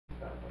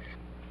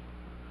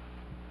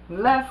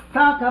Let's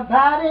talk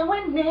about it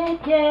with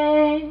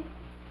Nikki.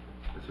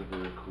 It's a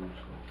very cool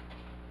song.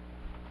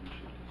 You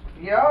should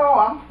listen. Yo,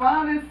 I'm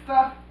finding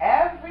stuff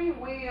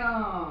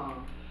everywhere.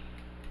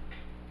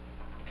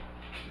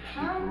 It's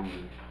Huh?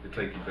 groovy. It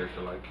take you back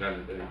to like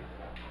Cali days.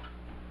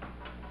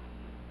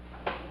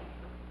 I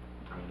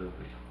love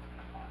it.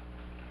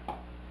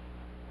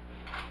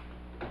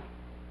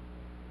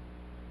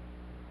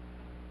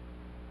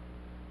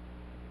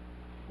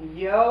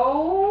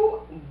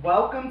 Yo,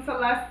 welcome to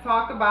Let's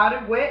Talk About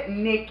It with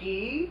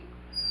Nikki.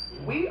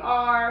 We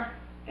are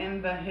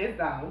in his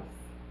house.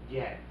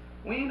 Yes.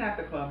 We ain't at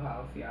the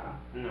clubhouse, y'all.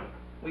 No.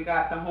 We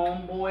got the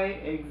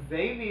homeboy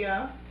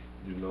Xavier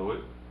You know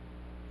it.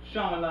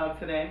 showing love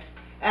today.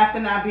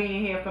 After not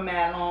being here for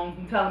mad long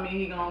and telling me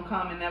he gonna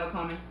come and never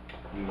coming.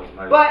 You know,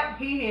 like But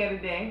he here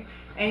today.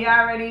 And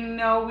y'all already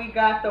know we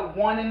got the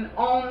one and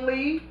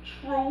only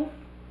Truth.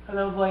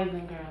 Hello, boys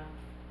and girls.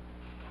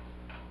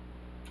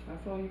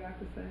 That's all you got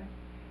to say?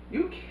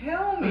 You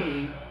kill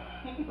me.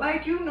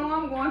 Like you know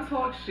I'm gonna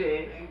talk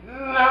shit.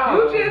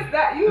 No. You just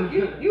that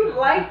you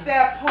like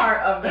that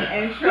part of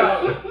the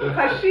intro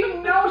because she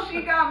knows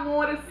she got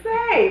more to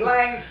say.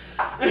 Like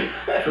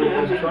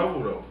Truth is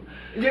trouble though.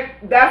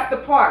 that's the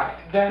part.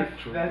 That's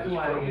Truth that's is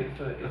why trouble.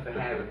 it's a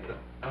habit.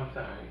 I'm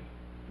sorry.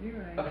 You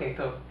right. Okay,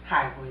 so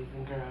hi, boys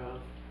and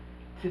girls.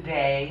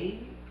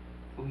 Today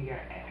we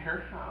are at her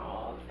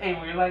house and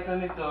we're like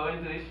gonna go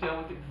and do a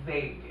show with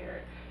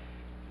Xavier.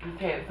 Just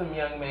had some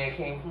young man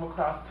came from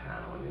across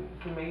town, and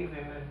it's amazing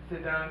to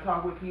sit down and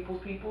talk with people.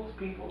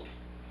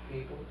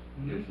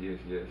 Yes, yes,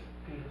 yes.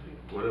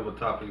 Whatever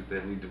topics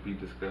that need to be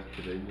discussed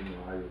today, you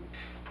know,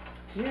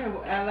 Yeah,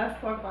 well, and let's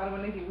talk about it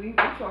with Nikki. We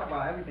talk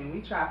about everything.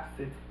 We chops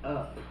it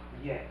up.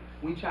 Yes.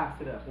 We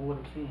chops it up all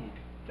the time.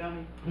 Feel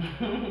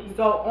me?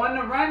 So on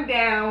the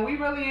rundown, we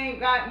really ain't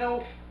got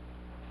no,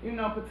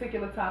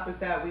 particular topic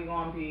that we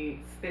gonna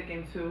be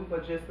sticking to,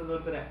 but just a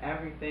little bit of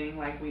everything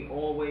like we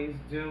always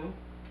do.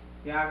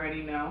 Y'all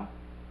already know.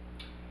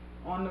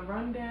 On the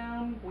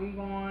rundown, we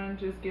gonna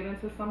just get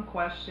into some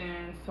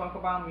questions, talk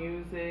about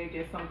music,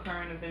 get some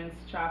current events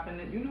chopping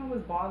it. You know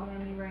what's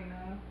bothering me right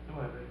now?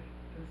 What?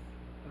 This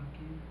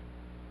fucking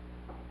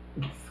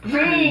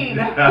screen.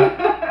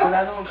 But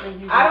I don't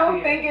think you. I don't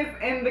see think it. it's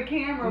in the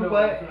camera, No,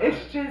 but it's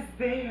it's just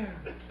there.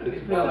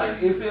 It feel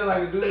like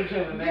a dude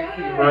chilling next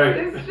to you. Yes, Right.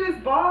 it's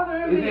just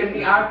bothering Is me. it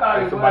me? I thought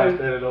Like it somebody was.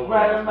 standing over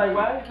Right, us. I'm like,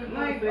 why is this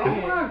Like, dude oh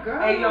sitting my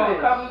here? Hey, yo, a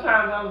gosh. couple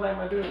times I was like,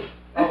 my dude.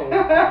 Oh.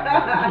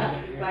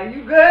 Like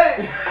you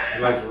good?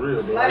 like for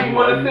real, bro. Like, you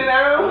wanna sit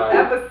down? Like,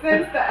 Ever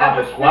since the pop a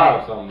ever squat or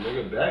since. something,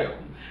 nigga. Damn.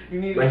 You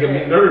need Making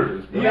me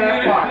nervous, bro. You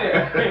That need a part.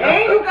 chair.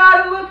 And you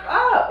gotta look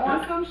up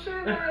on some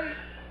shit like.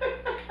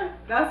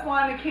 That's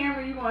why in the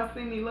camera you gonna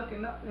see me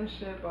looking up and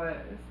shit, but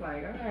it's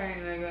like, alright,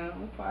 nigga,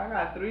 I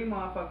got 3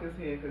 motherfuckers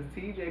here, cause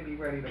TJ be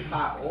ready to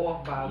pop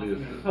off by me.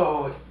 Listen.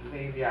 So,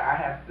 Xavier, I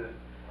have to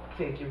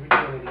take your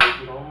virginity if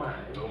you don't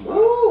mind. Oh my.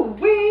 Ooh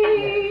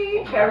wee!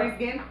 Yes. Cherry's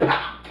getting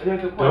popped. There's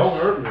a Don't question.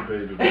 hurt me,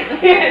 baby.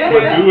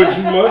 But do what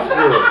you must do.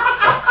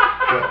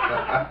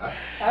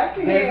 I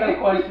can There's a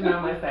question I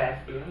must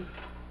ask you.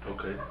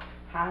 Okay.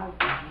 How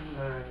did you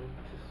learn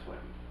to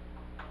swim?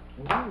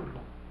 Ooh,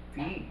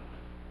 deep.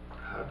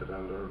 How did I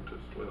learn to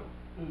swim?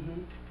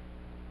 Mm-hmm.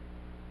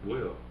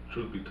 Well,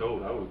 truth be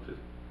told, I was just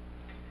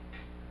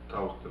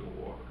tossed in the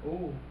water.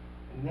 Ooh.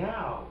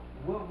 Now,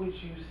 what would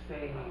you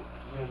say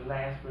your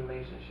last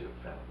relationship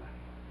felt like?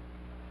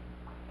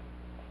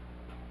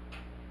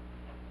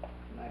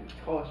 Like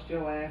tossed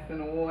your ass in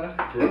the water.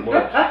 Pretty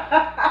much.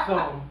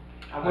 So,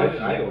 I want you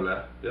ain't to- gonna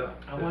lie. Yeah.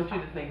 I want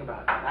you to think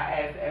about that.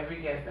 I asked every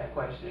guest that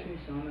question. She's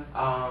gonna.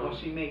 Um, Or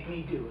she make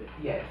me do it.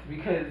 Yes,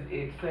 because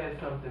it says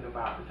something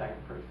about the type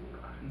of person you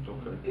are.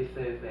 Okay. It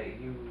says that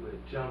you would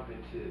jump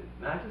into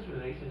not just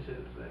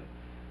relationships, but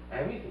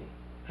everything.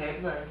 Head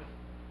first,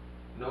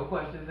 no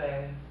questions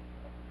asked,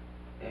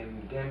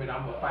 and damn it,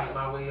 I'm gonna fight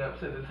my way up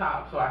to the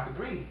top so I can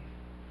breathe,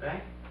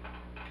 right?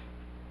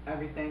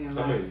 Everything in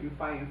I life, mean- you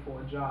fighting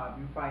for a job,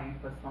 you fighting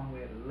for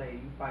somewhere to lay,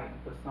 you fighting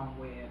for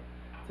somewhere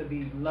to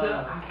be loved,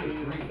 I for can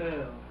you to breathe.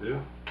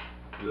 feel.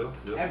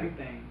 Yeah.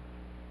 Everything.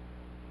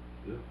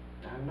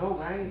 I know,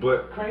 right?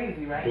 But-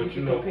 Crazy, right? but you you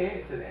can know- compare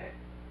it to that.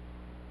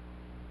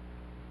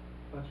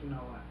 But you know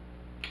what?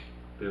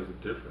 There's a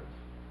difference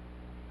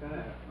Go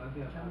ahead. Let's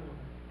hear Tell about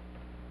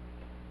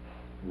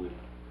me. with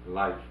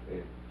life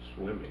and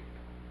swimming.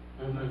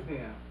 it. Mm-hmm. Let's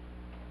hear.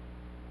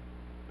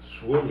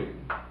 Swimming,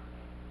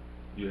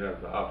 you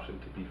have the option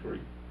to be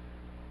free.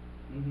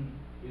 Mm-hmm.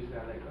 You just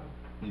gotta let go.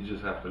 You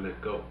just have to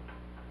let go.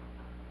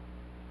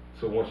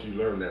 So once you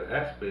learn that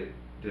aspect,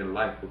 then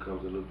life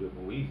becomes a little bit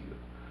more easier,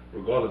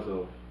 regardless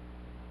of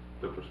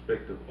the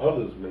perspective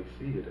others may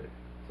see it at.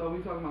 So we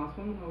talking about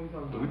swimming or we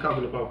talking about? We're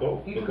talking about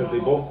both You because talking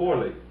they about both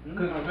correlate.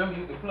 Because remember,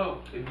 you can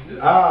float if you just. Ooh,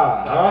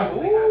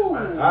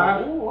 Ah.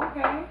 ooh,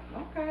 okay,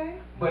 okay.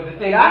 But the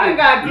thing Y'all done is,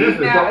 got deep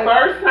listen, now. the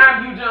first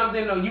time you jumped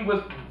in, though, you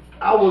was.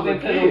 I was a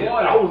into the kid.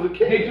 water. I was a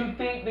kid. Did you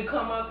think to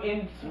come up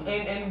and float?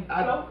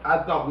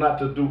 I thought not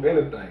to do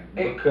anything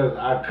Hey, because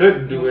I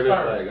couldn't you do was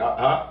anything.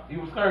 scared. You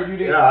was scared. You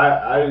didn't. Yeah,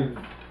 I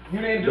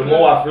You didn't do the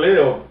more nothing. I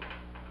fell,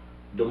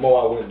 the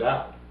more I went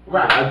down.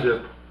 Right.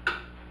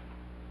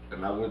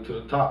 And I went to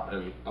the top,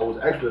 and I was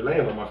actually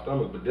laying on my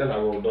stomach, but then I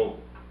rolled over.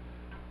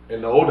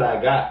 And the older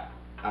I got,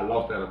 I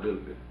lost that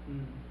ability.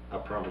 I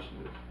promise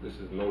you this.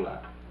 This is no lie.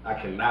 I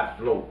cannot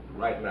float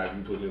right now if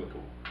you put me in the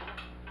pool.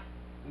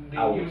 Then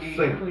I you will need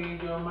sink. to clean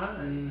your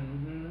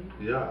mind.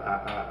 Yeah,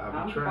 I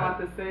I'm be about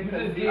trying. to say, You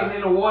cause just getting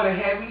in the water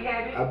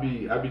heavy-headed?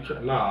 I be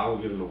trying. Nah, I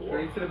don't get in the water.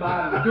 straight to the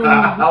bottom.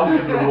 I don't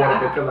get in the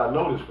water because I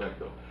know this fact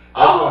though.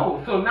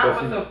 Oh, so now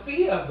but it's see,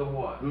 a fear of the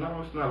water.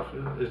 No, it's not a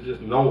fear. It's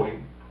just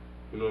knowing.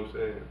 You know what I'm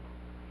saying?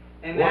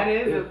 And What that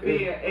is a is-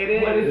 fear. what It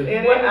is- is.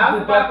 It what is. is I the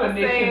was about to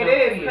definition say of it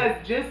is, fear?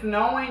 because just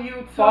knowing you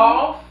too.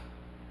 False.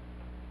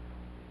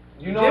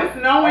 You know,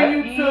 Just knowing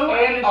you too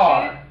and the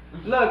F-E-A-R.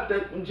 shit.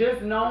 Look,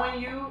 just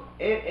knowing you,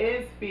 it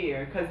is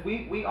fear, because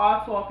we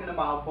are talking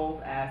about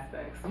both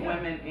aspects, Yeah.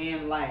 women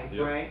and life,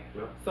 Yeah, right?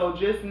 yeah. So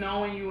just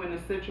knowing you in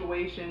the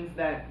situations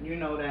that you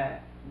know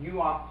that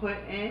you are put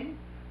in,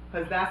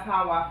 because that's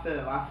how I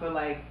feel. I feel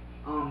like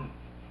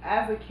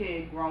as a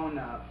kid growing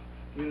up,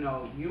 you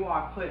know, you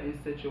are put in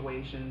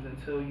situations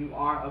until you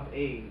are of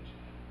age,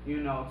 you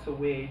know, to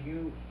where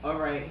you, all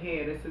right,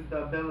 here, this is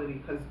the ability,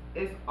 because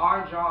it's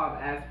our job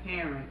as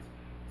parents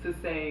to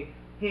say,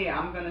 here,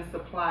 I'm going to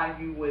supply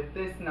you with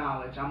this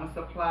knowledge. I'm going to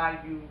supply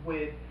you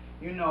with,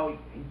 you know,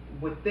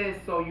 with this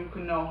so you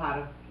can know how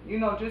to, you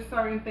know, just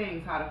certain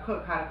things, how to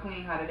cook, how to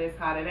clean, how to this,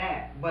 how to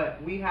that.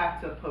 But we have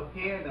to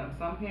prepare them.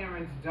 Some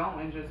parents don't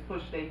and just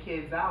push their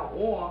kids out,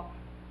 or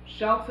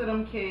shelter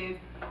them kids,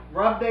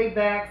 rub their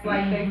backs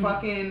like they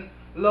fucking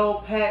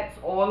little pets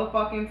all the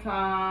fucking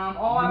time.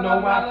 Oh, I You know love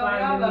you, why I love you, I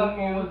Finding love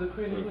Nemo you. was a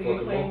critically Fucking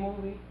acclaimed more.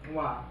 movie?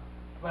 Why?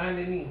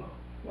 Finding Nemo.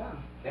 Why?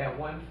 That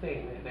one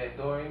statement that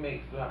Dory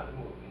makes throughout the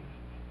movie.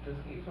 Just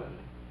keep swimming.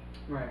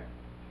 Right.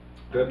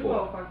 That You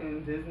little part.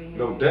 fucking Disney.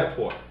 No, head. that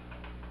part.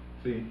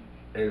 See,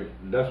 and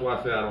that's why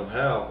I say I don't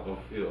have a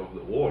fear of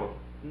the water.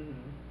 Mhm.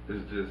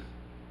 It's just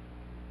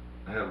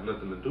I have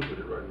nothing to do with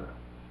it right now.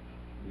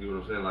 You know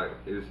what I'm saying? Like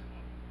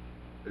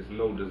it's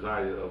no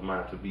desire of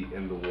mine to be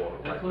in the water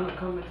That's right when now. it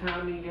comes a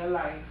time in your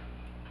life.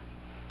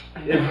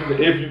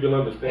 If you can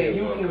understand. And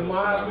you what I'm can saying.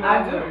 mark I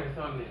my do. words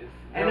on this.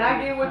 And There'll I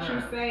be get what time.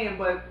 you're saying,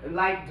 but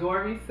like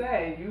Dory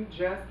said, you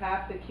just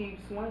have to keep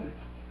swimming.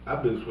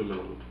 I've been swimming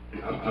a little.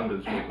 I've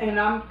been swimming. And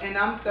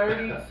I'm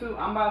 32.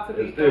 I'm about to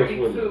be And still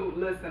 32. swimming.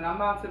 Listen, I'm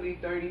about to be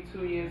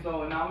 32 years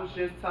old, and I was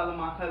just telling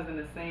my cousin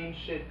the same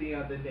shit the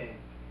other day.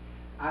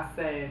 I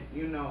said,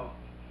 you know,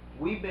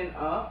 we've been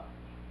up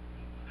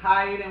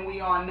higher than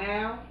we are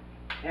now,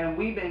 and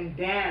we've been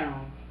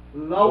down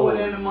lower Oh,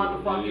 than the yeah,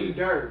 motherfucking yeah.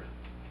 dirt.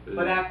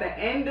 But at the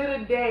end of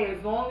the day,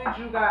 as long as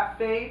you got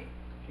faith,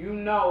 you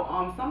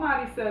know,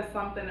 somebody said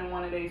something in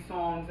one of their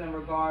songs in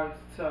regards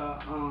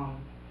to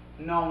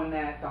knowing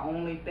that the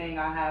only thing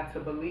I have to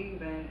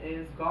believe in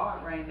is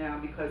God right now,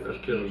 because That's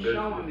he Kevin keeps Gates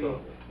showing me. or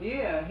something.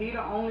 Yeah, he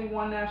the only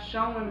one that's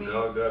showing me.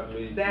 God got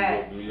me.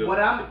 that he woke me up what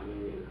and I'm- took me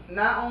in.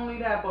 Not only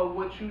that, but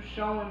what you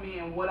showing me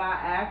and what I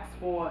asked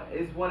for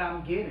is what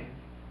I'm getting.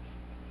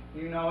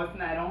 You know, it's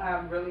not. It don't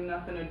have really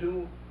nothing to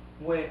do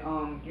with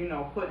you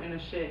know, putting the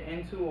shit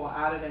into or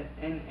out of the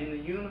in the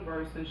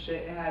universe and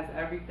shit. It has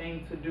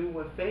everything to do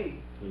with faith.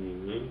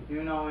 Mm-hmm.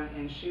 You know,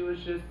 and she was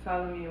just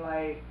telling me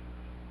like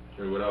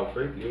And without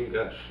faith, you ain't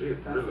got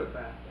shit, that's really. a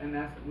fact, and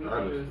that's we could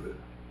Honestly. just.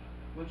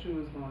 What you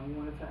was going? You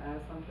wanted to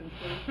add something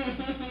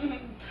to?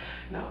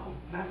 No,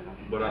 not at all.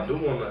 But I do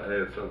want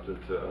to add something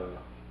to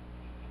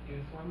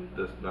You swimming?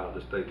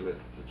 the statement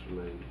that you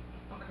made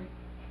Okay.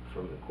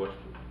 from the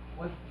question.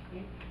 What's the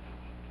thing?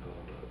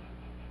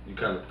 You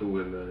kind of threw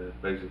in there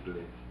that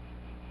basically,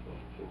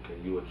 okay,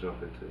 you will jump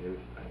into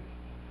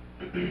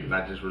anything,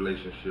 not just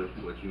relationship,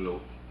 but you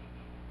know,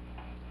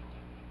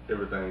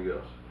 everything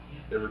else,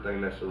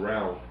 everything that's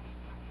around.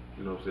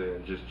 You know what I'm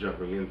saying? Just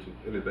jumping into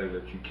anything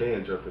that you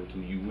can jump into,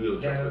 you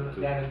will jump into.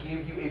 That'll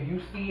give you, if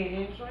you see an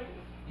entrance,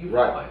 you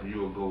Right, fly. you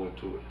will go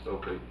into it.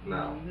 Okay,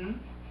 now. Mhm.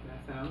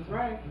 That sounds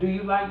right. Do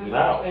you like this?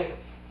 Now.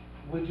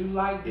 Would you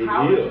like? It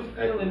How would is, you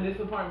feel in actually.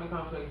 this apartment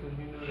complex if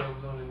you knew there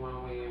was only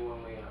one way in,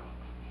 one way out?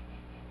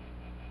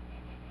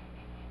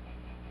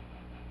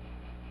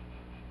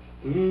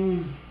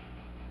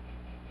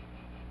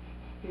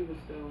 He was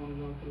still want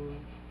to go through it.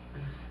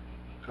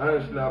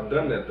 Honestly, I've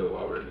done that though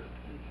already.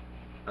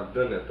 I've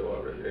done that though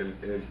already, and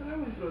I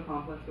went through a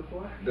complex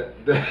before. that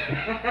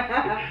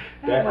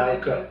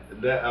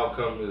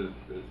outcome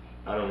is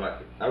I don't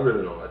like it. I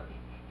really don't like it.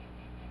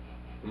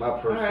 My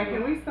personal. Alright,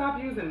 can we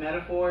stop using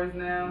metaphors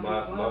now?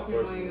 My- 'Cause a my lot of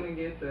people personal- ain't gonna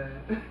get that.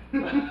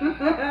 Look,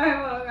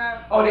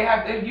 Oh, they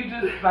have. If you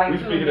just like We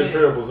tuned speaking in in.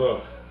 parables,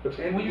 huh? If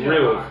When you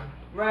Riddles. are.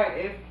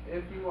 Right,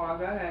 if you are,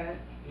 go ahead.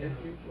 Yeah. If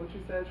you what you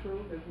said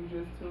true, if you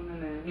just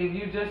tuning in. If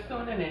you just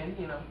tuning in,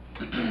 you know,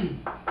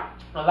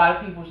 a lot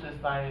of people should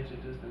start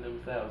introducing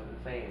themselves and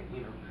saying,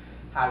 you know,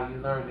 how you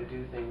learn to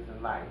do things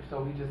in life.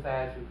 So we just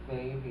asked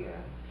Xavier,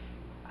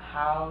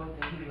 how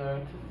did he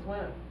learn to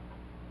swim?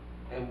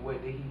 And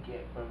what did he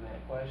get from that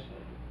question?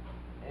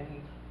 And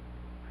he's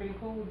pretty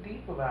cool,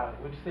 deep about it.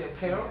 What you said,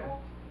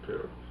 parables?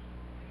 Parables.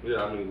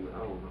 Yeah, I mean, I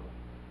don't know.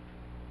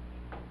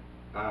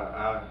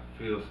 I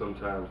feel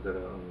sometimes that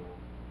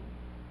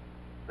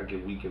I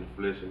get weak in the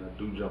flesh and I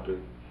do jump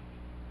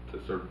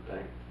into certain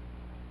things.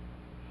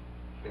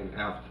 And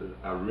after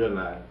I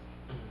realize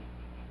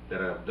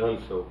that I've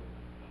done so,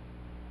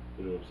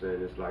 you know what I'm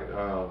saying? It's like,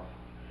 oh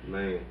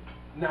man.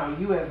 Now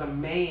you as a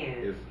man.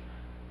 It's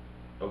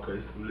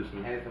okay. I'm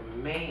listening. As a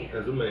man.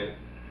 As a man.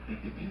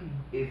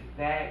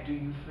 Do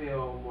you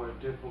feel more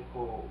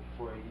difficult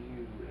for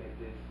you at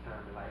this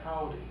time in life?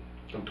 How old are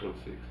you? I'm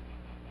 26.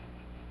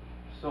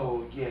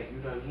 So yeah, you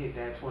done hit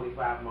that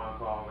 25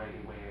 mark already.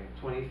 Where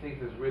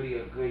 26 is really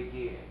a good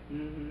year,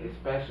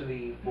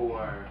 especially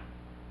for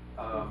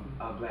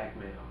a black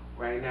male.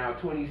 Right now,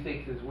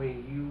 26 is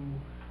when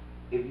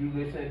if you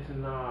listen to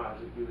Nas,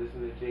 if you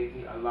listen to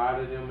Jay-Z, a lot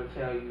of them will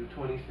tell you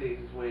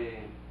 26 is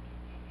when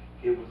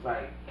it was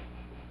like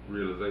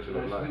realization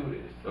of life, do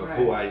this. of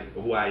Right.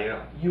 who I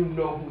am. You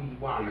know who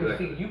you are. Because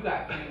Exactly. see, you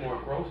got 3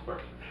 more growth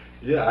spurts.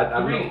 Yeah, I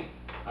know. 3.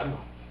 I know.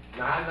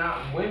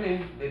 Nah,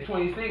 women, the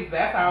 26,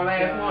 that's our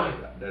last one.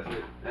 That's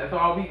it. That's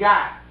all we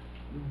got.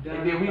 Done.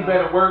 And then we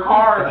better work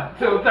hard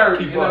till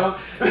 30, Keep you up.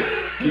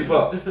 know? Keep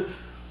up.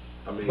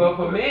 I mean, But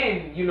for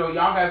men, you know,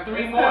 y'all got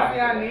 3 more.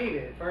 I need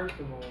it, first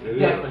of all. It is.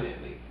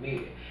 Definitely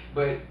need it.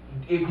 But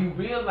if you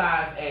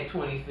realize at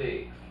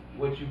 26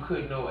 what you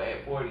could know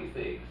at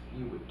 46,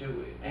 you would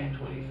do it at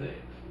 26.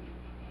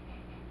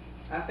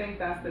 I think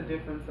that's the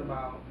difference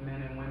about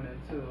men and women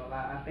too.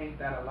 I think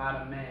that a lot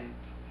of men,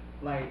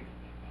 like,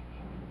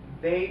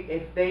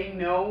 if they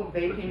know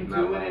they But can you're not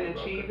do it lying and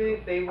about achieve that.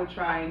 it, they would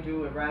try and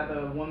do it. Rather,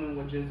 a woman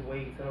would just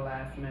wait to the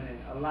last minute.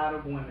 A lot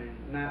of women,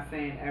 not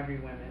saying every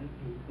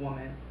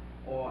woman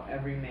or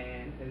every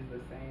man is the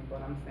same,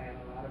 but I'm saying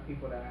a lot of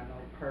people that I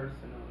know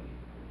personally,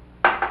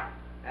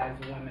 as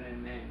women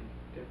and men,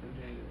 different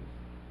genders,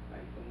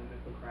 like the women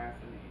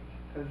procrastinate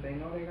because they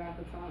know they got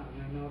the time,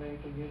 they know they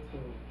can get to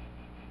it.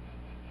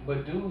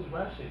 But dudes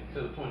rushing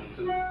till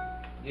 22.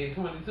 Yeah,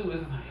 22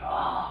 is like,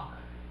 oh.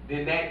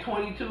 Then that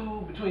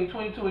 22, between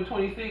 22 and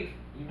 26,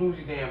 you lose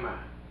your damn mind.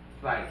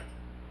 It's like,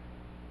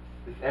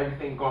 it's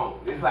everything gone.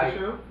 It's like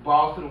true?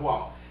 balls to the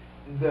wall.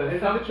 Is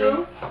it the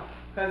truth?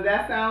 Because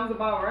that sounds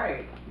about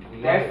right.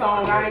 That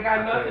song, I ain't got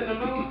I nothing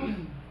to can't- lose.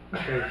 I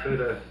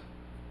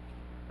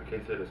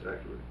can't say that's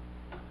accurate.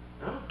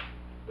 Huh?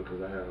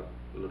 Because I have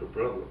a little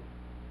brother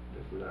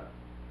that's not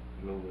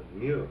nowhere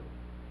near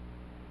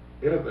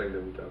anything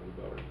that we're talking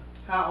about right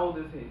now. How old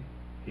is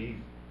he? He's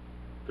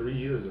 3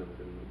 years younger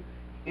than me.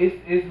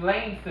 It's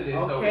lanes to this,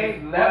 though. Okay,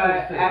 It's but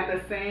levels to at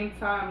this. the same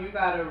time, you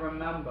gotta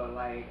remember,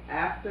 like,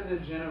 after the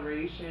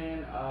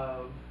generation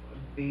of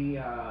the,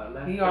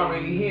 let's He say,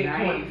 already hit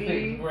 90s,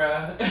 26,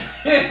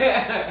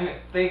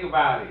 bruh. Think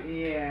about it.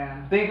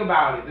 Yeah. Think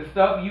about it. The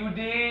stuff you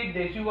did,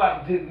 that you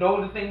did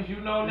know the things you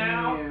know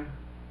now, Yeah.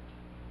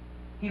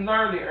 he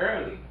learned it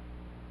early.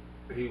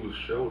 He was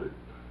showed it.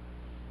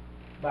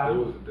 By There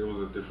who? was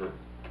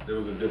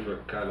a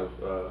different kind of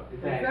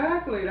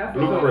Exactly. That's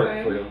what I'm blueprint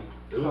saying. for him.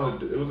 It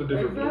was a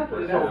different Exactly,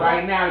 blueprint. So that's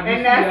right now, you And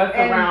see that's- us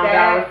and around that-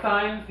 our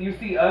sons. You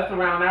see us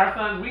around our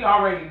sons. We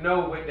already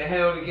know what the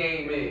hell the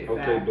game is.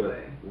 Okay, but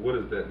Exactly. what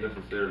does that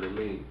necessarily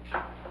mean?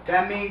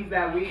 That means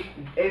that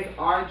it's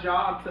our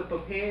job to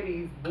prepare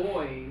these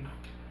boys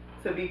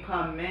to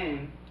become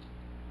men.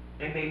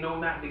 And they know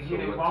not to So get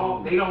what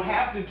involved. tools? They don't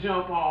have to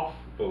jump off.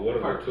 But what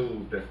are First. the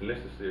tools that's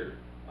necessary?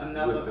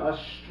 A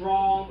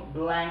strong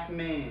black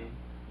man.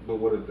 But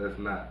what if that's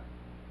not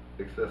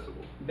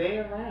accessible? They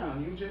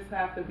around. You just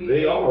have to be.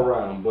 They are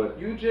around, but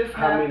You just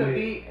how have to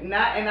many- be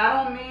not, and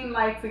I don't mean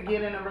like to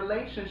get in a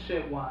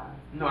relationship wise.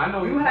 No, I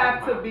know You what you're have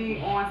talking to about.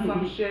 be on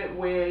some shit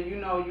where you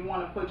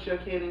want to put your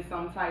kid in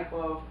some type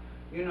of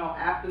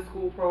after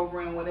school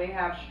program where they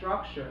have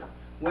structure,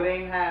 where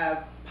they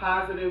have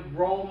positive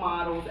role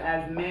models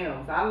as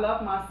males. I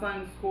love my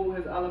son's school,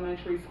 his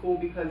elementary school,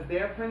 because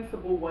their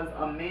principal was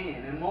a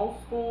man. In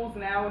most schools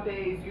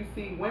nowadays, you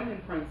see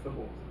women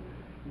principals.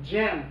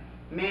 Gym,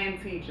 man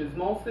teachers.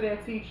 Most of their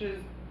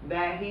teachers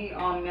that he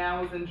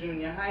now is in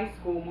junior high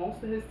school,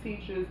 most of his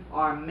teachers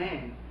are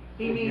men.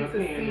 He If needs you're to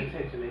paying see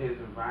attention to his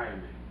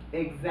environment.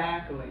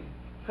 exactly,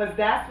 because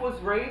that's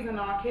what's raising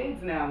our kids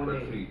but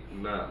nowadays. see,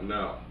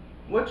 now,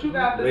 What you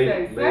got to May-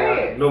 say? may Say I-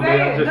 it. no, say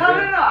may I it. just No, say-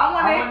 no, no. I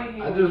want I to.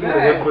 hear I you. just Go want to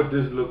ahead. input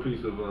this little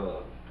piece of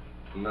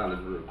knowledge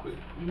real quick.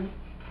 Mhm.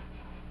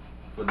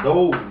 For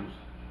those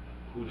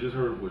who just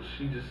heard what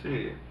she just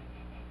said,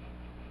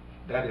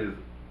 that is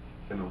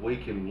an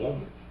awakened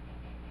woman.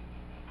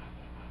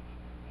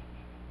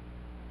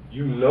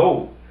 You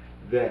know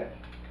that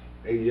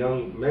a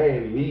young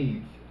man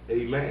needs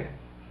a man.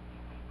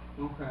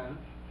 Okay.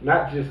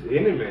 Not just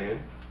any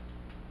man,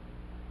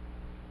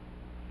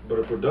 but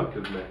a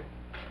productive man.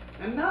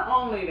 And not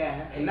only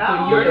that, And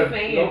not so only, you're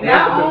saying no, that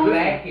not was only-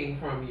 lacking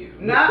from you.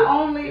 not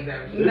only, Is that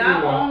what This you're is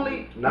not not-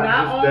 only, not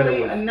not just that it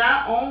only, was-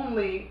 not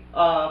only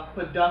a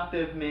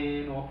productive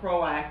man or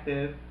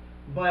proactive,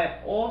 but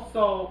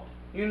also,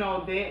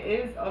 there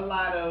is a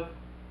lot of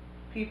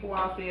people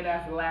out there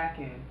that's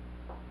lacking.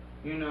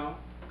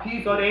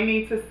 People. So they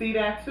need to see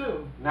that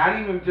too. Not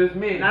even just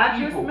men. Not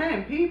people. just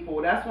men,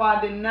 people. That's why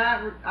I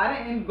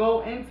didn't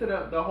go into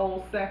the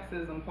whole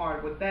sexism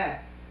part with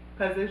that,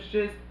 because it's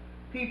just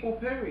people,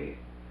 period.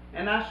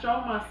 And I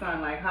showed my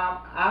son like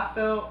how I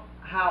felt,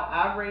 how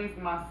I raised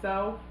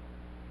myself,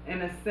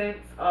 in a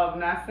sense of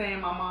not saying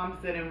my mom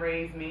didn't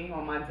raise me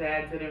or my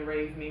dad didn't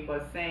raise me,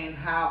 but saying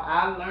how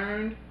I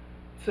learned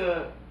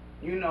to,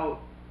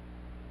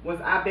 was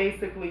I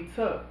basically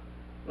took.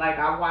 Like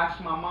I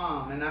watched my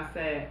mom and I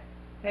said,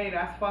 hey,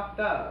 that's fucked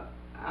up.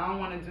 I don't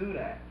want to do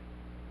that.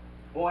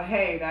 Or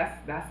hey,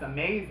 that's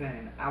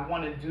amazing. I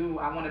want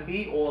to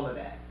be all of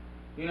that.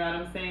 You know what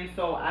I'm saying?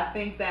 So I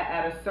think that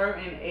at a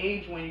certain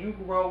age when you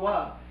grow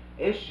up,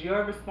 it's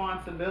your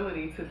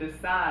responsibility to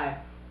decide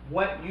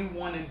what you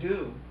want to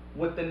do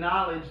with the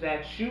knowledge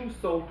that you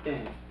soaked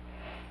in.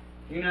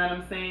 You know what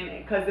I'm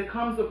saying? Because it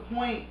comes a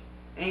point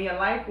in your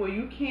life where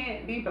you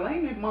can't be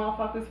blaming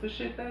motherfuckers for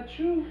shit that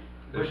you...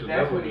 But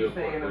that's what he's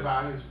saying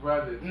about his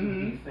brother too.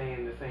 Mm-hmm. He's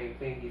saying the same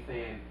thing. He's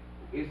saying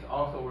it's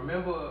also,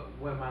 remember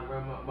what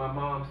my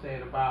mom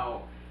said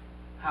about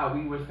how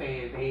we were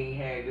saying they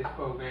had this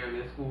program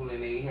in school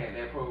and they had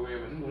that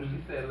program in school. Mm-hmm.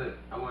 She said, look,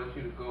 I want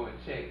you to go and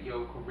check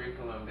your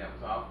curriculum that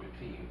was offered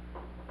to you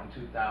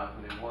in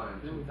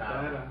 2001,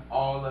 2000.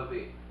 All of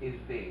it is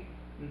there.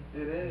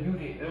 It is. You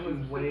didn't. It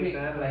was way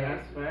better.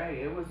 Classes. That's right.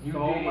 It was you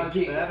so didn't much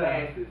pick better. The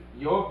classes.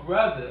 Your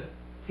brother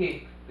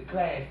picked the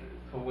classes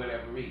for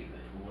whatever reason.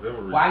 Whatever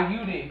reason. Why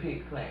you didn't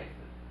pick classes?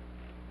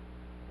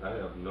 I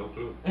have no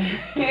clue.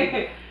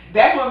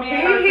 That's what me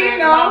and her said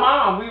to my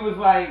mom. We was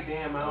like,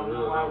 damn, I don't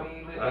know why we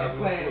ain't looked at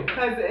classes.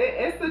 Because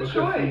it's a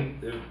choice.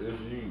 See,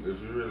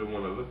 if you really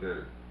want to look at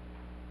it,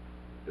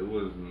 it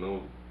wasn't, you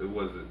know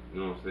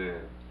what I'm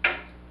saying,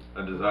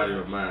 a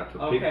desire of mine to pick the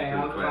class. Okay,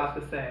 I was about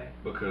to say.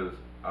 Because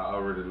I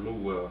already knew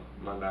where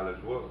my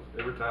knowledge was.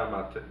 Every time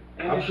I take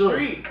in the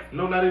streets.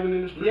 No, not even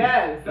in the streets.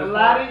 Yes, a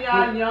lot of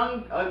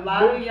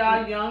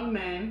y'all young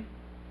men.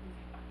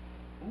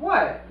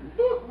 What?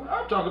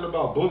 I'm talking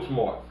about book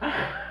smart.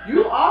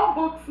 You are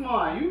book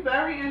smart. You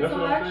very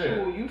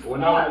intellectual. You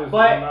smart.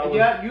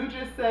 But you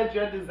just said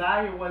your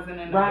desire wasn't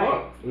in the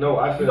books. No,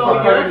 I said.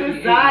 So your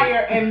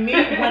desire and me,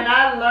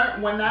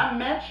 when I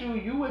met you,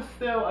 you was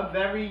still a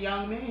very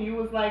young man. You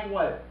was like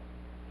what?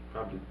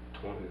 Probably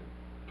 20,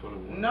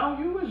 21. No,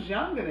 you was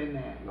younger than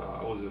that. No,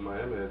 I was in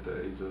Miami at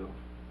the age of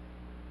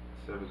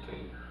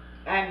 17.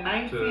 At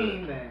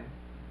 19 then.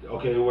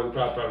 Okay, it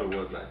probably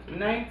was 19.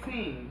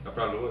 19. I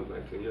probably was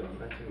 19, yeah,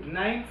 19.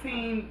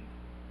 19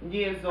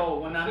 years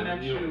old when I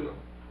met you. Ago.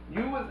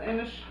 You was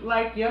in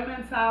like your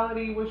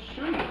mentality was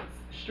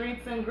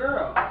streets and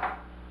girls.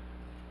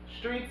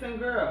 Streets and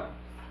girls.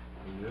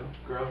 Yeah.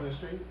 Girls in the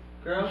streets?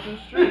 Girls in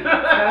the streets.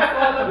 That's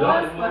all it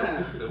was for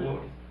him. It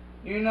was.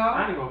 You know?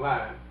 I ain't gonna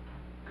lie.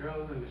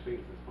 Girls in the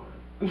streets is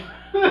fun.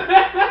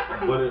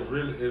 But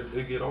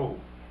it get old.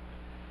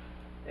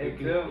 It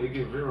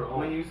get very old.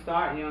 When you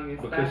start young,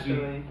 especially. Because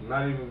see,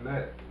 not even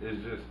that.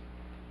 It's just,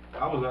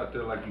 I was out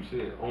there, like you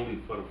said, only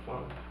for the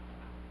fun.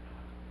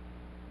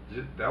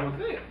 That was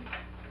it.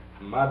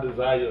 My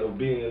desire of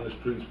being in the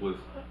streets was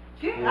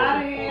get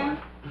out of here.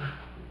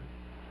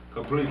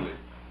 Completely.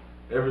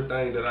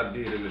 Everything that I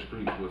did in the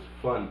streets was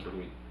fun to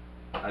me.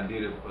 I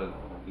did it for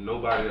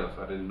nobody else.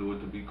 I didn't do it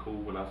to be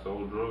cool. When I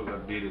sold drugs, I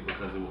did it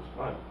because it was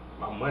fun.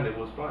 My money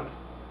was fun.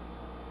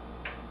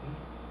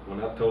 When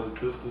I told the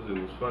pistols, it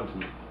was fun to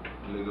me.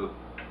 Nigga, you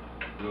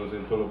know what I'm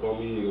saying, pull up on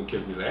me, you ain't gonna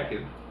catch me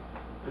lacking.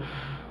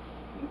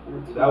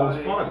 That was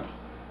fun.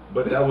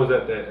 But that was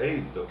at that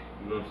age though.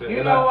 You know what I'm saying?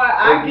 You know what?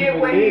 I get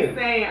what he's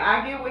saying.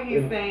 I get what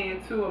he's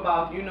saying too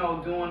about, doing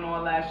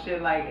all that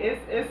shit. Like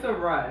it's a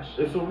rush.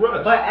 It's a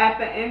rush. But at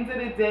the end of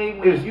the day,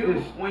 when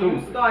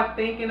you start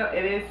thinking of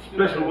it, is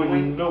stupid. Especially when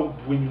you know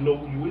who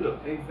you is.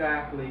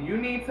 Exactly. You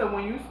need to,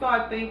 when you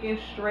start thinking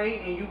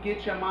straight and you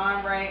get your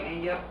mind right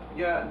and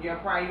your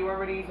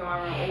priorities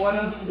are in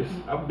order.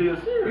 I'm being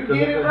serious. You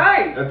get it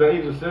right. At the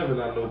age of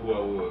 7, I know who I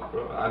was,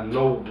 bro. I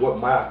know what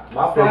my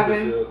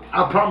purpose is.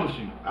 I promise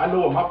you, I know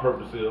what my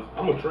purpose is.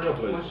 I'm a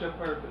trailblazer. What's your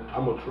purpose?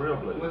 I'm a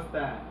trailblazer. What's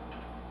that?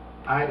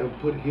 I am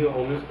put here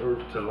on this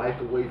earth to light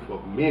the way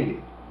for many.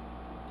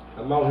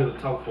 I'm out here to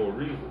talk for a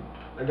reason.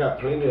 I got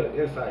plenty of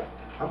insight.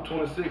 I'm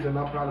 26 and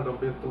I probably done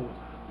been through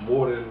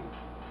more than,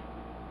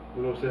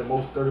 you know what I'm saying,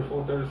 most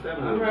 34,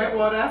 37. All right,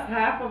 well, that's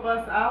half of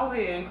us out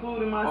here,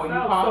 including myself.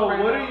 So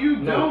what are you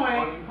doing?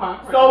 No.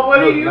 So what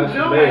are you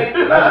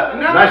doing? No.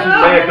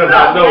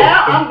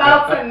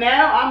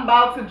 Now I'm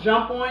about to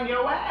jump on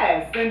your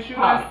ass since you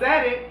done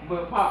said it.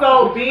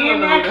 So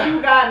being that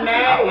you got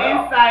mad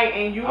insight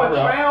and you a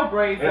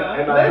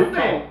trailblazer,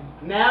 listen.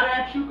 Now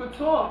that you could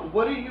talk,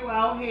 what are you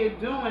out here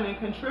doing and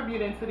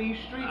contributing to these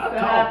streets to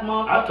have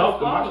motherfuckers? I talk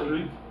to my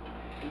streets.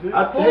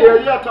 I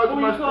talk to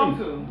my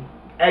streets.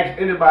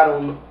 Ask anybody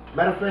on.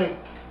 Matter of fact,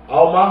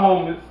 all my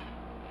homies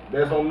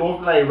that's on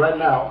North Lane right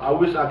now, I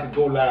wish I could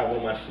go live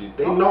on my shit.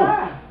 They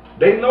know.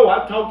 They know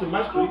I talk to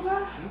my streets.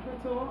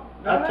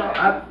 But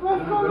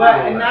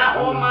not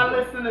all my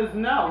listeners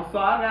know, so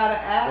I gotta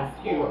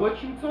ask you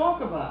what you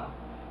talk about.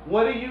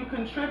 What are you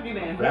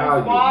contributing? Who's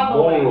Value,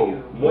 following moral,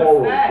 you? morals.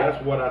 What's that?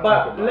 That's what I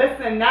but talk about.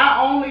 Listen, not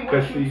only what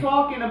 'Cause you see-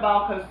 talking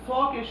about, because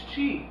talk is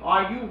cheap.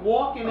 Are you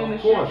walking in the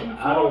Of course, shit you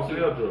I don't talking?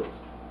 sell drugs.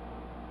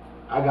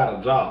 I got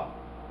a job.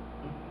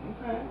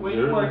 Okay, where You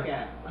you heard work me?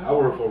 at? I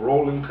work for a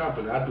rolling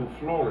company. I do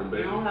flooring, You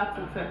baby. don't have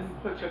to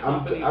put your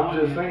company I'm on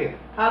just there. saying.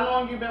 How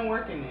long you been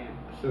working there?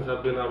 Since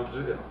I've been out of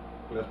jail,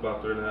 that's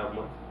about 3.5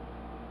 months.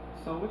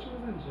 So what you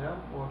was in jail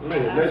for? Can I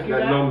Man, ask that's you that.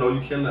 that? No,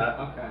 you cannot.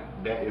 Okay.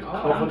 That is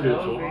Oh,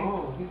 confidential.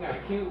 Oh, you got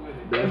cute with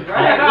it. That's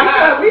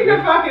Right, we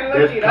can fucking look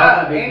That's it up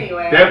confidential.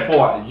 anyway. That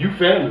part, you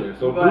family,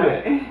 so But-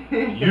 do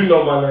that. You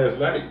know my last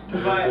name.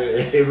 But-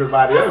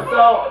 Everybody else.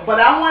 So, but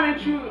I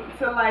wanted you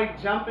to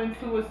like jump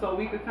into it so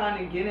we could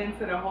kind of get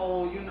into the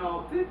whole, you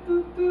know,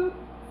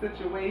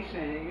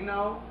 situation, you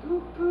know,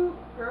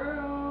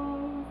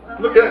 girls.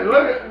 Look at.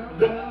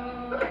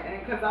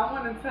 And because I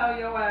want to tell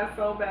your ass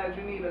so bad,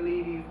 you need to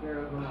leave these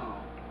girls alone.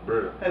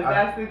 Bruh, Because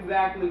that's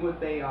exactly what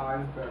they are,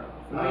 as girls.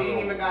 We I ain't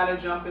don't- even got to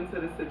jump into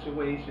the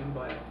situation,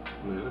 but.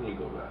 Man, let me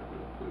go back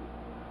real quick.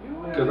 You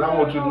ain't Because I gotta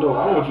want you to go know,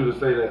 I live. want you to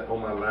say that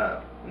on my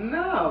live.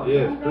 No. Yes,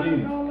 you don't gotta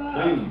please, go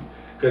live. please.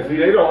 Because see,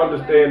 they don't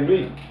understand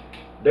me.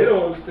 They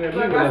don't understand me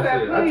Like when I I said,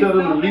 say it. I please tell them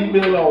to don't leave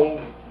make- me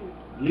alone.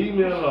 Leave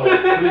me alone.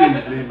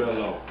 Please leave me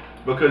alone.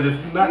 Because if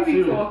you're not He be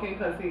serious, talking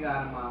because he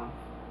got a mouth.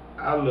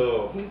 I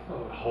love He's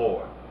so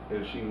hard,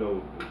 and she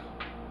knows this.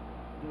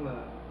 Look.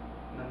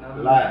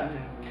 Another Lie. Mr.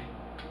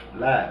 Henry.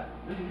 Lie.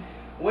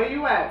 Where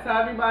you at? Tell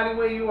everybody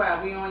where you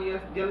at. We on your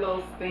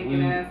little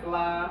stinking We- ass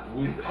live.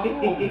 We, Oh,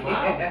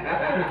 my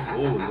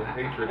oh, the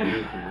hatred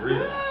is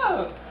real.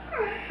 God.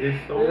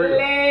 It's so real.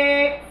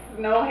 Let's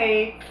no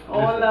hate,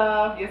 all Listen.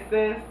 love, your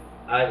sis.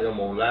 I am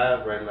on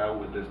live right now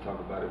with Let's Talk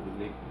About It with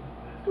Nikki.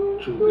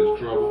 Truth is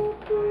trouble.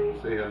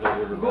 Say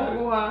hello, everybody.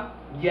 Google her.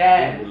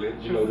 Yes. Google it.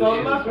 You know, So this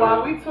shit look, is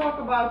while real. we talk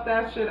about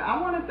that shit,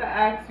 I wanted to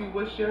ask you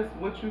what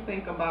you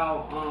think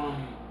about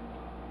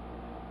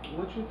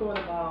what you thought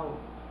about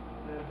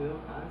that Bill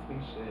Cosby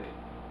shit.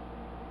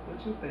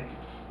 What you think?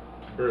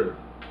 Bruh,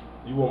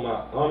 you want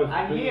my honest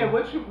opinion? Yeah,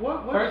 what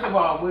First of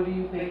all, what do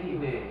you think he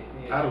did?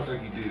 I don't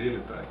think he did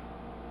anything.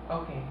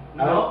 Okay.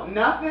 No,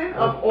 nothing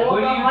of all What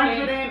do the you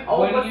 100 think? and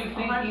What over do you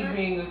think 100? he's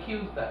being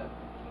accused of?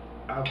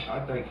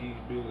 I think he's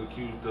being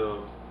accused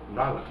of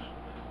knowledge.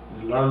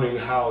 Learning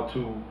how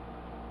to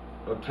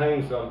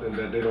obtain something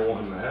that they don't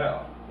want him to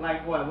have.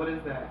 Like what? What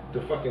is that?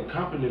 The fucking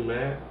company,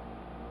 man.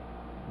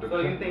 So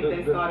you think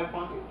they started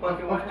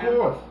fucking with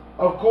him?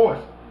 Of course.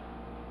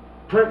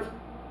 Prince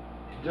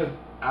just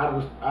out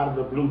of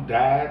the blue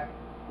died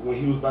when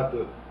he was about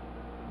to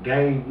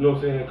gain, you know what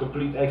I'm saying,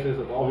 complete access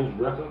of all his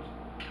records.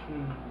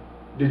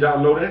 Did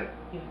y'all know that?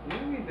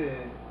 Yeah, we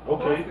did. Of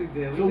Okay. course we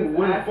did. So We just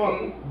what the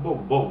asking. fuck?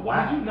 But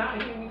why? Did you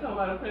not hear me talking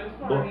about a Prince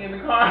party in the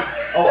car?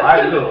 Oh,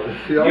 I look.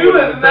 See, I You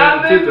wasn't was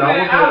not paying attention.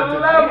 listening. I wasn't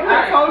paying love attention.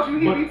 I told you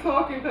he But- be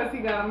talking because he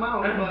got a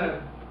mouth,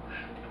 but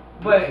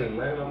But Listen,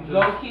 man, I'm just-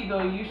 low key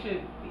though, you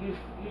should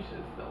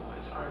so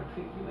much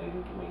articulate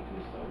it to make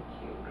you so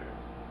cuter.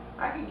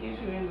 I can get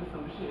you into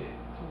some shit,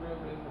 some real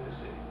business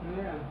shit.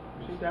 yeah,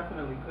 she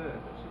definitely could.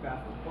 She got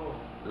some pull.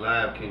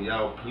 Live, can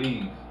y'all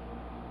please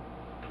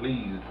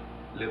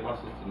let my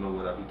sister know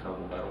what I be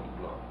talking about on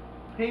the blog?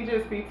 He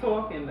just be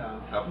talking though.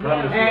 I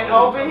promise you. And I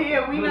know what over I'm talking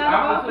here, we Look, not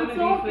about to opportunities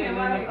talking, sitting in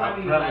the right? front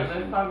of you, I like, promise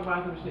let's you. talk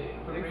about some shit.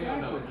 For real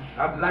Exactly.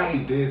 though. I be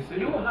dead serious.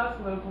 You a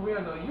hustler for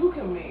real though. You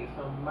can make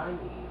some money.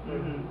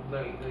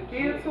 Like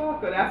He a legit.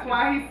 talker. That's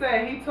why he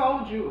said, he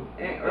told you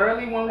and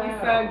early when we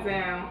sat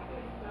down,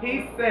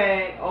 he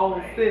said,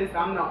 oh sis,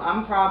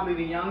 I'm probably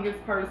the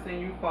youngest person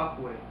you fuck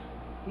with.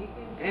 He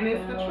can And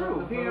it's the sell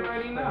truth. He roach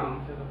already spray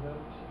know. to the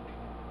roach.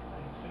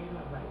 Like, straight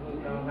up, like,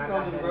 look, Yeah, dog, you I go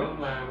got to that roach.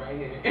 new line right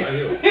here. Right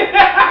here.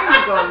 There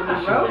you go, That Lil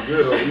shit Roach. look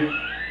good on you.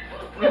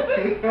 Ain't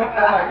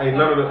Ain't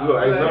none of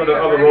the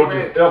other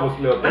roaches ever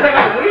smelled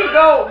that.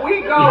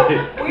 we go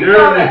You to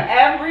heard me?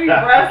 every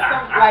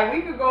restaurant. Like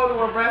we could go to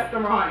a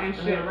restaurant and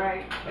shit,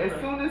 right? As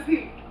soon as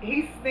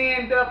he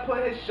stand up,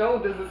 put his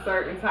shoulders a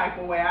certain type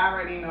of way, I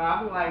already know.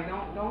 I be like,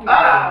 don't.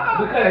 Ah!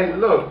 Because Hey,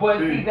 look, but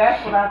see. see,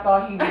 that's what I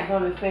thought he was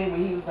gonna say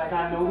when he was like,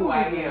 I know who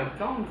I am.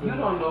 Don't do You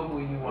don't know who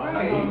you are.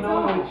 Right, You don't you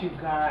know don't. what you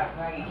got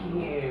right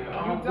here.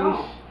 I You don't.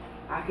 wish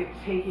I could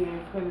take it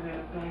and put it in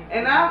a thing.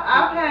 And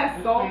I've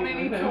had so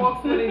many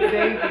talks with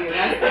Xavier.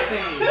 That's the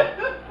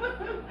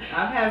thing.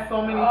 I've had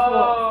so many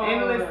talks,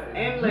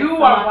 endless. You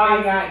on are my why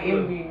I Facebook.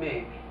 envy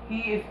men. He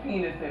is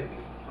penis envy.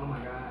 Oh my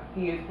god.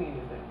 He is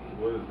penis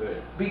envy. What is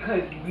that?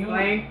 Because you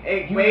Wait,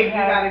 you you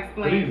have- gotta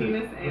explain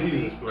penis Please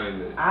envy. explain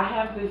that. I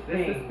have this This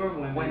thing is for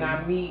women. when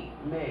I meet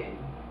men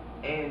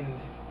and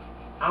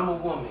I'm a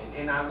woman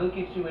and I look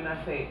at you and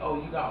I say,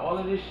 oh, you got all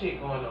of this shit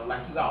going on,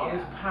 like you got all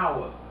this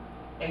power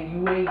and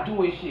you ain't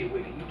doing shit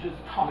with it. You just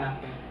talking.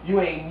 Nothing.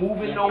 You ain't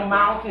moving no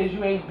mountains.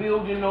 You ain't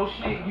building no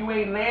shit. You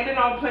ain't landing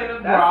on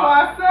Plymouth That's Rock. why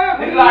I said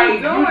what It's you like,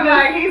 doing. you just-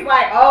 Like he's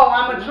like, oh,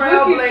 I'm a Look at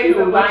trailblazer, you,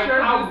 but like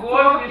you're how just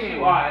gorgeous talking.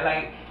 you are,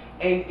 like,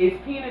 and it's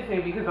penis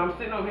in because I'm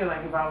sitting over here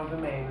like if I was a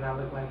man and I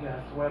look like yeah,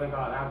 I swear to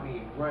God I'll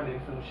be running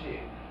some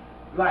shit.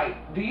 Like,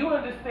 do you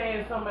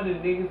understand some of the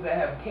niggas that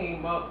have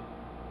came up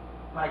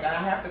Like, I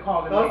have to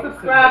call them. Go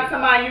subscribe to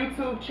my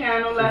YouTube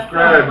channel. Let's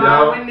Subscribe, talk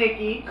y'all. with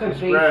Nikki. Because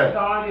they Subscribe.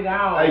 started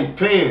out. Hey,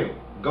 Pam,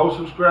 go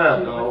subscribe,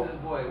 Shit, dog. what's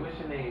this boy? What's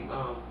your name?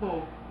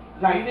 Who?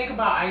 Like, think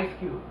about Ice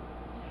Cube.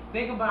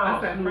 Think about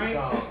I said Snoop Frank.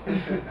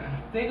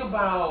 Dogg. Think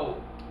about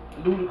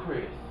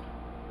Ludacris.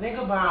 Think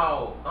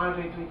about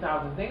Andre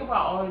 3000. Think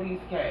about all of these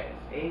cats.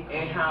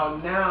 And how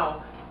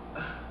now,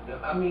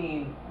 I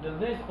mean, the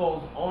list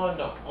goes on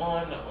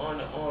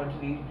to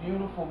these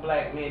beautiful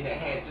black men that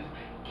had just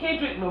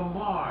Kendrick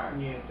Lamar.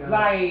 Yeah,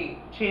 like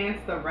Chance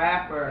the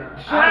Rapper.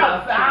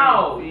 Shouts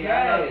out.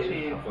 Yeah, I love Yes.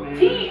 Chance, man.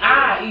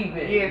 T.I.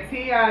 even. Yeah,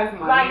 T.I.'s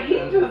my Like, he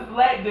nigga. just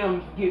let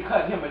them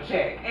cut him a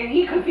check.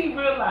 And cause he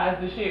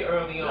realized the shit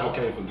early Y'all on.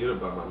 can't forget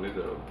about my nigga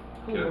though.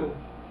 Who? Kevin.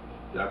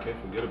 Y'all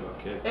can't forget about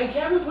Kevin. And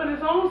Kevin put his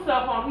own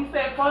stuff on. He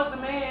said, fuck the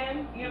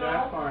man, you know?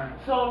 That part.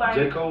 So, like,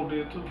 J. Cole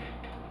did too.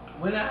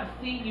 when I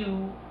see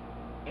you,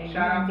 and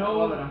Shout out to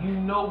all of them. you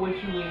know what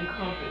you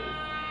encompass,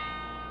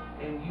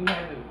 and you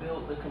haven't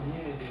built the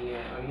community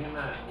yet, or you're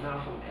not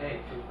Malcolm X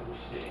or some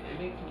shit, it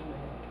makes me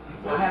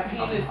mad. Well, I have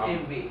penis I'm-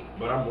 envy.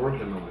 But I'm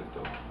working on it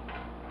though.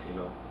 You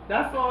know.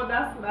 That's all.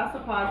 That's a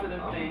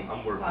positive thing.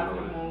 I'm working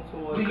positive on it. move Do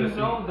towards. you Because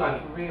know, see, though, I-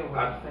 for real, what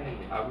I'm saying?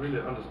 I really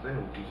understand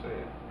what you're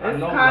saying. I It's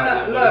know kind like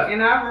of it, but look, it's-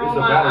 and I roll it's a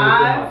my battle within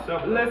eyes.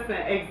 myself, though. Listen,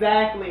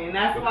 exactly, and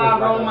that's Because why I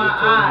like roll I my just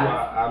told you,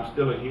 eyes. I'm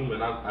still a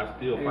human. I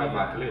still fight my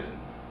Exactly. flesh.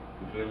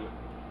 You feel me?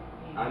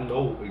 I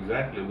know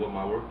exactly what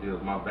my worth is,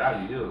 my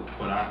value is,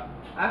 but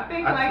I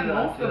think I like tell-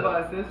 most I of tell-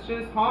 us, it's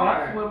just That's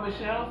hard. what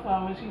Michelle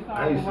saw when she saw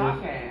Hey, the sis. rock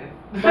ass.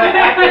 But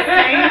at the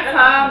same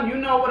time, you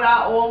know what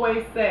I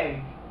always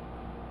say.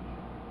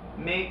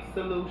 Make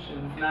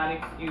solutions, not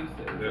excuses.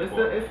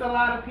 It's a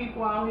lot of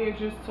people out here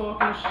just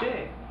talking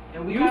shit.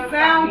 And we You gotta stop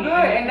sound being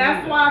good, and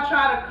that's entertainers. why I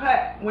try to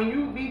cut. When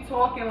you be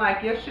talking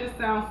like your shit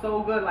sounds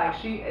so good,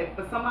 like if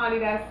for somebody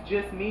that's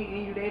just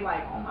meeting you, they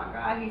like, oh my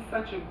god, he's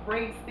such a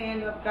great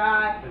stand-up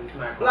guy. But it's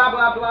not Blah gonna-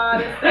 blah blah.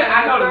 This, that,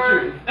 I and know the the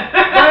third. truth.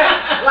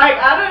 But like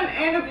I done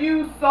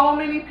interviewed so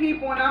many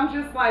people, and I'm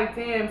just like,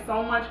 damn,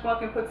 so much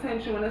fucking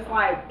potential, and it's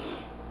like.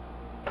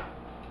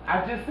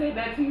 I just said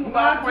that to you Why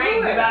about do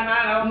Frank, it? did I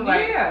not? I was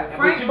like, Yeah, but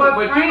Frank- you, but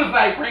but Frank- you was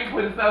like, Frank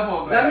put himself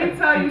on Let blast. me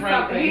tell you Frank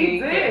something. said He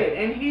ain't did,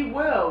 care. and he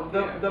will.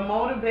 Yeah. The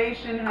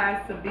motivation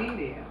has to be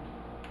there.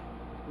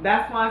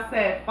 That's why I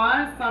said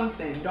find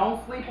something.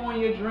 Don't sleep on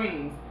your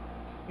dreams.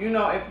 You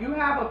know, if you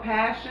have a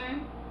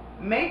passion,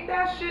 make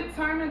that shit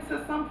turn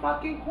into some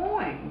fucking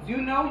coins. You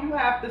know you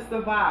have to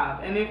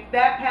survive. And if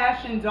that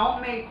passion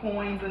don't make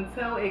coins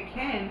until it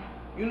can,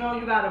 you know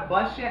you gotta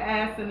bust your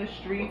ass in the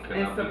streets Can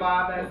and I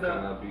survive as can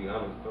a. I be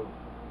honest though?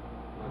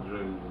 My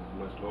dream is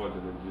much larger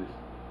than just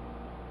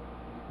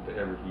the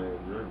average man's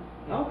dream.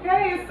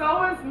 Okay, and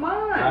so is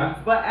mine. Huh?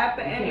 But at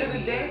the You end can't of the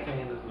be day,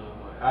 entertainers no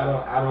more. I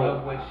don't-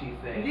 love what she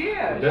said.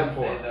 Yeah. What That she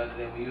part. said the other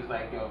day when he was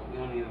like, yo, we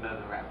don't need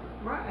another rapper.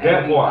 right.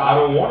 That part, I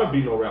don't want to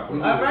be no rapper.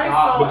 All right,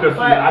 so Because see,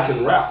 but, I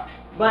can rap.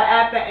 but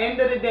at the end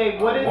of the day,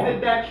 what I is want it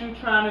to. that you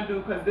trying to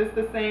do? Because this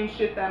the same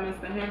shit that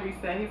Mr. Henry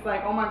said. He's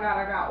like, oh my God,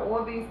 I got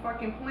all these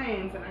fucking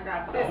plans, and I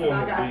got this, and I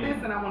wanna got be-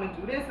 this, and I want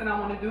to do this, and I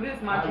want to do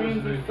this. My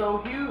dreams are Honestly. so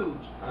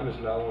huge.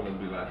 Honestly, I want to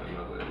be like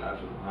another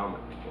Elijah Muhammad,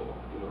 or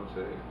you know what I'm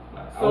saying?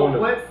 Like, I So wanna,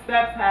 what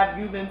steps have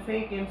you been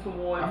taking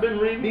towards I've been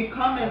reading.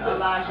 becoming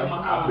Elijah I've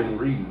Muhammad? been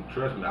reading.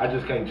 Trust me, I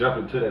just can't jump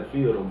into that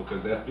field though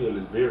because that field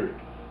is very,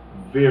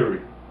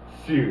 very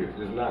serious.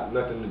 It's not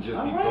nothing to just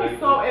All be right, played.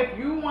 so if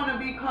you want to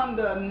become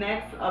the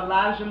next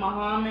Elijah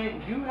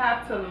Muhammad, you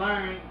have to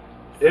learn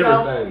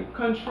Everything.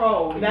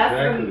 self-control.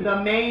 Exactly. That's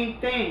the main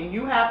thing.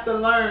 You have to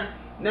learn,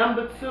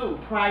 number 2,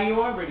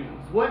 priorities.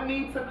 What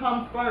needs to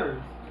come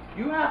first?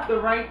 You have to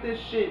write this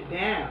shit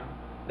down.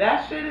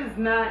 That shit is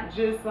not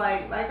just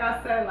like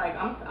I said, like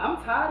I'm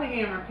tired of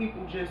hearing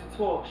people just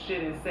talk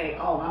shit and say,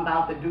 oh, I'm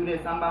about to do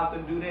this, I'm about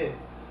to do this.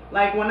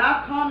 Like when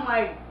I come,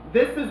 like,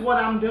 this is what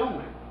I'm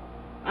doing.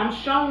 I'm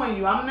showing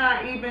you. I'm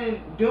not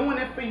even doing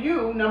it for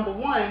you, number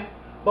 1.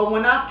 But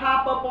when I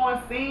pop up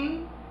on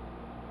scene,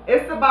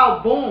 it's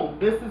about boom,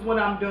 this is what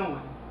I'm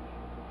doing.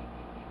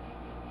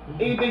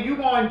 Either you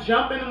gonna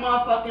jump in the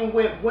motherfucking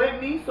whip with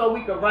me so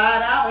we could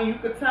ride out and you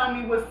could tell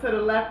me what's to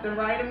the left and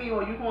right of me,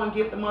 or you gonna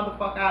get the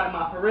motherfucker out of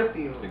my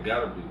peripheral. It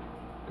gotta be.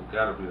 It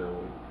gotta be that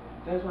way.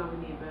 That's why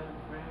we need better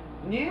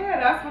friends. Yeah,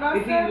 that's what I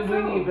It's said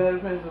either we need too. better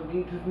friends or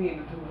we just need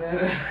to do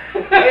better.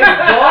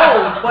 It's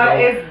both, but No.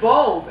 it's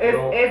both.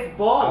 No. It's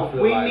both. I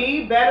feel We like-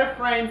 need better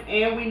friends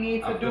and we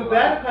need I to feel do like-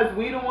 better because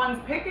we the ones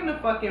picking the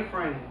fucking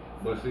friends.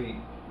 But see,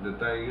 the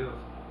thing is,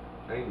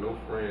 ain't no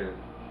friend,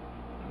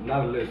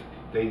 not unless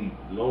they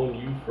known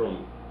you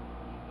from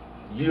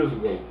years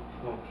ago,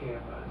 Don't care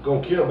about it.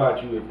 gonna care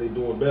about you if they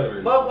doing better than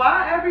you. But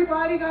why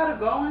everybody gotta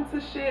go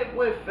into shit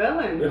with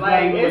feelings? It's Like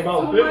not even it's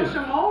about too feelings.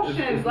 much emotions.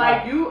 It's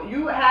like not.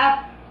 you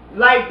have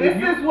like this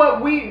You- is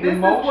what we this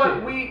is what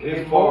Emotions. we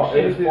It's far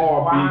Emotions is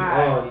beyond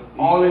why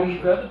all of emotion.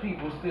 these other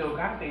people still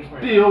got their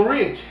friends. Still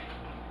rich.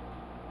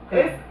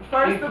 It's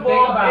first of think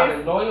all, about it's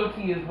it.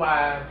 Loyalty is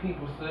why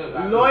people still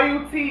got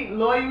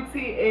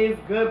loyalty is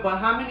good, but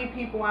how many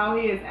people out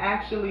here is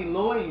actually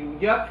loyal?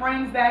 Your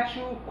friends that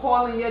you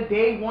calling your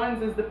day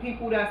ones is the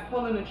people that's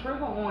pulling the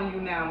trigger on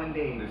you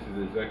nowadays. This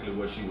is exactly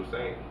what she was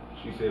saying.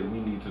 She said we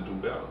need to do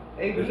better.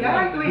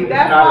 Exactly. It's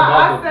That's not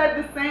why about I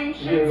said the same We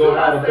shit ain't too. gonna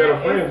have I a better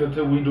said friends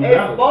until we do it's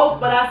better. both,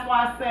 but that's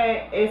why I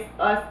said it's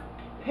us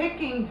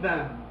picking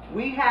them.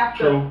 We have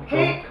to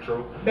pick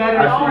True. better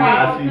I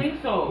friends. don't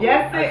think so.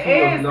 Yes, I it see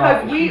is, what-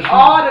 because no, we she-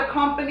 are the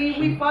company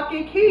we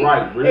fucking keep.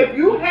 Right, really. If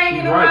you She's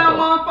hanging right, around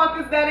though.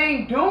 motherfuckers that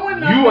ain't doing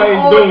nothing You ain't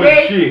all doing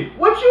day, shit.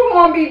 what you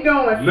gonna be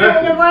doing? Sitting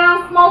Nothing.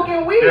 around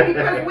smoking weed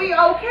because we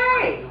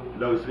okay.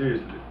 No,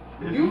 seriously.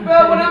 You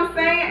feel what I'm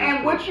saying?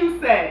 And what you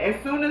said,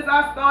 as soon as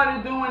I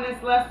started doing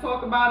this Let's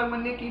Talk About It with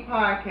Nikki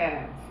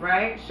podcast,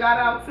 right? Shout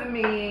out to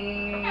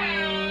me.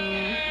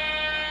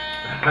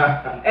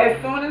 As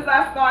soon as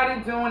I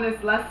started doing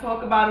this Let's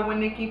Talk About It with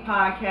Nikki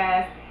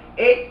podcast,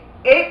 it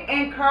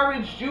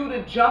encouraged you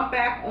to jump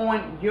back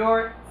on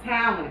your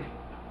talent,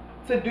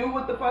 to do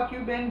what the fuck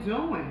you've been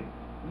doing.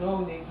 No,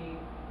 Nikki,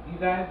 you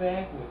got it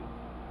backwards.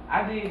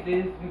 I did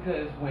this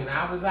because when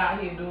I was out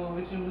here doing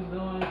what you was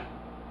doing,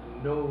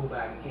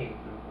 nobody came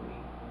through for me.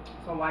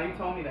 So why you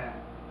told me that?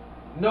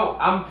 No,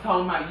 I'm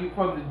talking about you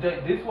from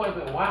the. This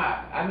wasn't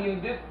why. I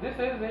mean, this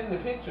is in the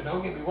picture.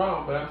 Don't get me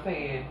wrong, but I'm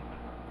saying.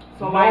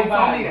 So why you told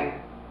nobody me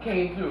that?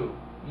 Came through.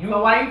 You.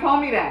 So why you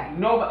told me that?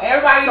 No, but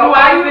everybody So knew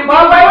why I you? was in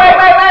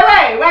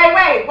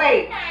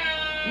Wait.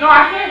 No,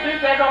 I said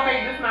this. That don't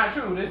make this not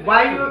true. This is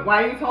true.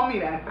 Why you told me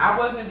that? I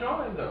wasn't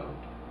drawing though.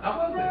 I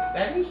wasn't.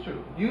 That is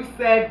true. You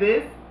said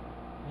this.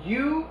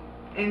 You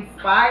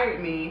inspired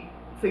me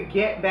to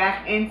get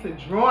back into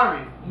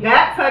drawing.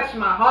 That touched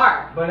my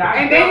heart. But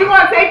and then you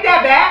want to take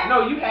that back?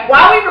 No, you have.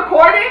 While we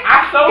recording?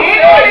 I so And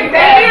said on you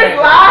Xavier's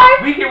had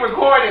live? We can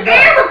record it. And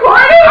back.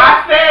 recording?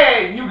 I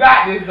said you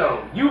got this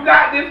though. You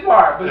got this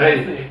part. But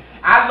Hey. listen,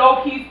 I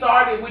low key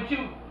started with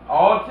you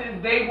all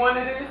since day one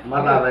of this.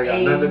 My life ain't got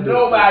Ain't nothing to do with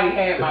nobody this.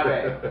 had my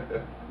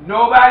back.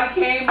 Nobody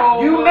came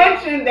over. You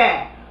mentioned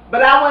that.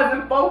 But I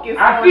wasn't focused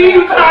I on see that.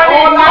 you trying to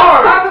All ignore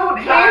it. I tunneled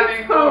Trying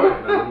to ignore it.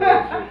 into. Now, let me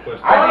ask you a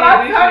question. All I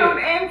I did this tunneled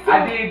shit. into.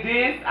 I did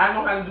this. I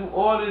know how to do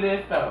all of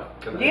this stuff.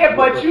 Can I Yeah, ask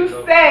but a you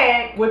question,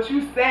 said what you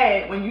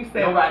said when you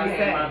said Nobody what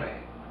you had my said. back.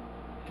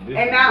 though? This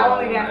and is not what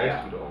I only wanna that,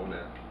 ask you though on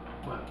that.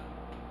 What?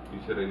 You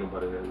said ain't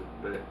nobody had his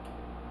back.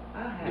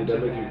 I had Did your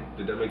that make you? back.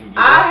 Did that make you? Get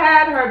I up?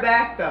 had her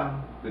back though.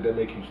 Did that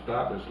make you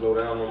stop and slow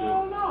down on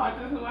Oh no, I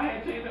just knew I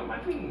had changed up my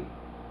team.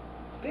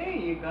 There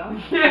you go.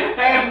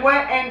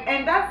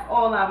 and that's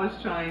all I was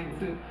trying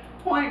to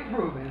point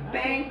proven.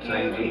 Thank your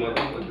change your you.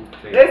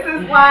 motherfucking team? This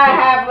is why I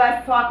have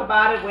Let's Talk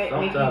About It with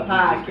Nikki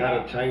Sometimes you just gotta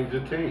podcast. change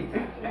your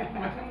team.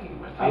 My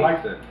team. I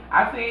like that.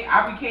 I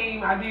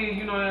did,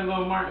 you know that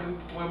little Martin,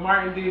 when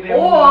Martin did that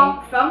Or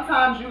movie,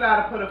 sometimes you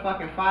gotta put a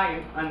fucking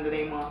fire under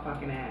their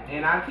motherfucking ass.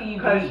 and I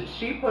teamed Cause me.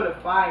 she put a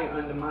fire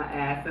under my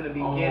ass in the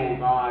Oh beginning.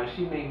 God,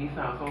 she made me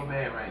sound so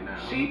bad right now.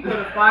 She put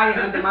a fire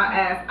under my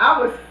ass. I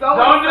was so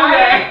Don't do excited.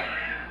 that.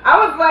 I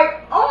was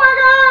like, oh my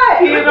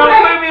god. Kid, look don't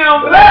at put me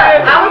on Look,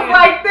 blast. I was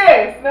like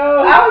this.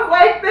 No. I was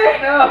like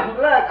this. No.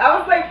 Look, I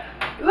was like,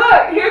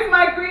 look, here's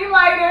my green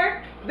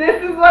lighter.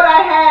 This is what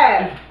I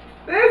had.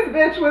 This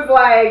bitch was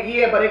like,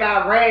 yeah, but it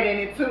got red in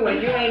it too,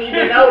 and you ain't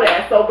even know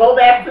that. So go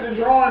back to the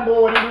drawing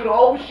board and do the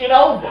whole shit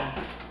over.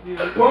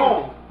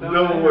 Boom.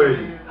 No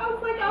way. I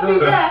was like, I'll be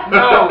back.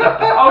 No.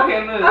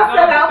 Okay, look. I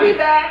said, I'll be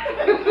back.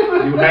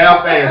 You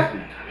have fancy.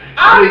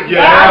 I'll be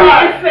Yeah. I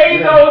back. didn't say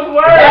Yeah. those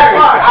words. That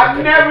part.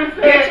 I've never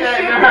said Get your that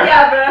shit to her.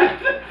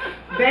 together.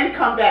 Then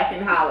come back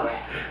and holler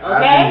at me.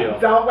 Okay? will.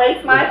 Don't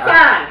waste my I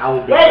time.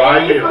 will be Wait, right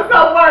and these here. was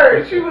her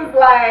words. She was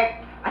like,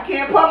 I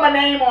can't put my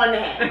name on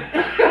that.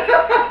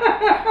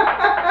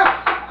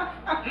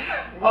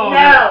 Oh, no.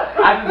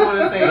 I just want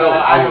to say, No,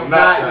 I I am would not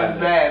not try this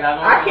that. bad. I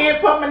don't I know.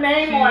 can't put my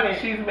name on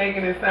it. She's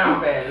making it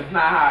sound bad. It's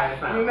not how it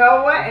sounds. You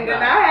know what? And It's then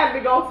not. I had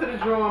to go to the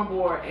drawing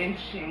board and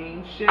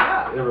change shit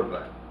up.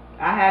 Everybody.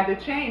 I had to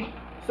change.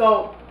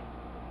 So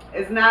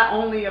it's not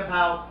only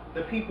about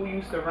the people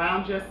you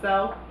surround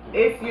yourself,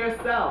 it's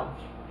yourself.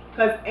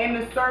 Because in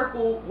the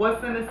circle,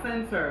 what's in the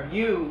center?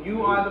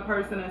 You are the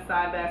person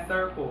inside that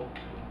circle.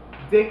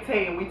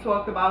 Dictating. We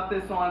talked about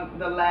this on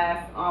the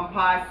last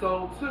Pie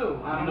Soul too.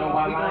 I don't You know know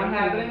why if we're going Lion to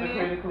have King it in is the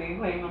there. critically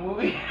acclaimed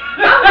movie?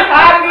 I'm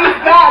tired of these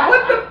guys.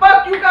 What the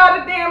fuck? You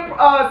got a damn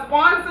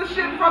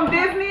sponsorship from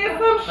Disney or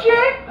some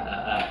shit?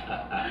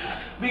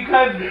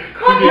 Because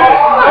Come Yeah,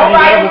 on.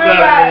 nobody yeah,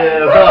 realized.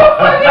 yeah,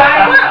 What the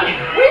yeah.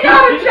 fuck? We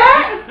got a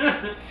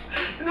check?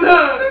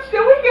 Look,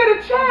 Should we get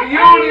a check? you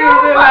don't even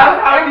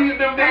realize how Am- deep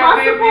them am damn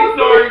I Disney supposed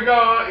to- stories go.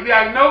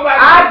 Like nobody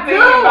I was do,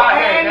 thinking about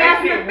that. and That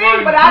that's the shit thing.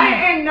 run But I deep.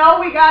 didn't know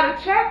we got a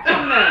check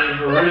from them.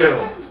 For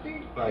real.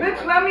 Like,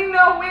 Bitch, let me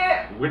know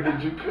where when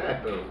did you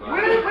cut though?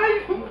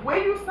 where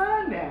you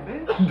signed that,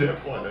 bitch.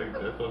 That point,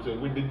 that's what I said.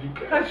 When did you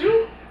cut? Cause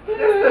this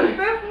the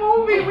fifth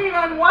movie we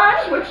done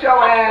watched with your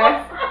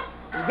ass,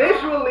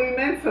 visually,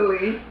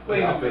 mentally.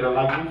 Wait I a feel minute.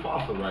 like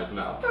Mufasa right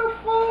now. What the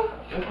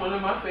fuck? That's one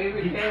of my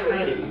favorite You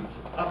characters. crave.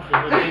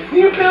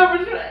 You feel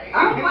betrayed.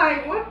 I'm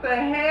like, what the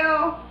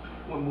hell?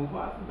 When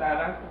Mufasa died,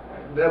 I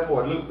cried. That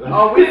boy, look.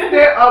 Are we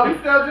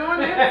still doing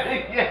this?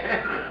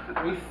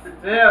 Yeah. We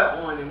still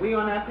on it. We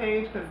on that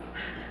page? Cause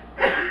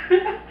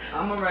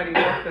I'm already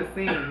off the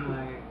scene.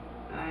 Like,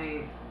 I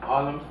ain't.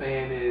 All I'm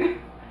saying is,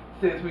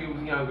 since we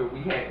was younger,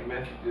 we had the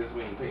messages,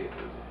 we ain't paid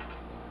attention.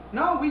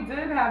 No, we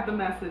did have the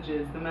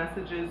messages. The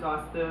messages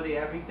are still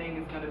there. Everything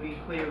is gonna be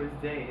clear as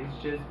day.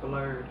 It's just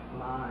blurred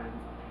lines,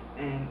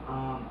 and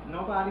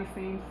nobody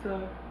seems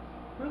to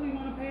really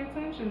want to pay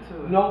attention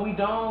to it. No, we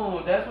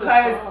don't. That's what.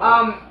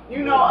 Because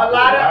you know, a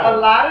lot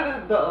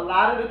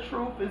of the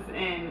truth is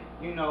in,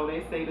 you know,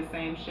 they say the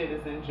same shit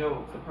is in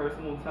jokes. A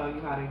person will tell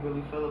you how they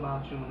really feel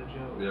about you in a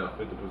joke. Yeah,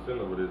 50%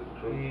 of it is the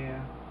truth.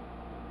 Yeah.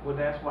 Well,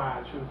 that's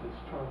why truth is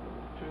trouble.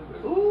 Truth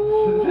is.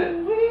 Ooh.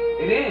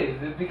 It is.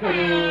 It's because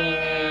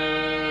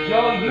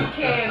yo, you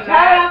can't Shout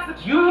out laugh.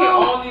 to You can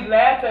True. only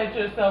laugh at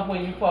yourself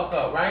when you fuck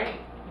up, right?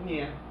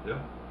 Yeah. Yeah.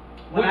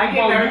 When When I you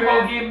get nervous, you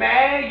gonna get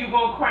mad, you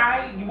gonna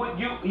cry. You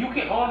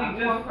can only I'm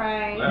just gonna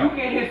cry. Laugh. you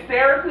can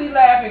hysterically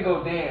laugh and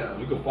go damn.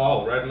 You can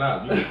fall right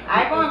now. You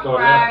I gonna start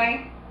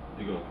cry.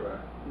 You gonna cry.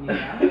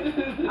 Yeah.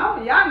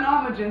 Y'all know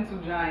I'm a gentle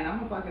giant.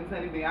 I'm a fucking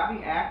teddy bear. I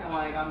be acting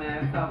like I'm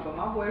that tough, but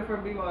my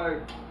boyfriend be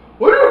like,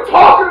 "What are you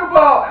talking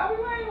about?" I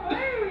be like,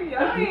 "Hey, I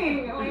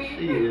ain't."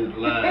 She is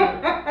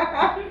lying.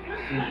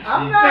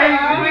 I'm not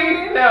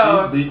lying.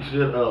 No. She beat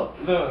shit up.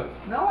 Look,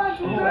 No, I do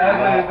She's not.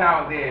 whoever is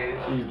out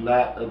there. She's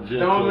not a gentle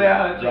Don't let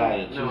her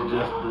giant. think. No. She's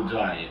just the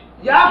giant.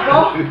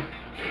 Y'all both.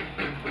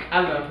 I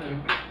love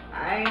him. I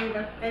ain't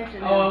even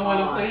thinking. Oh, I want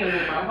to put him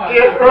in my pocket.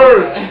 It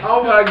hurt.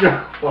 Oh my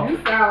god. You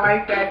sound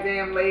like that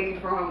damn lady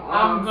from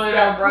I'm gonna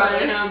Step put Brother.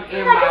 him in I my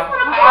just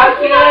wanna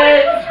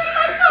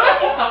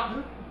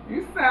pocket.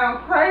 You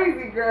sound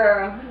crazy,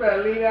 girl. You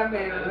better leave that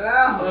man I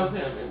alone. love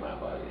him in my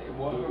pocket.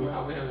 Walk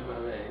around with him in my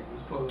bag.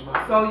 Just pull him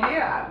out. So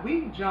yeah,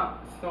 we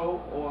jumped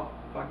so off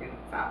fucking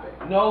topic.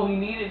 No, we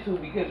needed to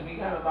because we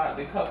got a lot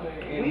to cover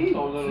in We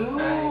so little do.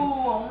 time.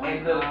 Oh my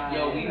And look, God.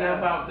 yo, we not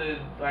about to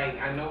like.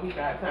 I know we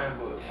got time,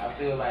 but I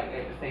feel like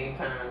at the same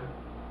time,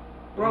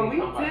 Bro, we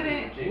talking about some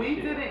legit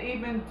shit. didn't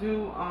even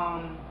do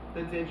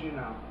the Did You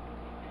Know?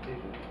 Did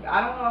you?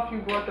 I don't know if you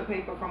brought the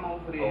paper from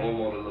over I'm there, on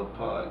a little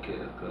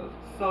podcast, cuz.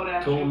 so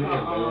that Tune you in,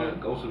 can, man.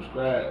 Go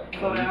subscribe.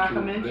 so on that I can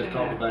YouTube. mention Let's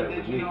talk that. about But it Did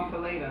with you know Nikki. for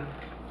later?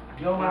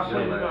 Yo, my Yeah,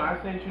 friend, like- I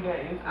sent you that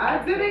Instagram. I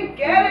didn't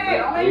get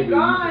it. Oh my Maybe you can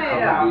God. come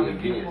About and the be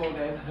a guest. people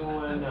that's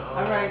doing the.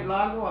 All right,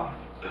 log off.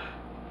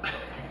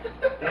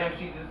 Damn,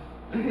 she just.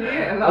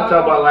 Yeah, I'm log talking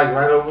about off. like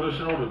right over the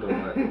shoulder though.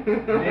 Like,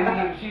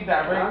 She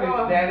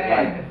directed that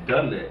ass. like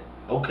done that.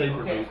 Okay, Okay,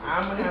 producer.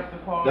 I'm gonna have to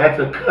pause. That's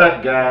a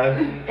cut, guys.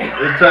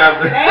 It's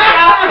time to. Thank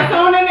y'all for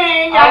tuning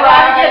in. Y'all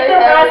gotta get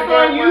the rest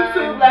on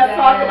YouTube. Let's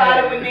talk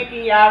about it with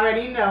Nikki. Y'all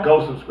already know.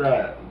 Go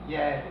subscribe.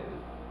 Yes.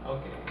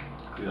 Okay.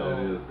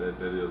 Yeah,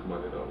 that is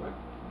money though. Like,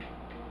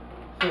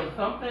 So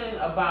something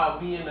about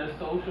being a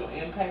social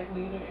impact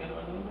leader in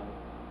Orlando.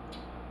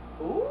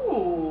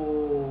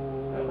 Ooh.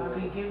 I'll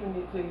be giving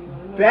it to you.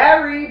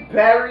 Very,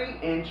 very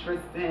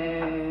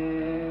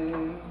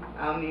interesting.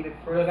 I'll need it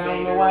for But I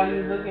don't know later. why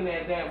you're looking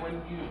at that when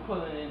you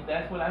pulling it.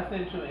 That's what I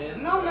sent you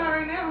in. No, not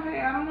right now.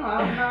 Hey, I don't know.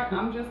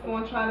 I'm just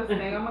gonna try to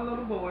stay on my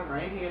little board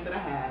right here that I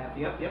have.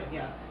 Yep.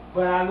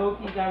 But I look,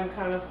 you got me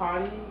kind of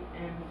potty,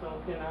 and so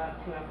can I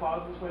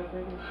pause this for a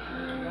second?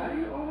 Why are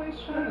you always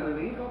trying to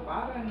leave up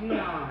out of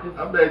here?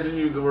 I bet you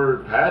use the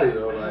word patty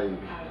though. Like,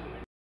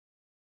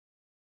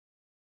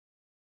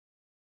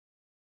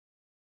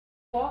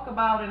 Talk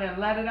about it and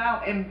let it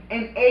out and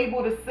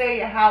able to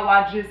say it how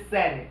I just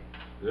said it.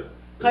 yep.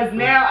 Because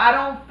now I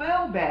don't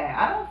feel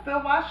bad.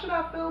 Why should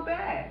I feel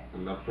bad?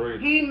 I'm not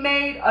afraid. He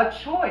made a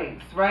choice,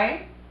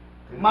 right?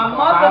 This My is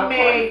mother about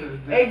made, choices.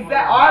 This is our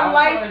about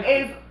life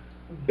choices. is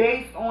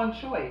based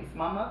on choice.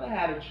 My mother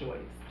had a choice.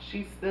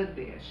 She stood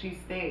there. She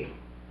stayed.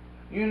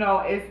 You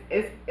know,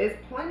 it's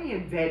plenty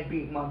of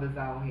deadbeat mothers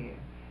out here.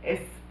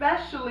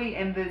 Especially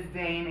in this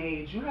day and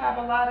age. You have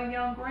a lot of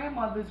young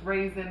grandmothers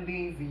raising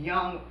these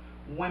young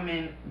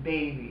women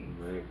babies.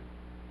 Man.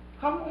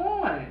 Come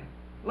on.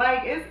 Like,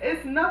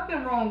 it's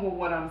nothing wrong with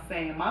what I'm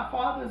saying. My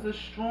father's a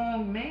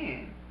strong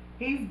man.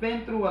 He's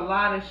been through a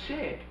lot of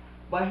shit.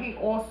 But he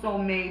also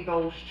made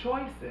those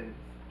choices.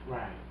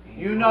 Right.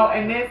 You know,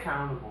 and this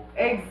accountable.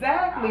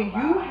 exactly,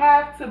 you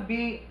have to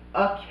be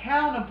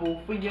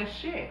accountable for your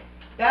shit.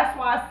 That's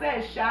why I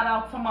said shout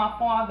out to my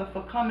father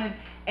for coming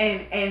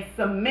and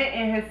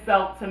submitting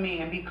himself to me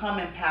and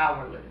becoming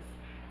powerless.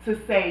 To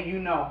say, you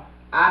know,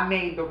 I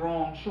made the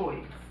wrong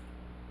choice.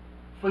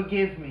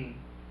 Forgive me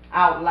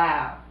out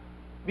loud.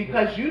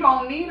 Because you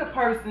don't need a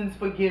person's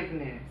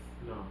forgiveness.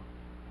 No.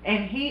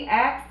 And he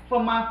asked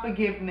for my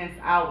forgiveness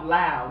out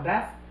loud.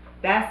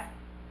 That's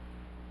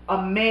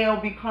a male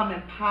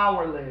becoming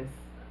powerless,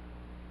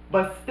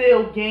 but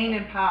still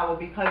gaining power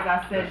because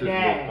I said, That's his most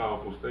Dad.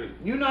 powerful state.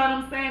 You know what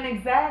I'm saying?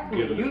 Exactly.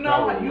 Giving You his know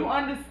power how you away.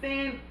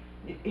 understand.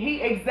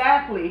 He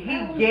exactly. He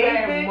That was gave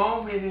that it.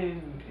 moment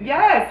in.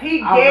 Yes,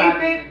 he I gave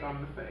was it.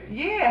 on the face.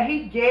 Yeah,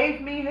 he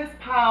gave me his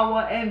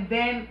power, and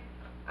then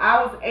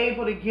I was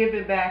able to give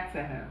it back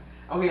to him.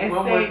 Okay, and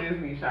one say, more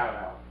Disney shout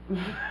out.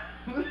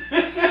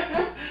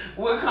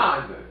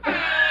 Wakanda.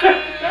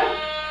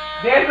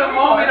 There's a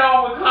moment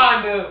on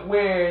Wakanda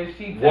where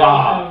she tells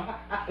Wow.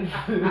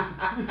 him.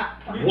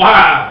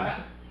 Wow.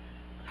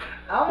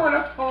 I want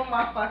to pull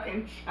my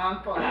fucking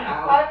chancla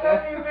out. I know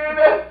you do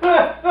that.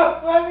 That's so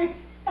funny.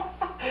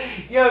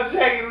 Yo,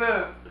 check it,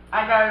 look.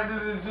 I gotta do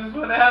this just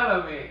for the hell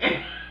of it.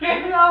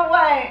 You know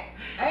what? I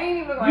ain't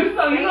even gonna You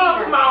know I'm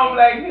talking about on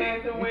Black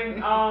Panther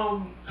when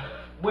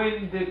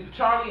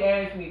Charlie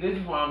asked me, this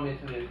is why I'm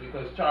mentioning this,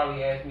 because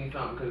Charlie asked me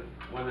something, because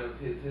one of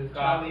his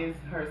Charlie is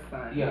her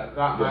son. yeah, his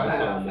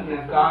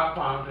Yeah.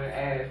 godfather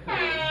asked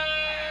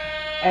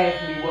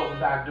me what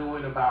was I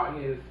doing about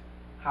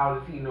how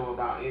does he know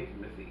about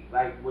intimacy?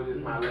 Like, what is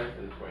my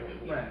lessons for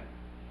him? Right.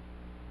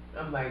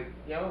 I'm like,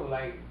 yo,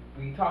 like,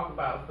 we talk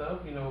about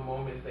stuff,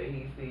 moments that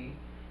he see.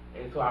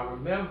 And so I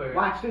remember.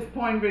 Watch this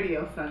porn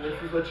video, son. This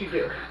is what you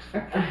do.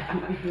 Bang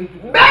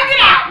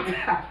it out! Bang,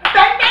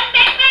 bang, bang,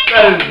 bang!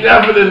 That is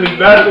definitely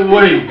not the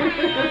way.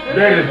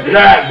 That is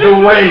not the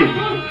way.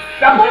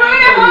 Do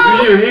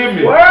you hear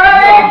me? Word! I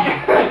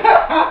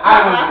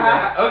don't do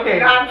that. Okay.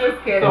 No, I'm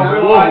just kidding. So I'm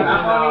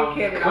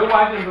only kidding. we're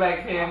watching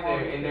Black Panther,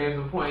 and there's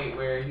a point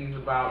where he's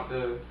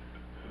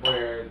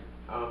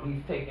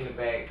he's taking it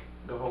back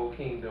the whole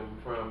kingdom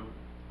from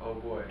oh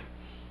boy,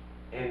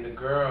 and the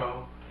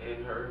girl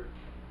and her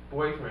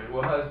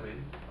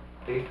husband,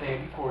 they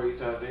stand before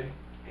each other,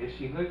 and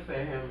she looks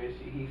at him and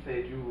he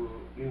said, you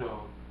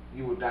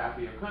will die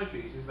for your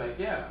country. She's like,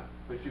 yeah,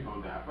 but you're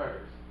gonna die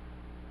first.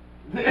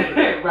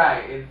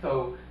 Right, and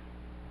so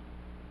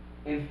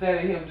instead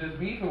of him just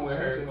beefing with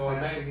her, going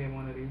back to get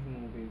one of these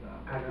movies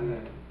out. I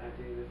did.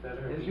 Instead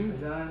of her Is you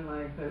beefing. done?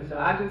 Like, cause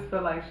I just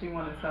feel like she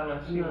want to tell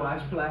us she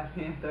watched Black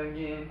Panther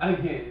again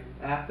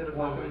after the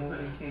fucking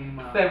movie came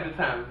out. 7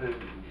 times,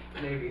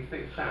 maybe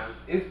 6 times.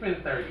 It's been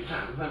 30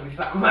 times. Let me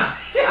stop my.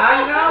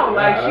 I know,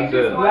 like Yeah, she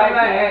just Black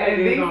wanna Panther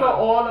and is these on. are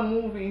all the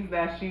movies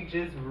that she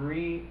just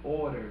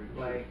reordered,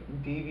 like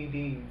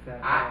DVDs.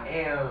 I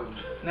am.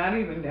 Not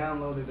even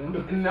downloaded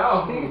them.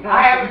 No,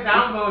 I haven't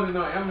downloaded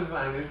on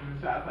Amazon. This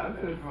is shots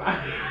out there.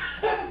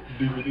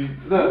 DVD. You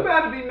Look,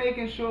 better be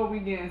making sure we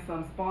getting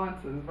some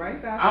sponsors,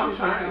 right? That I'm shit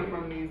trying.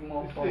 from these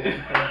mofos. For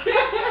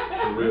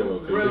real.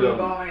 'Cause Really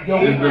going yo,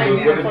 in we It's right been- might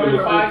now. get the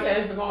first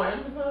podcast to go on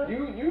Amazon.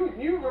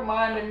 You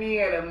reminded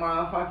me of the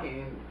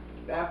motherfucking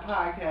that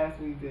podcast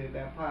we did,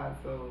 that pod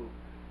so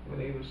where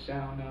they was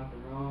shouting out the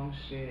wrong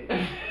shit.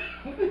 It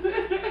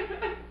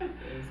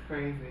was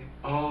crazy.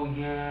 Oh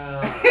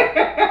yeah.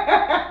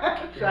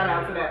 Shout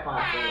out to that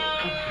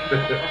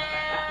podcast.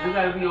 We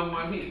gotta be on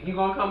one beat. You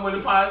gonna come with a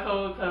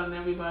podcast telling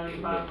everybody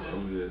about it?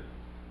 I'm good.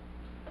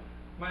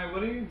 Mike,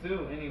 what do you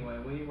do anyway?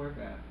 Where you work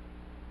at?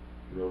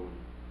 Rolling.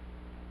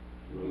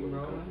 You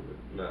rolling?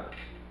 Nah.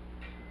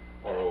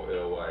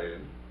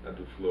 ROLYN. I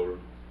do Florida.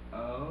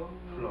 Oh.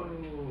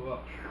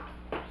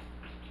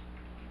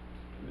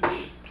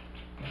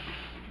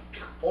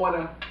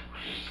 Order.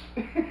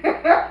 Like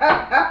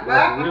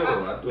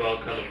real, I do all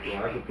kind of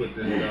flow. I can put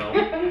this down.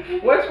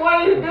 Which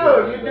one you do?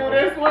 You do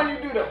this one, you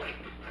do the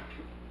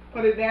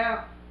put it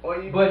down,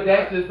 or you But do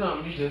that's the- just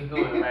something you just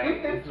doing, right?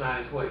 It's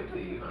not important to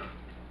you, huh?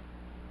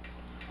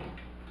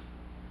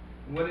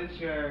 What is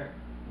your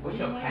What's what do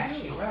your you wanna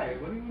passion? do?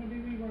 Right. What do you want to be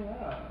when you grow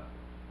up?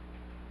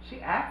 She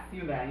asked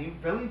you that. You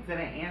really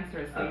didn't answer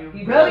it, so you're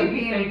He really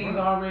he said being he's rude.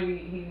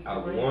 already I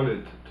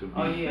wanted to be.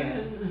 Oh yeah.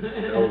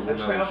 That was when A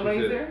she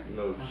trailblazer? said,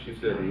 no, she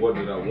said, what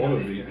did I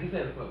want to be? He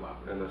said a football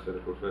player. And I said a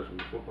professional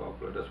football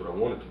player. That's what I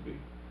wanted to be.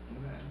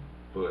 Okay.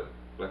 But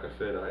like I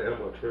said, I am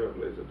a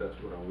trailblazer. That's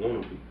what I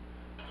want to be.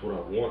 That's what I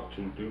want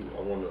to do.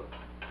 I want to,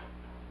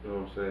 you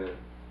know what I'm saying?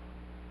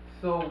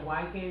 So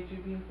why can't you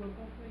be a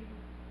football player?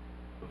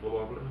 A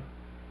football player?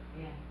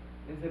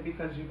 Yeah. Is it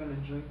because you're gonna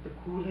drink the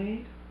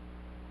Kool-Aid?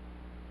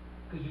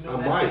 Because you know I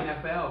that's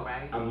might. NFL,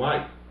 right? I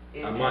might.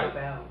 In I might.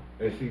 NFL.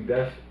 And see,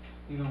 that's,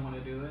 You don't want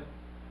to do it.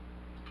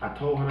 I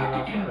told her that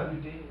outside.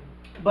 You did.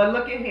 But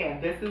look at here.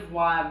 This is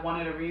why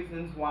one of the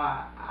reasons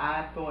why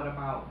I thought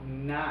about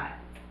not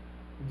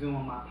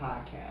doing my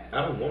podcast.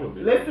 I don't want to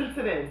be. Listen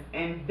to this.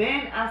 And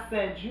then I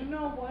said, you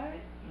know what?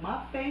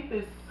 My faith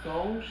is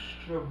so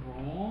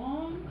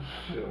strong.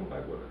 She don't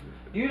like what I just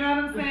said. You know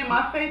what I'm saying?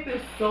 My faith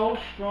is so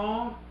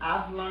strong.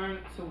 I've learned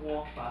to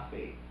walk by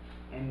faith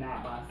and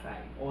not by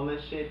sight. All the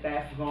shit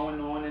that's going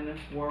on in this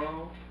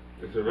world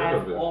It's has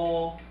irrelevant.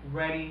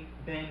 already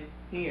been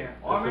here.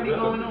 It's Already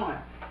going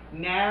irrelevant.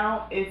 on.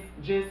 Now it's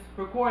just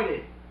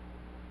recorded.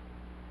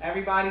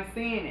 Everybody's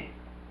seeing it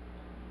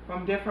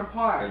from different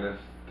parts. And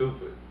that's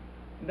stupid.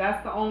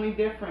 That's the only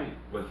difference.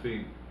 But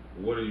see,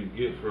 what do you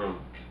get from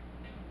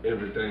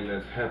everything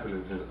that's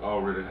happening has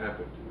already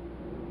happened?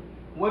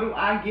 What do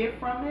I get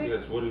from it?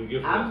 Yes, what do you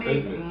get from I that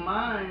make statement?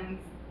 mine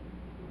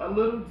a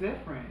little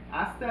different.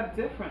 I step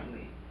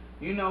differently,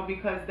 you know,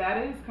 because that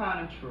is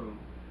kind of true.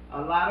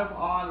 A lot of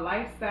our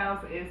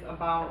lifestyles is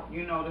about,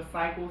 you know, the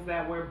cycles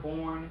that we're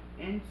born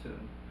into.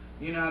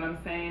 You know what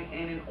I'm saying?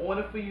 And in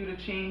order for you to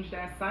change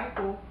that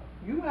cycle,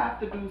 you have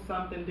to do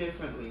something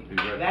differently.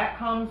 Exactly. That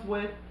comes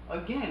with,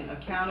 again,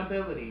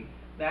 accountability.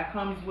 That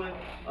comes with,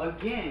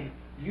 again,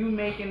 you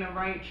making the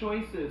right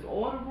choices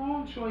or the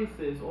wrong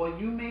choices, or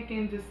you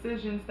making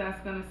decisions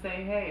that's gonna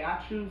say, hey, I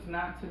choose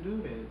not to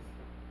do this.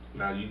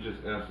 Now you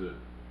just answered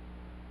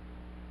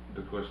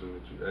the question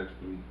that you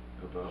asked me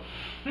about.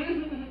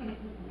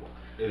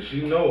 And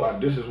she know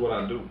this is what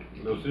I do.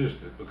 No,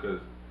 seriously,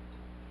 because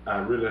I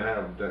really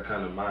have that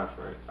kind of mind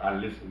frame. I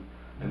listen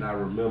and I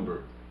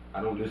remember.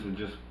 I don't listen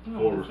just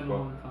for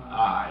response.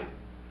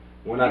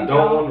 When I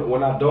don't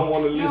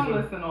want to listen. You don't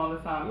listen all the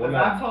time. Because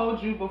I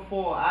told you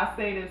before, I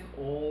say this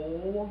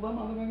all the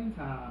motherfucking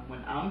time.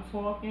 When I'm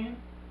talking,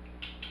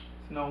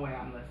 there's no way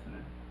I'm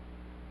listening.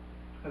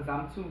 Because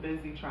I'm too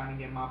busy trying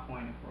to get my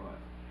point across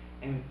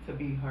and to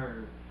be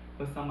heard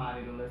for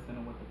somebody to listen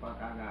to what the fuck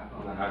I got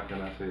going on. How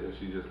can I say that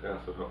she just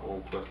answered her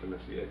own question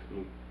that she asked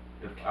me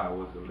if I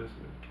wasn't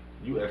listening?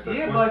 You asked that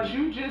question. Yeah, but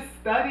you just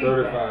studied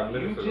 35 that.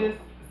 minutes You ago.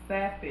 just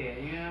sat there,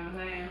 you know what I'm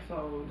saying?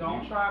 So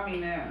don't try me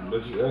now.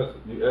 But you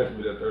asked me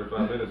that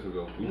 35 minutes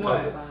ago.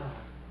 What?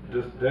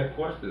 Just that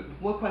question.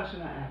 What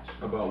question I asked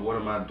you? About what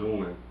am I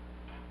doing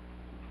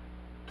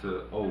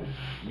to,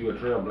 you a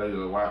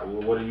trailblazer,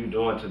 what are you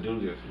doing to do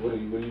this? What are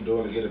you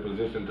doing to get a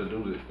position to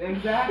do this?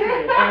 Exactly.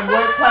 And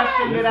what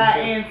question did I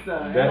answer?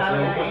 That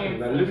same question.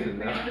 Now listen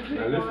now.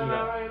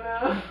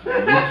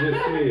 You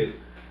just said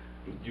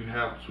you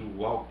have to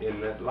walk in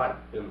that light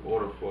in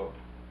order for.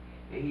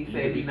 And he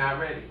said he's not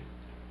ready.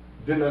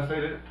 Didn't I say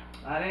that?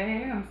 I didn't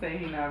hear him say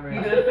he not ready.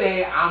 He just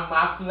said,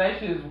 my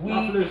flesh is weak.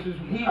 My flesh is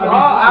weak.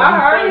 I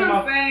heard him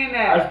saying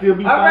that. I still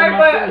be all right,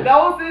 but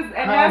those is,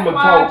 and that's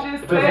why I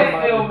just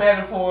said. Still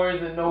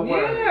metaphors and no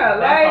words. Yeah,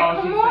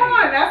 like, come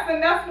on.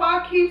 That's why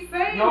I keep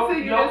saying to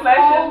you. Your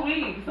flesh is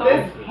weak, so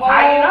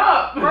tighten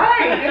up.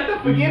 Right,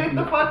 get it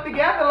the fuck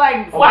together.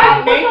 Like,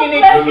 stop making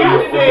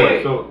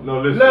excuses. So,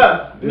 no, listen.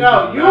 Look,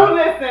 no, you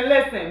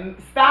listen.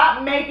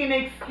 Stop making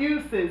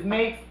excuses.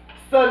 Make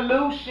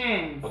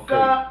solutions.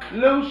 Okay.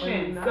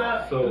 Solutions.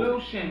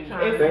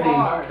 It's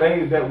hard.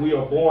 Things that we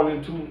are born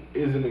into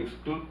is an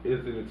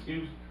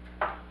excuse.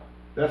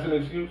 That's an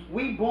excuse.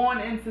 We born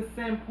into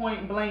sin,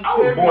 point blank. I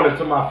was born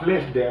into my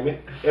flesh, damn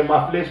it, and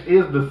my flesh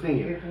is the sin.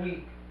 It's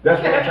weak.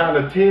 That's what I'm trying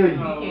to tell you.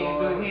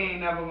 He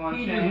ain't never gonna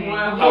change.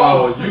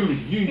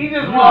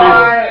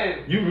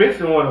 You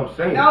missing what I'm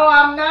saying. No,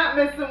 I'm not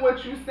missing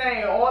what you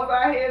saying. All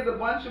I hear is a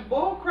bunch of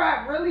bull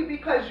crap, really,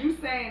 because you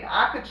saying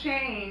I could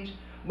change,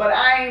 but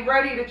I ain't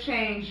ready to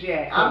change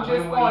yet. So I'm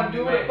just gonna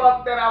do the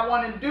fuck that I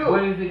wanna do.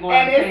 And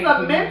it's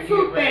a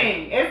mental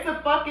thing. It's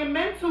a fucking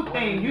mental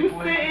thing. You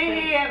sitting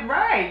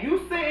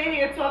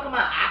here talking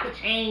about I could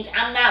change.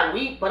 I'm not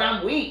weak, but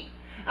I'm weak.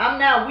 I'm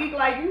not weak.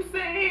 Like, you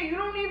sitting here,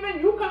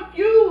 you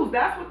confused.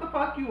 That's what the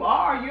fuck you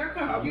are. You're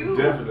confused.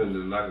 I'm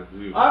definitely not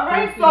confused.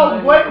 Alright,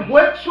 so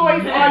what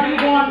choice are you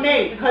gonna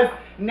make? Because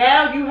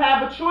now you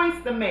have a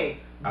choice to make.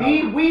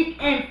 Be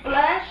weak in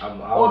flesh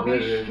or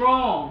be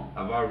strong.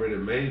 I've already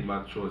made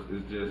my choice.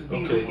 It's just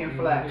be weak in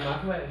flesh.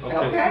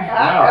 Okay.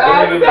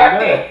 I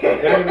accept it.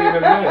 It ain't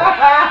even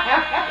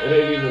that. It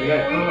ain't even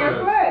that. Weak in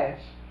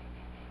flesh.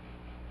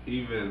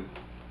 Even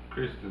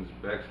Christians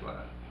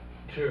backslide.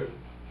 True.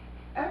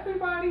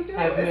 Everybody do.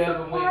 Have you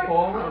ever went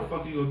forward? How the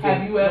fuck you gonna tell me?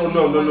 Have you ever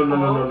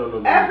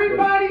No.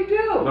 Everybody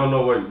do.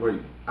 No,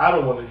 wait. I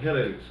don't want to hear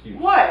that excuse.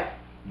 What?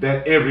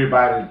 That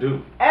everybody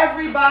do.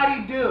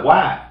 Everybody do.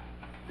 Why?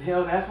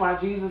 Hell, that's why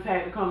Jesus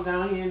had to come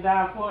down here and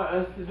die for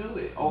us to do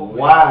it.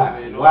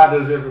 Why? Why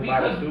does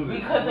everybody do this?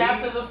 Because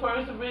after the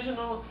first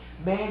original,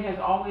 man has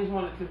always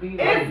wanted to be like.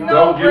 It's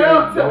no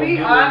real, to be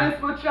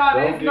honest with y'all,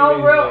 there's no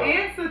real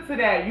answer to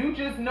that. You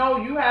just know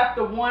you have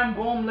to,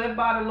 live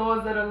by the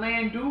laws of the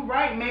land, do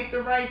right, make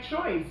the right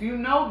choice. You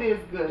know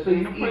there's good. So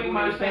you pretty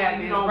much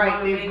saying you don't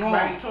want to make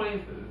right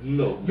choices.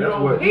 No, that's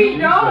what he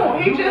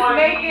don't. He just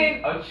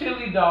making a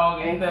chili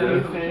dog instead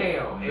of some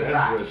kale.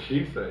 That's what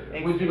she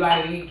said. Would you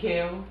like to eat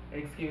kale?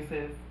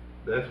 Excuses.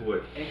 That's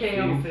what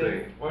kale she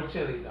said. Or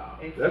chili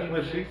dog. That's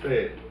what she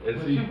said. And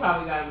but you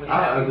probably got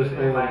I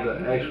understand like, the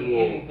actual.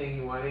 Anything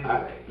you want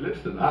anyway.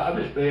 I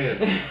understand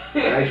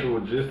the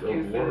actual gist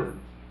of words.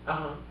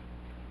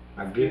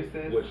 I get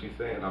what she's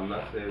saying. I'm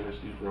not saying that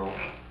she's wrong.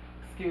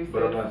 Excuses.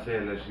 But I'm not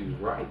saying that she's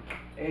right.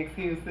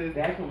 Excuses.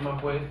 That's what my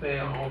boy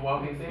said on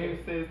Walking Dead.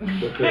 Excuses.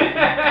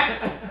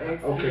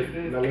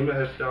 Okay, now let me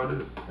ask y'all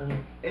this.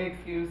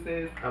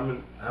 Excuses. How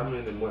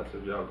many months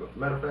have y'all got?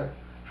 Matter of fact,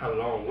 how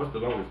long? What's the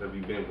longest have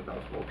you been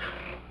without smoking?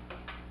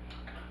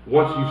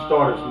 Once you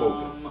started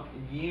smoking?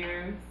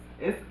 Years.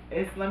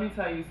 It's. Let me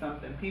tell you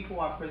something. People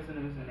are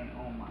prisoners in their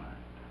own mind.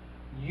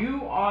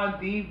 You are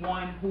the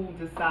one who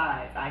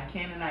decides. I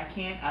can and I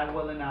can't. I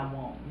will and I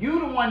won't. You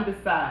the one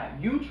decide.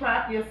 You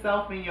trap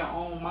yourself in your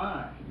own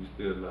mind. You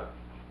still not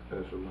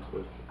answering my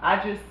question. I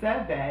just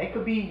said that. It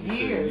could be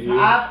years.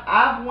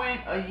 I've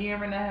went a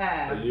year and a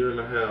half. A year and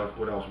a half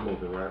without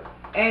smoking, right?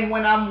 And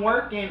when I'm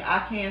working,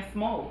 I can't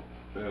smoke.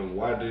 And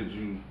why did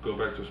you go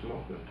back to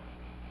smoking?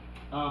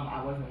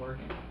 I wasn't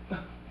working.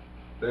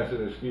 That's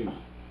an excuse.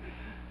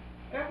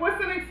 And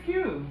what's an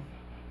excuse?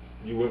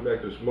 You went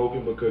back to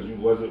smoking because you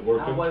wasn't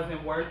working? I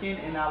wasn't working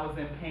and I was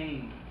in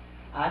pain.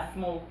 I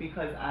smoke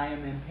because I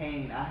am in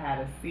pain. I had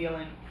a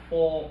ceiling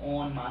fall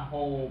on my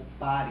whole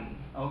body,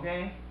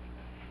 okay?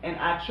 And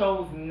I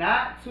chose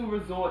not to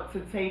resort to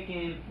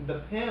taking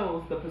the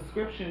pills, the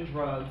prescription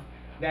drugs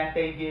that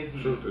they give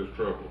you. Truth is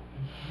trouble.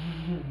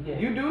 Yeah.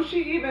 You do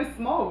she even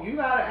smoke? You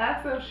gotta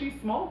ask her if she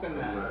smoke or I'm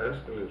not. not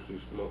asking if she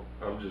smoke.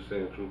 I'm just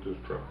saying truth is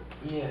trouble.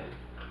 Yes.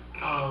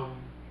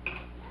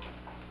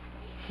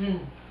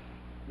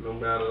 No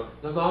matter.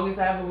 The longest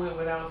I ever went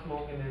without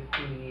smoking is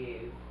 2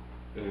 years.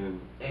 And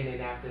And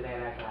then after that,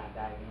 I got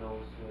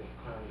diagnosed with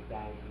chronic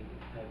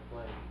diabetes type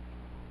 1.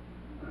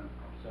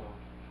 So,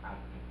 I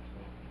quit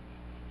smoking.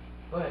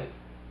 But,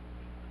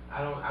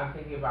 I'm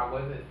thinking if I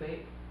wasn't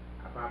sick,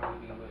 I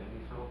probably wouldn't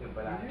be smoking,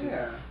 but I do.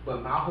 Yeah.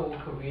 But my whole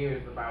career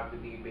is about to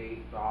be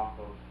based off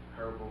of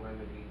herbal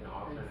remedies and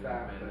alternative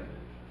Exactly. medicines.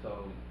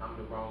 So, I'm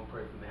the wrong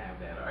person to have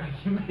that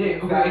argument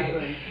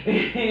Exactly.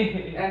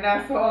 with. And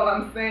that's all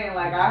I'm saying.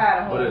 Like, I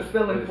had a but whole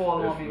ceiling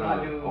fall on me, not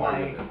my an dude.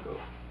 argument, Like, though.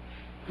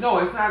 No,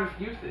 it's not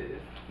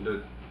excuses.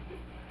 The-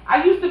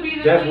 I used to be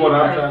the That's mean what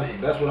I'm person.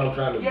 trying. That's what I'm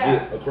trying to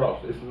Yeah. get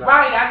across. It's not.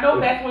 Right, I know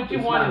it's- that's what you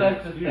it's wanted not an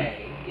us to excuse.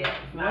 say. Yeah,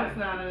 it's not. that's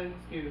not an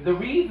excuse. The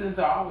reasons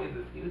are always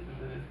excuses,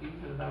 and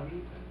excuses are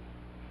reasons.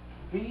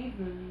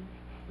 Reasons.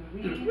 The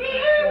reasons.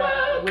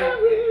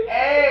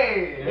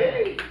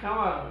 Hey, come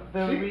on.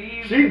 The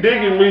reasons. She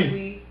digging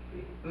me.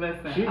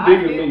 Listen, She I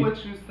digging get me.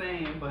 what you're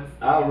saying, but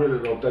I really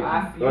don't think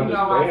I, you you understand know,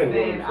 I what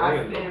stand, I'm I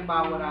saying. stand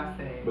by what I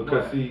say.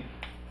 Because but- see,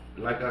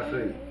 like I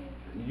say,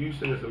 you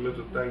saying it's a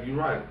mental thing. You're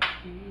right.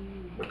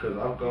 Because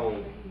I've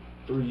gone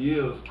 3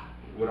 years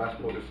without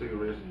smoking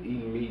cigarettes,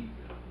 eating meat,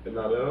 and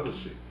all that other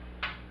shit.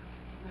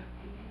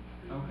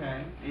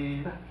 Okay,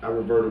 and I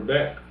reverted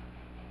back.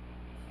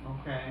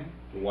 okay,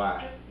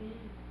 Why?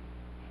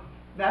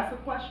 that's a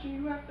question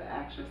you have to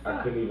ask yourself.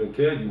 I couldn't even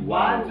tell you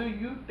Why why. do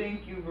you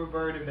think you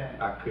reverted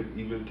back? I couldn't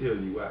even tell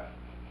you why.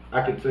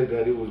 I could say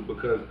that it was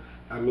because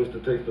I missed the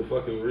taste of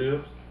fucking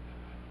ribs.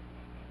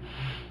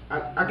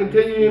 I can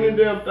tell you any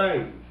damn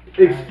thing.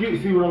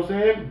 Excuse, see what I'm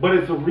saying? But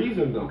it's a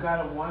reason You though.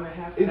 gotta want to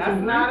have. It's That's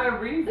a not a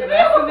reason. It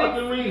That's is a an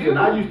fucking excuse. reason.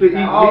 I used to eat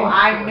Oh, meat.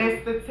 I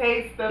missed the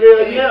taste of Yeah,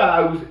 it.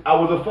 yeah, I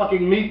was a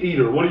fucking meat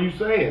eater. What are you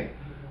saying?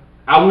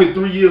 I went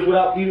 3 years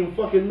without eating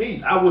fucking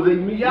meat. I was a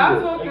meat Y'all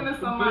eater. talking A to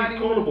somebody complete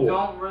who carnivore.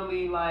 don't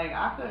really like.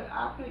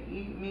 I could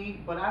eat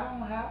meat, but I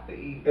don't have to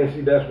eat. And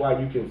see, that's why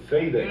you can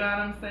say that. You know what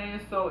I'm saying?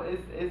 So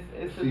it's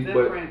See, a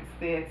but- difference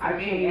there to I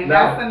me, changed- and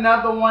Now- that's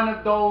another one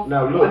of those.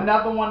 Now, look.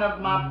 Another one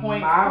of my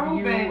points My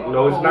view proven. of-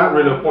 No, it's not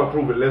really a point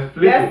proven. Let's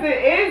flip Yes, it.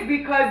 it is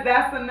because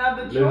that's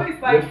another Let's-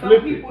 choice. Like let's some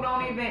flip people it.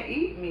 don't even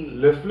eat meat.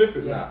 Let's flip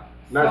it Yeah. now.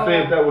 Not So-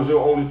 saying if that was your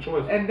only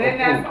choice. And then of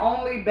that's food.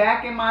 only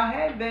back in my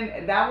head.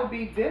 Then that would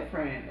be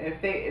different. If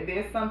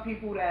there's some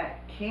people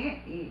that can't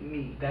eat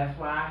meat That's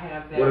why I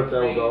have that. What if that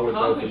was phrase, the only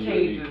hunger thing for you to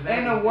changes in the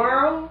everything.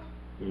 world.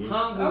 Mhm.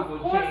 Hunger Of would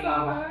course, change.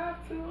 I would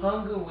have to.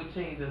 Hunger would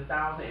change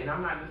 1,000, and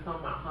I'm not just talking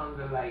about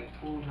hunger like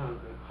food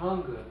hunger.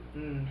 Hunger,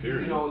 Mm.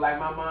 Period. you know, like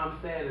my mom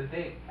said,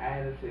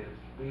 additives.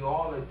 We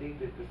all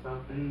addicted to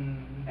something.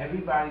 Mm.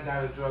 Everybody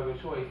got a drug of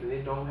choice, and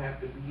it don't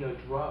have to be a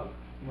drug.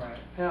 Right.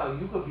 Hell,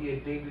 you could be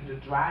addicted to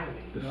driving.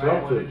 It's You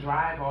want to something.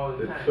 drive all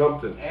the It's time.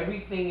 something.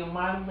 Everything in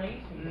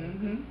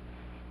moderation.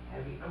 Mhm.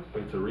 I'm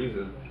It's a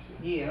reason.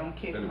 Yeah, don't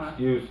kick An my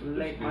excuse.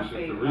 leg, my Excuse is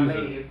face, the my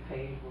reason. leg.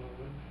 Table.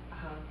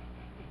 Huh?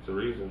 It's a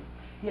reason.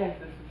 Yes,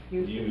 it's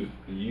excuses.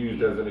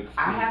 Used as an excuse.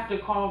 I have to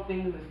call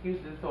things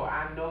excuses so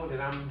I know that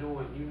I'm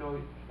doing,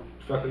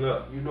 Fucking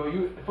up.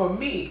 for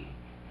me.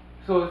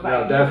 So it's Now,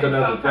 like, that's even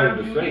another thing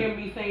sometimes to you say. hear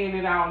me saying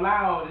it out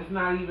loud, it's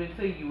not even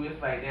to you,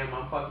 it's like, damn,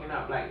 I'm fucking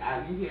up. Like,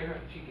 you hear her,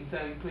 she can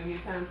tell you plenty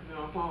of times she's been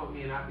on the phone with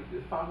me and I'll be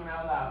just talking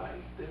out loud,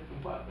 like, this some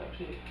fucked up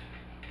shit.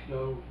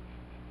 Yo,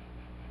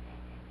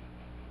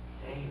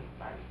 damn,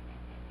 like,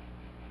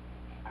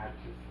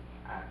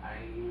 I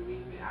ain't even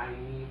mean it, I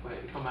ain't mean for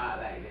it to come out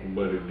like that.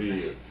 But you know it what I'm saying?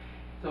 did.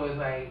 So it's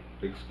like,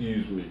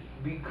 Excuse me.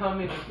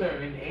 becoming a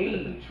certain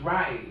age,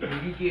 right?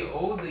 When you get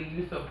older,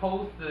 you're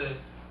supposed to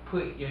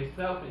put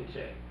yourself in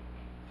check.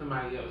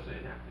 Somebody else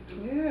shouldn't have to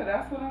do it. Yeah,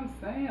 that's what I'm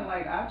saying.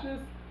 Like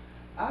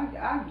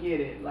I get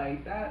it.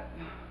 Like that.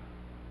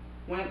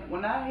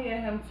 When I hear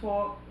him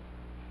talk,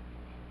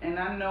 and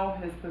I know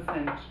his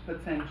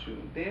potential.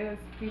 There's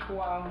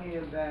people out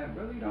here that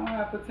really don't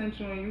have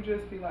potential, and you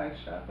just be like,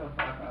 shut the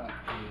fuck up.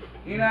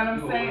 You know what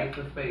I'm saying? A waste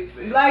of space,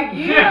 bitch. Like,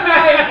 yeah,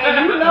 like,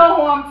 and you know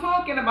who I'm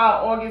talking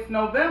about, August,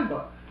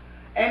 November.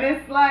 And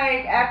it's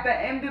like, at the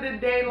end of the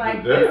day,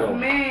 like, this Damn.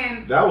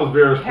 man That was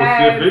very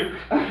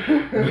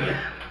specific.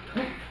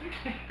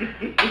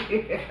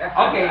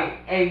 Okay,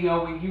 hey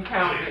yo, when you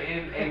count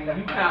and when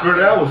you count, Girl,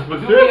 that was do me a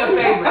specific.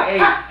 favor,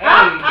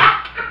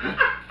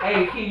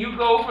 hey, can you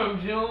go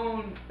from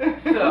June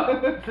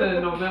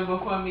to November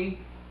for me,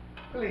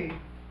 Please.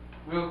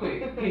 real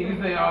quick? Can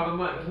you say all the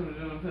months from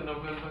June to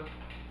November?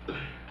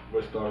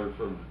 What started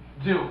from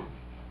June,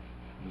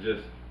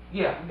 just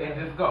yeah,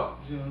 and just go.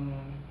 June.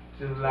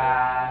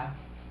 July,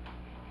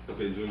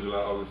 Okay, June, July,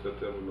 August,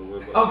 September,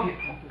 November. Okay,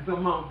 it's a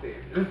month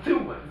there. It's 2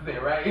 months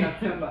there, right?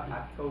 September,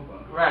 October.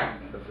 Right.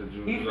 That's a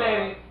June, He July,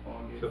 said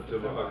August,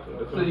 September,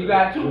 October. So you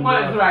got 2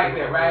 months right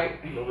there,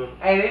 right? November.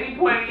 At any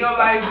point in your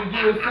life, did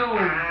you assume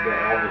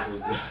Yeah, August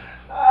was good.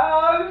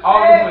 Oh,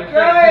 August went shit,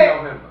 straight to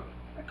good. November?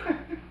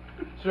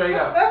 Straight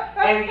up.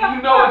 And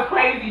you know it's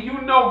crazy.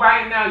 You know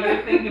right now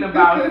you're thinking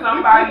about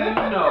somebody you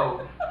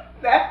know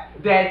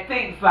that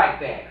thinks like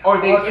that. Or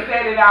they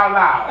said it out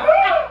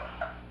loud.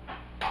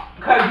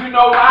 Because you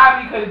know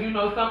why? Because you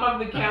know some of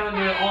the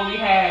calendar only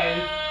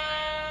has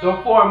the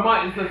 4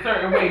 months a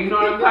certain way. You know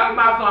what I'm talking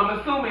about? So I'm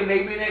assuming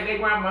they've been at their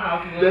grandma's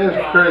house.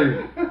 That's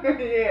crazy.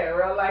 Yeah,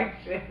 real life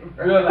shit.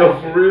 Real No,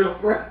 life for shit.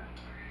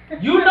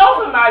 real? You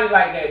know somebody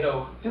like that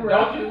though, Right.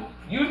 don't you?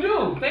 You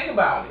do. Think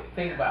about it.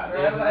 Think about it.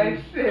 Real life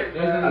shit, There's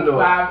bro. I at know.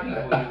 least 5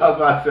 people. I was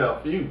about to say a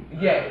few.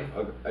 Yes.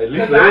 Okay, at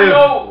least Because I there is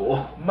know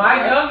four.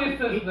 my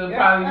youngest sister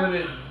probably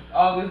would have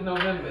August,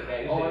 November that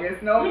shit.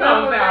 August, You know what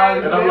November, I'm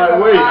saying? And I'm There's like,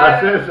 a wait, lot I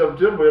of- said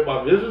September. Am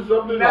I missing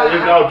something? Nah, Like,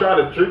 is y'all trying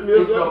to trick me or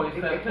It's going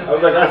something? September. I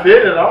was like, I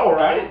said it all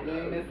right. You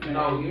ain't listening.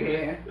 No, you you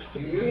here.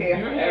 you You here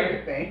you for here.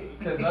 everything.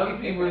 Because other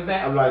people is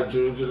that. I'm like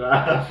June,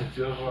 July,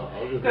 September,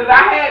 August. Because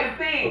I had to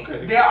think,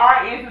 Okay. there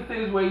are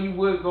instances where you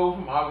would go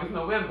from August,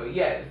 November.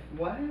 Yes.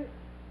 What?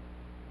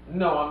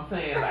 No, I'm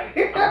saying like,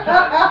 I'm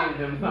trying to give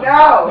them something.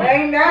 No,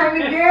 ain't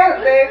nothing to give,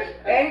 bitch.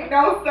 Ain't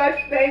no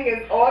such thing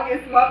as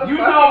August motherfucking You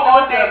know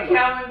on that November.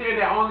 calendar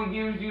that only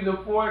gives you the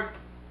four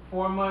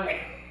months?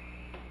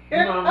 You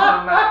know what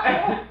I'm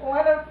talking about?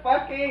 What a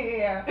fucking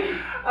hear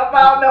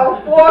about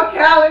no 4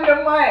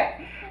 calendar month.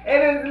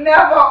 It is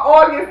never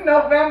August,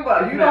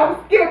 November. You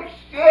don't skip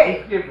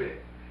shit. Skip it.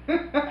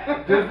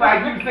 Just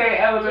like you said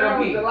elemental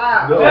June, P.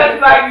 July, No.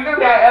 Just like you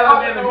September, said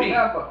October, elemental P.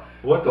 November.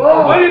 What the Boom.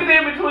 fuck? What is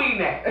in between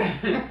that?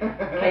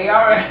 Okay,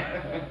 alright.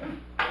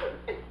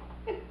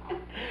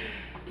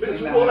 Bitch,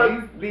 you Nah, know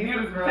that? these You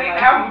is real say the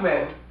life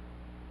alphabet.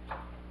 people.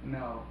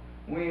 No.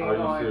 We ain't Are you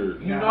going.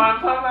 serious? You know what I'm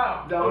talking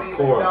about? Don't Of even,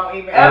 course. don't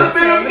even.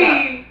 Elemental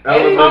entertain P at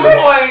some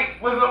Elemental-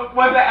 point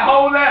was that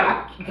whole letter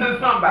to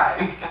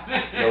somebody.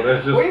 No,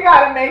 that's just. We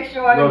gotta make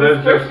sure in No, the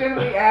that's just- description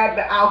we add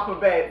the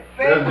alphabet.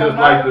 Say That's the just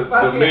like the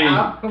motherfucking meme.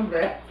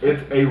 alphabet.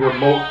 It's a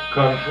remote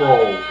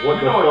control. What You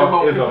the know what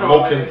fuck is a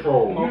remote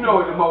control? You know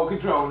what the remote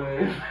control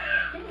is.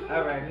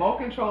 All right, remote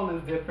control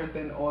is different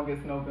than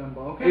August,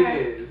 November. Okay.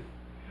 It is.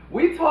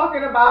 We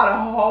talking about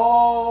a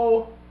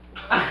whole.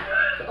 A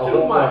 2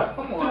 whole months.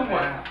 Come 2 on, months.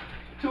 now.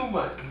 2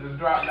 months. Just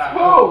dropped out.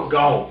 Two.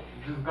 Gone.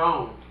 Just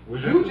gone.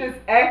 You just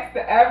asked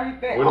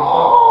everything. What the fuck?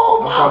 Oh,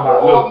 I'm my talking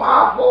about, fault, look.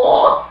 my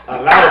fault.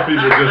 A lot of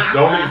people just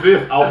don't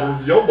exist off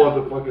of your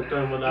motherfucking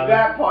terminology.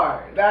 That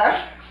part.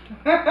 That.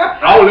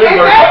 All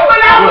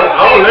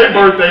their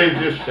birthdays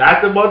just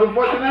shot the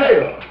motherfucking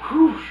hell.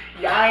 Whew.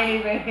 Y'all ain't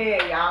even here.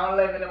 Y'all don't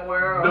live in the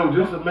world. No,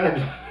 just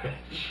imagine that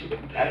shit.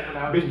 That's what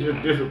I was Bitch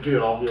just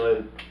disappeared off your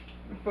head.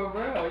 For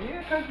real,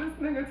 yeah, cause this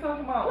nigga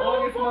talking about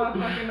August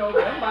motherfucking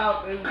November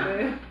out this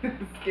bitch.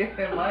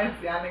 Skipping months,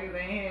 y'all niggas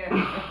ain't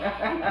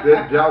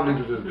here. Y'all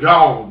niggas is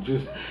gone.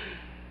 Just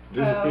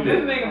This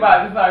disappeared. nigga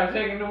about to start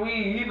checking the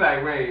weed. He's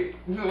like, wait,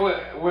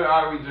 what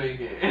are we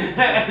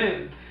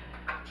drinking?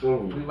 So,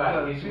 We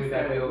about to get you with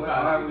that Bill What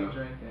are Cosby. we though.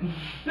 drinking?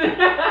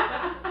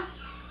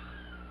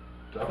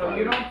 I So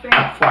you don't think?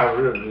 I find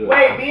real good.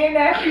 Wait, being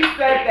that she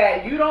said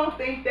that, you don't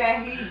think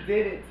that he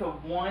did it to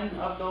one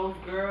of those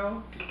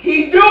girls?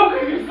 He do,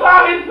 cause you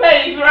saw his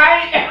face,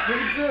 right? He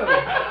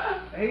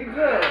do. He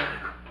do.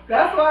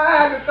 That's why I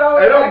had to throw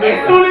Hey, it don't back be- As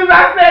in. soon as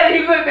I said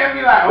it, he looked at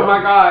me like, oh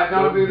my God,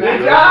 don't do Did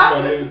that.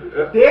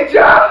 y'all? Did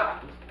y'all?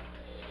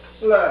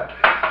 Look,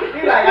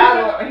 he's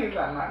like, he's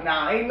like,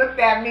 nah. He looked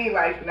at me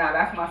like, nah,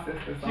 that's my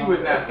sister. She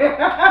would never. She would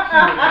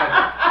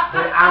never.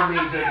 But I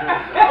made your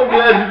drink. I'm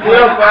glad you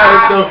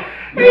clarified it though.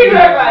 He looked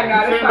like,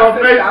 nah, You that's see my my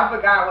sister. face? I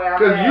forgot where I'm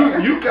Cause at.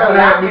 you kinda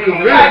had me He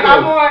convinced Like,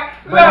 I'm though. on,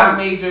 But I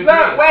made your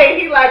look, drink.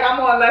 wait, he like, I'm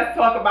on Let's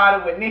Talk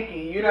About It with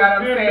Nikki, you know what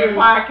I'm saying,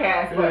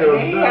 podcast, but Hell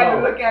then he had to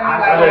no. look at me I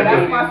like, had yeah,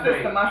 that's to- my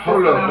sister, my sister.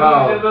 Hold up, my no.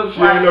 She look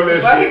She ain't know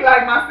that But he shit.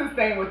 like, my sister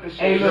ain't with the shit.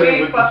 Hey, She look,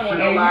 ain't with the fucking with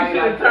shit. And you nobody should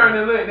like have turned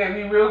that. and looked at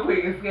me real quick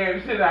and scared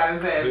the shit out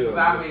of his ass because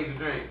Yeah, I man. made the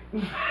drink.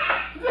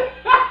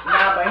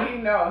 Nah, but he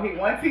know.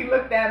 Once he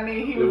looked at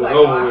me, he It was was like,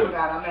 over oh, I with.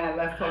 forgot. I'm at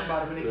Let's Talk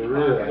About It with Nikki. For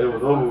real, podcast. it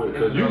was over with.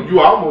 Cause It was you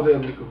almost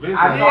had me convinced.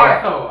 I man.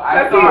 thought so. I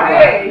Cause he thought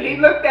did. He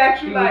looked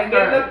at you He like, was he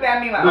scared. looked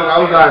at me like, Look, oh, I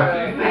was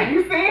man, like-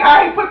 you see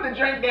how he put the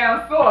drink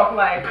down soft,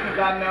 like, cause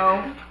I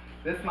know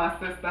this my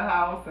sister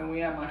house and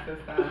we at my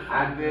sister house.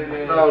 I did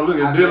it. No, look,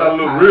 and then I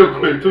look real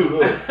quick too.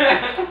 Look.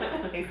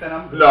 He said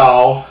I'm good.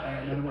 No,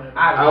 Ain't nothing to worry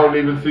I about. I don't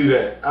even see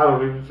that. I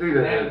don't even see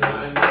That that. is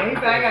fine. Yeah, he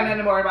said I ain't got nothing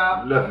to worry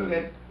about. Nothing. I'm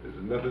good. There's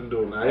nothing to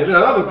do now. And the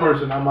other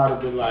person, I might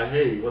have been like,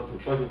 hey, what the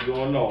fuck is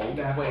going on?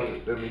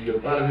 Wait. Let me get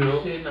up out of And you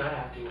here. should not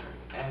have to worry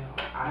at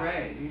all.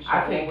 Right. You should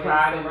I take always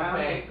pride in the surround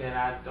fact that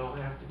I don't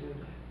have to do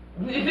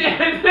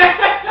That's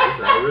that.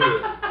 how it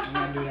is. You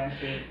gonna do that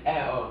shit.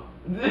 At all.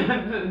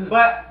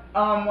 But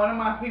one of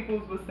my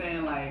peoples was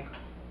saying like,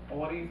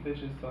 all these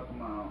bitches talking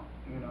about,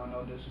 you know,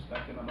 no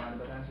disrespect to nobody,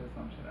 but that's just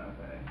some shit I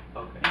say.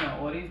 Okay. You know,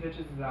 all these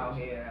bitches is out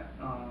here,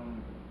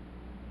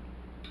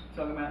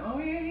 talking about, oh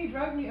yeah, he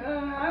drugged me.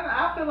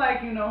 I feel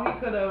like, you know, he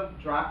could have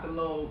dropped a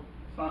little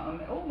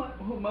something. Oh my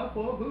fault. Oh my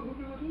God,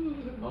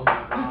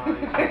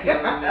 you're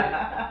killing it.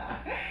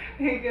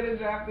 He could have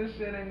dropped the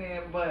shit in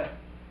there, but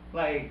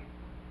like,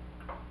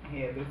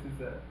 yeah, this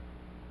is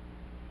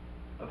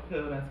a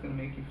pill that's gonna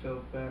make you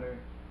feel better.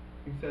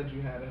 You said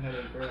you had a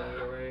headache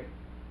earlier, right?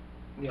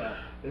 Yeah,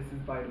 this is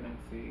vitamin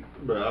C.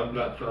 Bro, I'm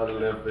not trying to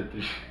laugh at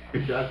this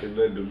shit. Y'all can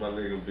let my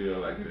nigga feel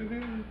like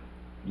this.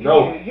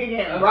 No. He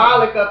getting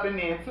brolic up in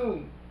there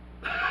too.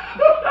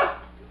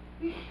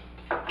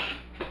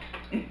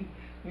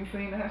 You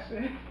seen that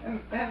shit?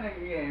 That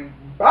nigga getting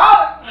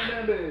brolic on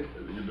that bitch.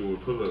 You doing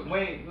pull-ups.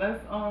 Wait,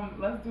 let's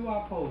do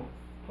our post.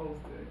 Post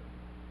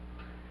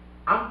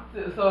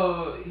it.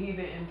 So he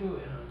didn't do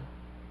it,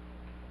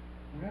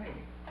 huh? Right.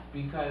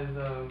 Because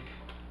of.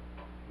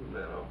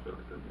 Man, I don't feel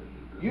like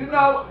that. You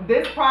know,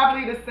 this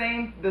probably the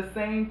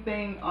same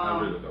thing. I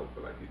really don't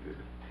feel like he did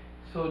it.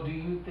 So do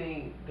you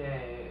think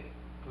that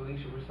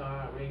Felicia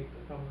Rashad raped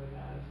a couple of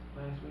guys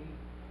last week?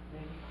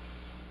 Maybe?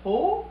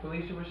 Who?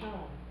 Felicia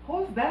Rashad.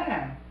 Who's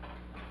that?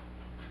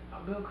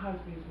 Bill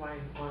Cosby's wife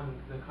on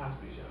the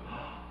Cosby Show.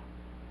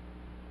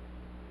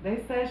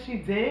 They said she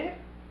did?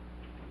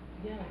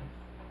 Yes.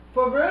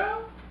 For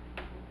real?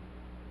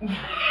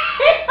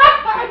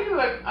 You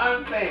look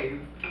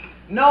unfazed.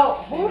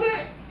 No, who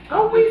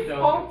we just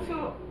spoke joking.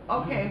 to?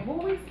 Okay, who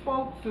we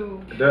spoke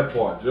to? That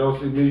part, you don't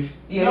see me?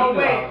 Yeah, No, you know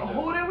wait, I was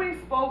who did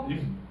we spoke to?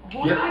 You-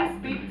 Who Yeah.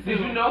 did we speak to? Did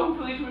you know who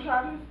Felicia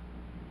Rashad is?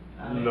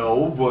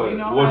 No, but You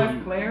know once her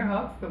as Claire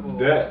Huxtable.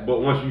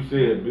 but once you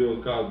said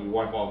Bill Cosby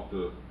wife off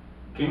the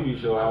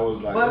TV show, I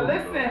was like, But oh,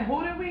 listen, no.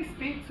 who did we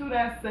speak to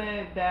that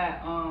said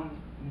that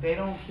they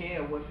don't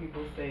care what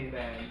people say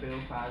that Bill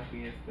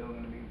Cosby is still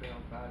gonna be Bill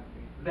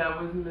Cosby?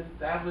 That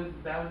was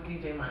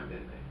DJ Monday.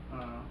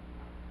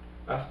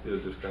 I still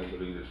just can't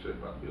believe this shit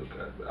about Bill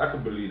Cosby. I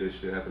can believe this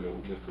shit happening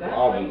with Mr. That's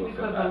Rollins crazy or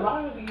because something. a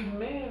lot of these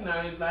men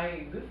are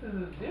like, this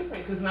is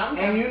different. Because now we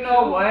And have you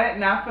know two- what?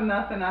 Not for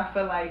nothing, I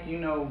feel like, you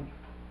know,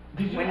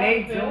 Did you when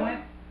they ask do them? it,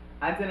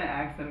 I didn't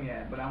ask them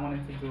yet, but I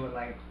wanted to do it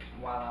like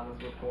while I was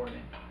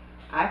recording.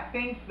 I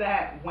think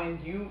that when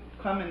you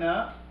coming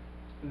up,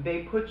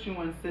 they put you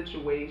in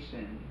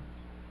situations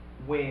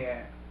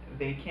where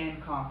they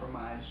can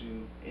compromise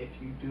you if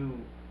you do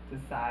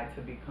decide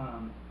to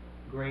become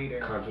greater.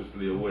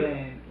 Consciously aware.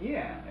 Then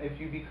yeah, if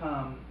you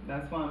become,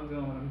 that's why I'm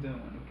doing what I'm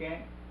doing. Okay.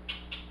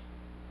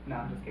 No,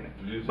 I'm just kidding.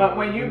 You But said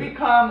when what you you did.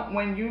 become,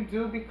 when you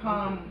do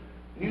become,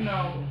 you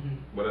know,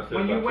 What I said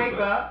when you about wake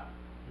Tupac. up,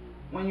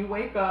 when you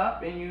wake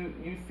up and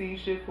you see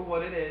shit for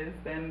what it is,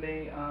 then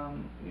they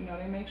you know,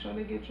 they make sure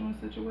they get you in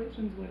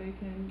situations where they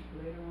can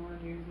later on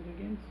use it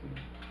against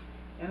you.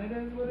 And it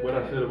is what it is. What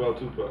I said about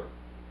Tupac.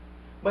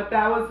 But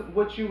that was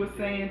what you were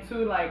saying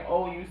too, like,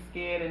 oh, you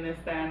scared and this,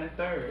 that, and the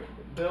third.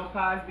 Bill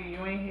Cosby,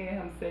 you ain't hear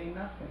him say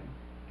nothing,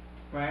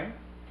 right?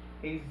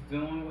 He's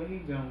doing what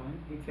he's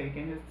doing. He's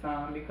taking his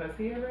time because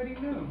he already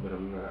knew. But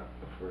I'm not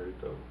afraid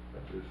though.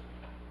 I just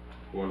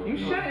wanna You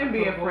be, shouldn't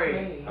be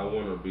afraid. I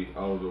wanna be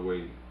all the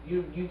way.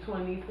 You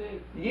 26.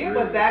 Yeah,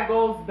 Really? but that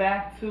goes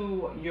back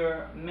to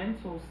your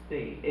mental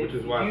state. It's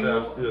Which is why I you say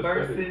I'm still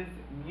versus studying.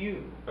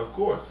 you. Of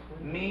course.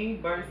 Me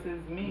versus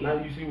me.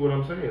 Now you see what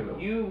I'm saying though.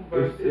 You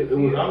versus it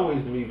was you.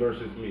 always me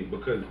versus me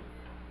because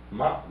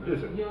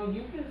listen. Yo,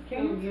 you can Can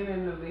still you- get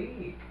in the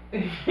league.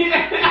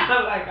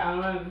 Like, I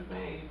don't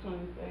understand. You're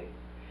 26.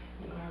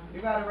 You don't have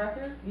You got a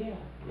record? Yeah.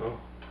 No.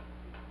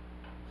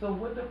 So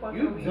what the fuck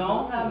You are we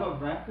don't doing? have a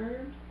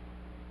record?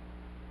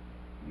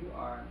 You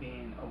are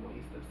being a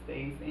waste of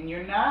space. And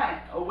you're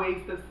not a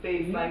waste of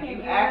space. You like, can you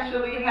get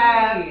actually in the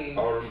have league.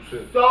 All them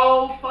shit.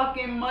 so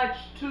fucking much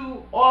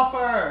to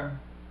offer.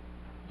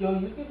 Yo,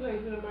 you can play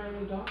for the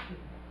Miami Dolphins.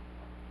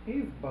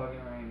 He's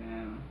bugging right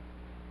now.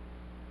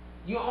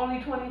 You're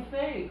only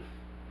 26.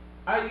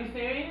 Are you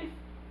serious?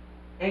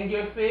 And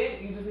you're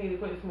fit? You just need to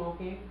quit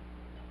smoking?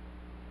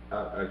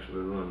 I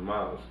actually run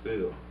miles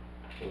still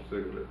on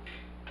cigarettes.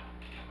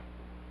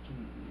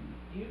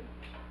 You?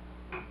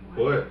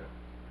 But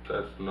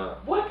that's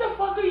not What the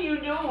fuck are you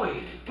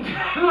doing?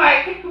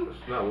 Like,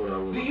 that's not what I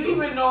want do to you do.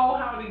 even know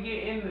how to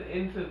get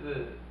into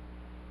the,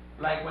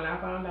 like, when I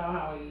found out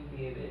how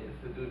easy it is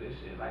to do this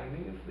shit, like,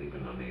 niggas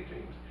sleeping on their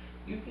dreams.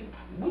 You can,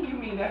 what do you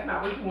mean that's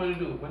not what you want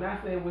to do? When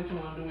I said what you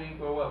want to do when you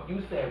grow up,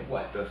 you said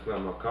what? That's not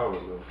my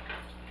calling though.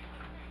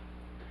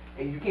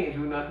 And you can't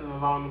do nothing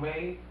along the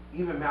way?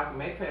 Even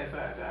Malcolm X had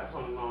side jobs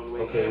on along the way,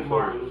 Okay, and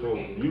Martin so Luther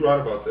King. you right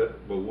about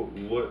that, but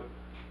what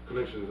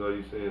connections are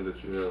you saying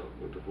that you have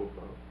with the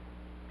football?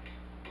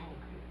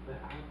 Okay, but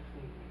I was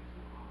saying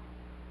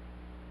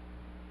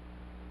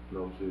this.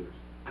 No, I'm serious.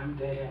 I'm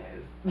dead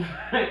ass.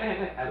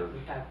 I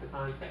just have to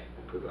contact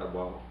them. Cause I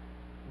ball.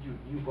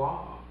 You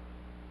ball.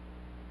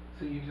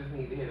 So you just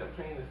need to hit up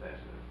training sessions.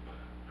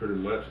 Pretty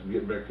much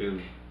get back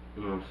in,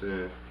 you know what I'm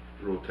saying,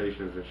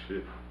 rotations and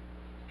shit.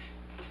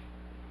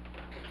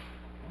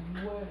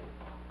 What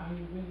are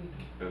you really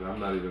doing? And I'm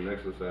not even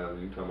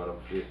exercising. You talking about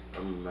I'm fit?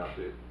 I'm not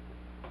fit.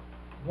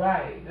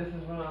 Right, this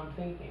is what I'm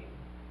thinking.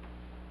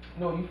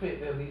 No, you fit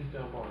to at least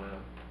jump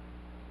on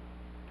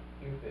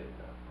You're fit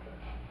enough.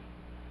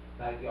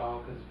 Like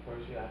y'all, because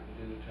first you have to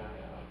do the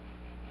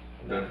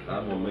tryout.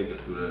 I'm gonna make it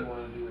through that. You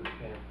want to do with the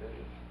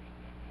Panthers.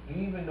 Do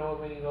you even know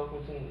of any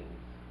local teams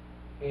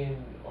in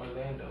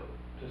Orlando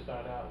to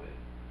start out with?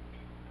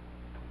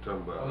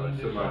 Talking about Or you like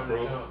just trying to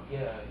semi-pro. jump?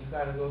 Yeah, you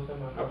gotta go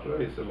semi-pro. I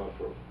played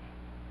semi-pro.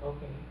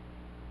 Okay.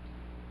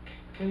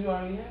 So you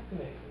already have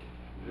connected.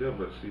 Yeah,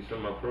 but see,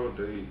 semi-pro,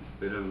 they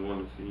didn't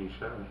want to see me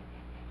shine.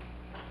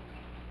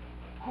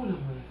 Who don't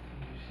want to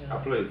see you shine?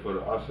 I played for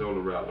the Osceola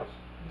Rattlers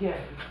Yes.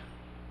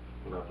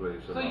 when I played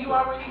So semi-pro. you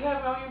already have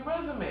it on your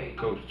resume.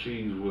 Coach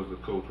Cheese was the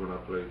coach when I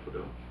played for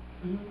them.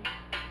 Mm-hmm.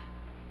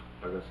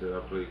 Like I said, I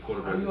played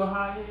quarterback. Are you a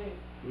hothead?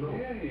 No,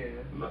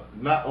 Yeah.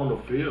 not on the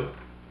field.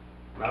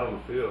 Not on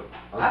the field.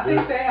 I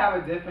think they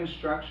have a different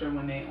structure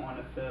when they on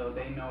the field.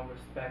 They know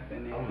respect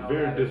and they I'm know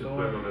very that disciplined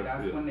authority. on that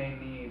That's field. when they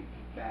need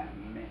that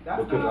man.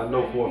 That's Because what I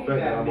know say, for a they fact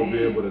need that I'm gonna be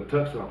man. able to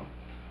touch something.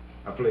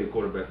 I played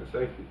quarterback and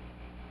safety.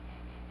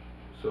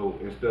 So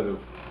instead of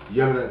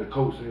yelling at the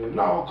coach saying,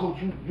 "No, coach,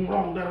 you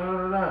wrong," da da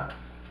da da,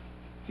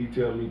 he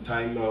tell me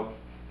tighten up,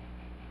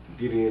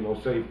 get in on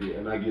safety,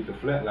 and I get to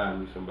flatline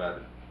me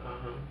somebody.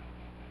 Uh-huh.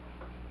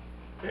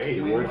 Hey,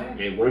 it Win, works. win.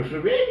 It works for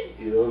me.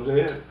 You know what I'm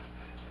saying?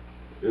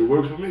 It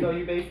works for me. So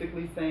you're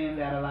basically saying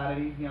that a lot of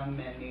these young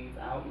men need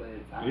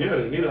outlets. Yeah,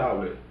 they need an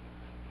outlet.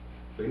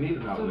 They need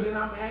an So outlet. then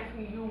I'm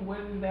asking you, what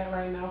is that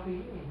right now for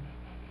you?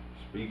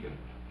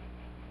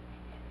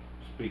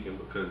 Speaking,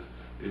 because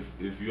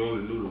if you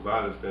only knew the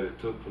violence that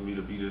it took for me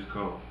to be this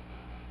calm,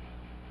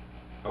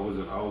 I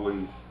wasn't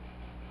always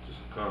just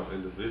a calm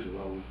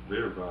individual. I was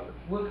very violent.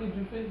 What could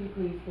you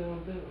physically still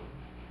do?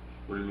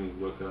 What do you mean?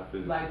 What can I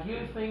physically? Like you're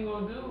a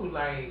single dude.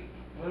 Like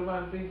what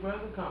about the Big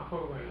Brother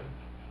program?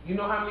 You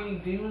know how many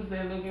dudes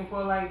they're looking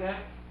for like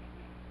that?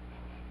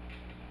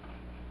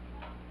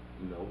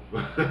 No,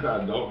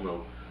 I don't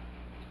know.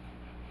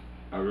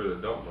 I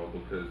really don't know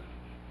because,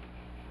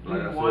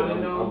 like You I wanna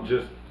said, know? I'm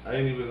just. I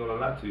ain't even gonna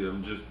lie to you.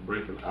 I'm just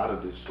breaking out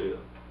of this shell.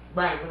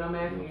 Right, but I'm You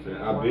know asking what I'm you. saying?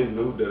 do you I've wanna been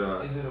know? knew that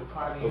I. Is it a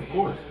part of Of your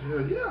course,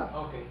 interest? yeah.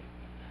 Okay.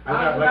 I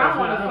got, like I said,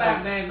 want to I slap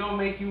have, that. Don't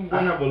make you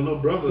I have a little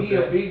brother be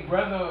a that big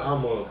brother.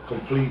 I'm a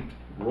complete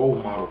role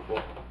model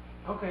for.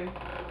 Okay.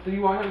 So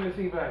you want him to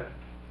see better?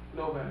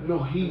 Know better?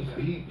 No, he's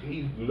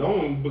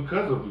known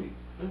because of me.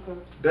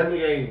 Okay. That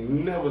nigga ain't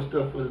never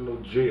stepped foot in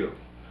no jail.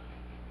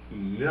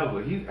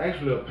 Never. He's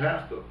actually a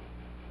pastor.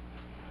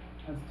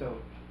 That's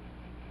dope.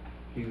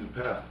 He's a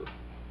pastor.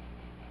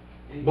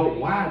 And But you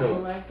why don't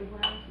though? like the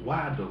grass?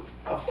 Why though?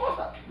 Of course,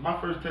 my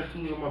first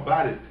tattoo on my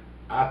body,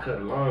 I cut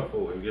a line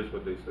for it, and guess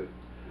what they say?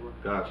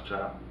 God's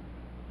child.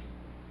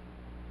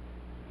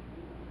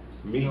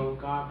 Me, So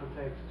God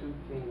protects two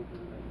things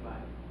in this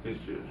life, his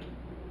children.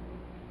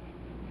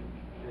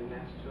 and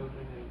that's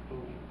children and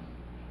fools.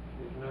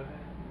 Did you know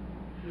that?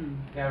 Hmm.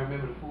 You gotta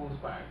remember the fool's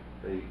part.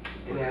 Hey,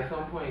 And at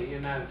some point, you're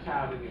not a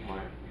child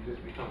anymore. You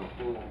just become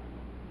a fool.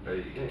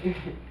 hey,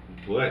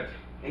 but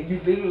And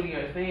you literally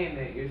are saying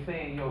that. You're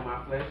saying, yo,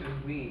 my flesh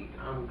is weak.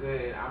 I'm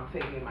good. I'm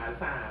taking my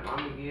time. I'm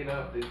going to get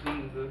up to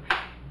Jesus.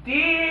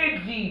 Dear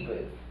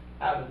Jeebus,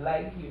 I would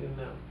like you to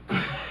know.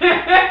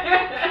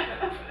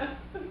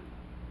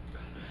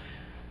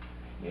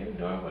 You're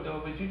adorable,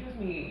 though, but you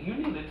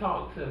need to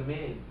talk to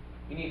men.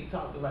 You need to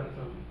talk to, like,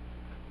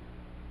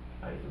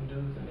 some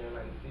dudes in their,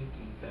 like,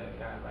 50s that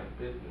got, like,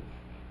 business.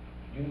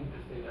 You need to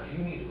sit down.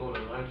 You need to go to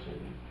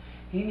luncheons.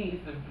 He needs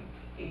to,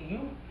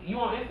 you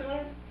on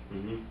Instagram?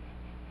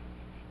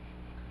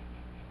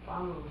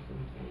 Follow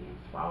some things.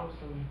 Follow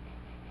some.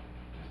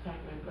 Just type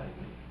in black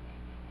man.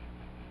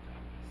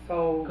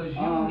 So, Because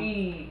you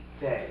need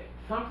that.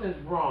 Something's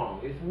wrong.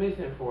 It's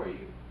missing for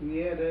you.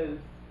 yeah, it is.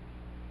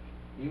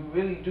 You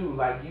really do.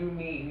 Like, you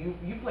need.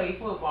 You play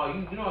football.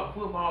 You know what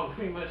football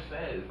pretty much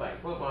says.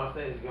 Like, football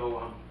says,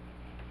 yo,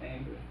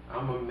 Angry.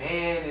 I'm a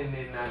man and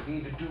then I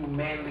need to do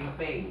manly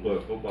things.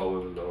 But football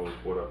wasn't the only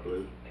sport I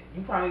played.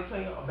 You probably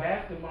play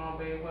basketball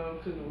very well,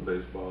 too.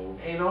 Baseball,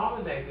 And all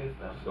of that good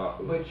stuff.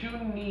 soccer. But you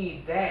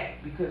need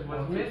that because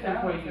what's missing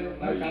for you.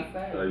 Like You I keep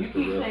said, I You used to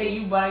keep wrestle.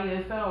 saying you by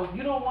yourself.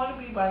 You don't want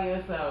to be by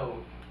yourself.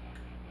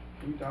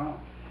 you don't.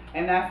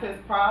 And that's his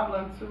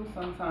problem too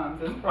sometimes.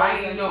 It's You pros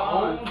fighting and your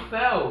cons. own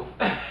self.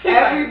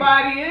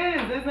 Everybody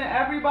isn't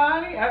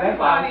everybody? That's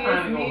why Everybody I'm trying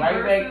is to go me right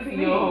back versus to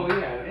me. your-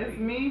 yeah. It's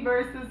me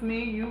versus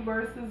me, you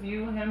versus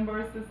you, him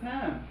versus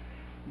him.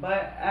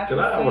 But at Can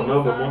the I have same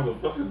another time,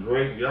 motherfucking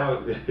drink?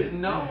 Y'all,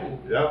 No.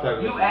 y'all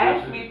talking You about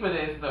asked some me shit. for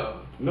this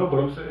though. No, but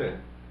I'm saying,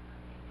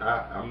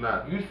 I'm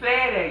not. You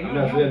said that. I'm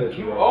not saying that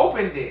You you're wrong.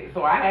 opened it,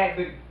 so I had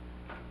to.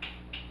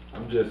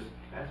 I'm just.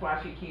 That's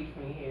why she keeps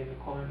me here in the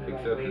corner, like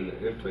Accepting waiting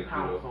the intake, to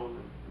pounce you know. on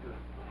them.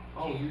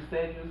 Oh, you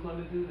said you was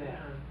gonna do that,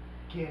 huh?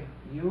 get him.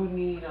 You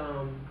need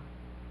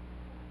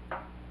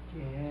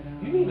Get him.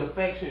 You need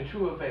affection,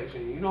 true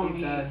affection. You don't He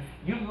need. does.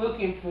 You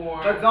looking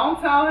for. But don't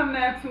tell him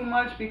that too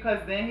much because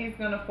then he's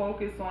gonna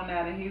focus on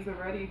that and he's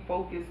already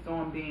focused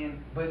on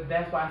being But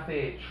that's why I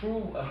said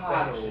true affection.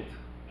 coddled.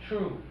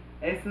 True.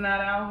 It's not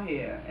out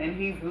here, and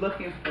he's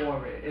looking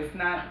for it. It's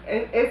not.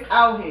 It's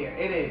out here.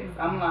 It is.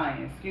 I'm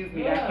lying. Excuse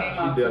me. That came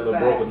out She too done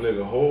fast. broke a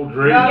nigga whole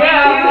dream. No.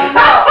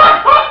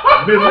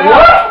 Bitch,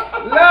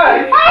 what?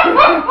 Look.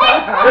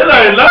 It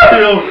ain't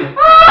nothing.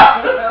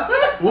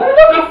 What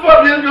the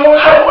fuck is going on?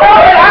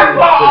 I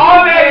saw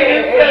all that in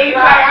his face.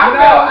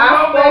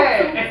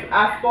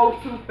 I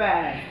spoke too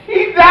fast.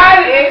 He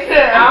died in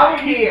shit.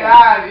 Out here.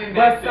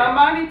 But But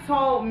somebody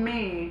told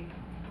me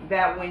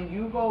that when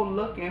you go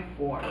looking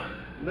for it,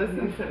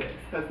 listen to this,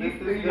 because this is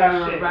you good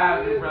gotta shit.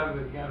 revive it,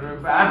 brother. You gotta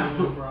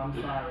revive it. Bro,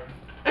 I'm sorry.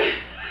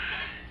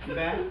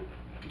 That?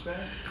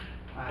 Good?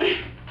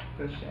 Alright,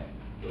 good shit.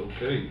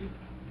 Okay.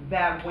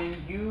 That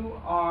when you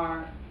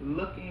are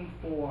looking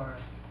for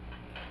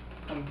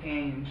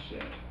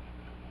companionship,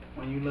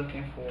 when you're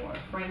looking for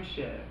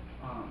friendship,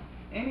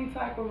 any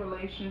type of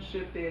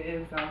relationship there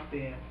is out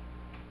there,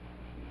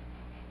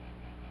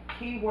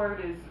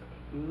 keyword is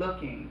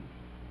looking.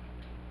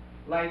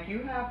 Like, you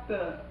have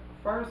to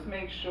first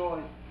make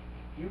sure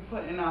you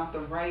putting out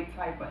the right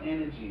type of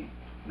energy,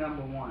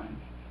 number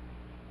one.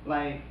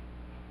 Like,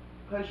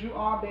 because you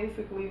are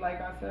basically,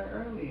 like I said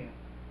earlier,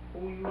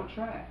 who you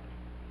attract.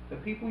 The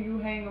people you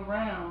hang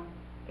around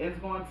is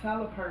going to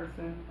tell a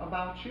person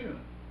about you.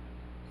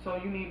 So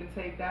you need to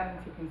take that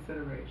into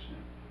consideration.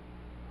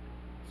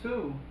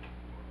 2,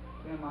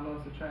 damn, I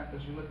lost the track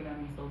because you're looking at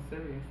me so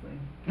seriously.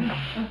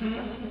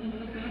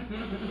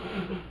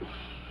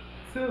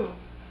 2,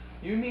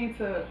 you need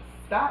to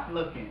stop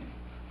looking.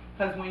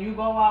 Because when you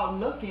go out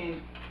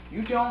looking,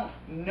 you don't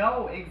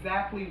know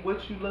exactly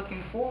what you're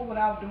looking for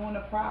without doing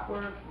the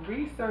proper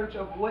research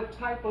of what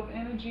type of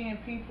energy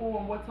and people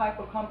and what type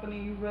of company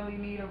you really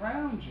need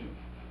around you.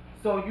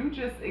 So you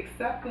just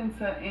accept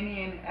into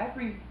any and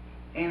every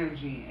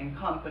energy and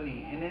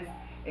company, and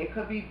it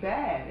could be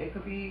bad. It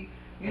could be,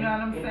 you know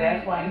what I'm saying?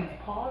 That's why he's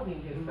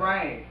pausing himself.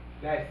 Right.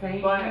 That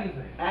same But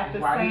reason. at the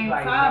same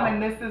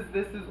time, and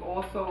this is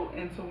also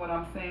into what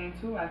I'm saying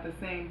too, at the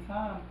same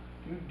time,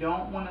 you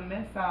don't want to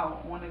miss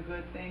out on a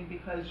good thing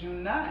because you're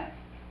not.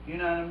 You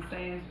know what I'm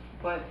saying?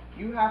 But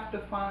you have to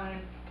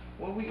find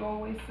what we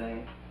always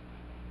say,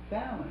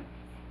 balance.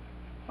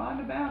 Find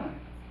a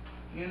balance.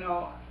 You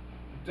know,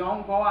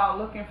 don't go out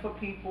looking for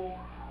people,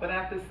 but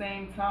at the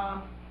same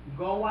time,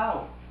 go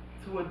out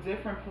to a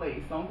different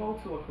place. Don't go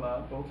to a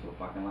club, go to a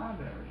fucking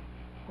library.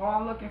 Go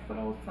out looking for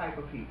those type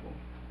of people.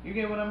 You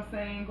get what I'm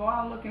saying? Go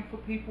out looking for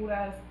people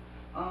that's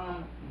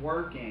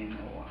working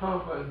or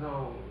comfort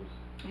zones.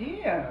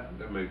 Yeah.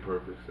 That make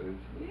perfect sense.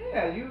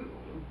 Yeah, you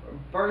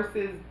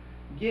versus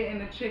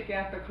getting a chick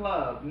at the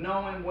club,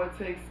 knowing what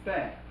to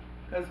expect.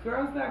 Because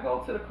girls that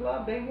go to the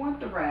club, they want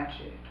the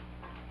ratchet.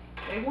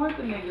 They want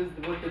the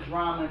niggas with the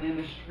drama in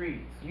the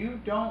streets. You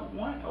don't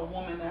want a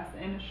woman that's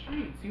in the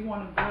streets. You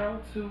want a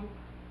girl to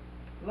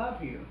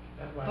love you,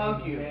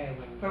 hug you,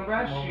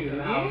 caress you.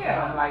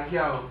 Yeah. I'm like,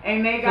 yo.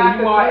 And they got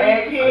the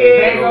 3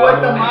 kids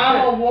with the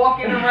mama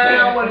walking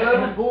around with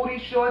little booty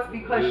shorts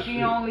because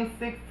she only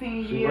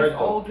 16 years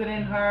older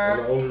than her.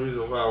 And the only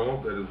reason why I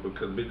want that is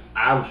because, bitch,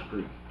 I'm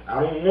street. I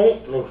don't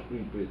want no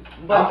street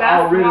bitch. But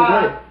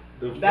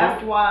I'm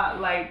that's why,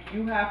 like,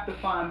 you have to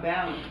find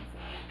balance.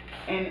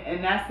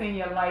 And that's in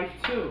your life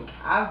too.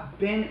 I've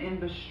been in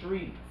the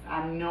streets.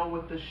 I know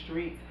what the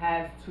streets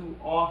has to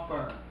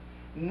offer.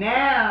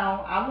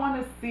 Now I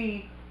want to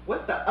see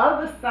what the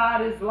other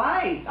side is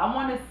like. I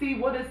want to see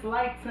what it's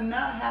like to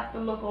not have to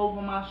look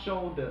over my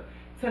shoulder,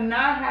 to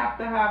not have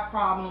to have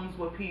problems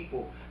with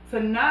people, to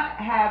not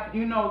have,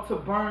 you know, to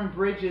burn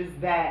bridges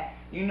that,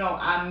 you know,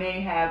 I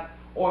may have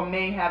or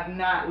may have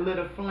not lit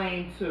a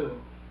flame to.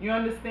 You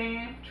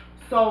understand?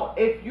 So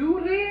if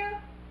you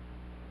there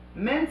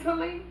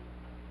mentally,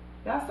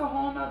 that's a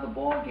whole nother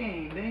ball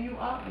game. Then you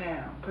up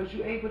now because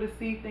you're able to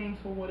see things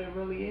for what it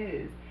really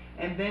is.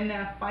 And then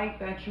that fight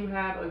that you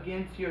have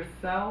against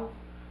yourself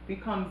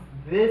becomes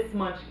this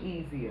much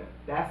easier.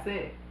 That's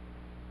it.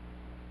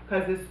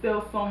 Because it's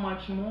still so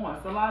much more.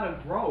 It's a lot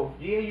of growth.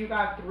 Yeah, you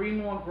got 3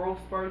 more growth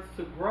spurts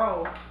to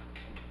grow.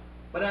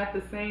 But at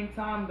the same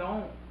time,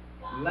 don't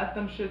let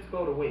them shits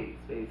go to waste,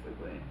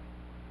 basically.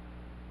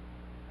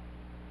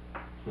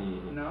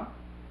 No?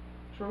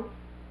 True?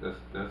 That's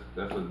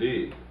a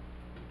dig.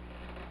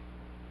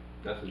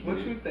 That's a dig. What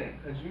you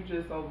think? Because you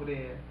just over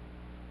there.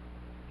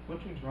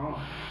 What you drawing?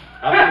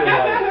 I feel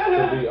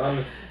like, to be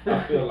honest,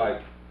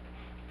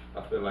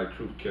 I feel like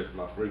truth catch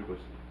my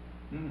frequency.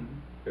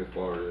 Mm-hmm. As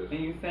far as. And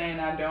you saying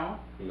I don't?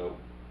 No,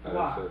 I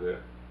Why? didn't say that.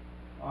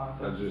 Oh, I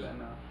thought you said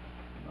no.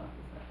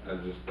 I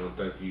just don't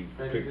think you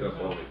picked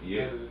up on it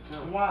yet.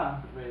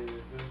 Why?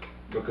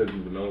 Because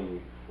you've known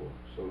me for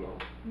so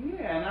long.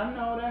 Yeah, and I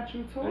know that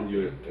you told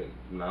me. And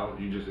now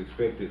you just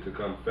expect it to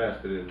come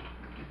faster than,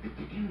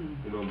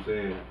 you know what I'm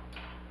saying?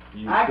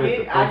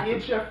 I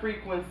get your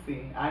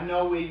frequency. I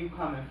know where you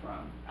coming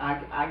from.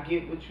 I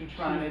get what you're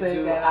trying to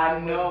do. I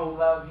know.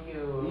 Love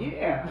you.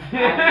 Yeah.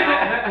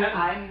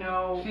 I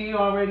know. She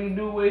already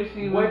knew what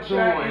she was doing. What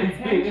your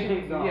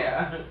intentions are.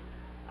 Yeah.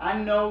 I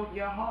know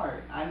your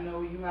heart. I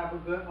know you have a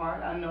good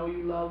heart. I know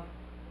you love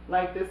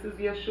Like, this is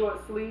your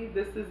short sleeve,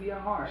 this is your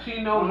heart.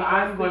 She knows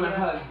I'm going to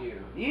hug you.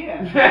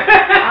 Yeah.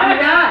 I'm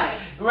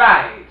not.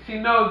 Right. She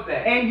knows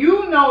that. And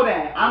you know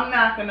that. I'm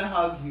not going to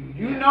hug you.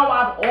 You know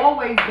I've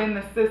always been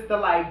the sister,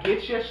 like,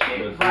 get your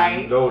shit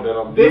right. You know that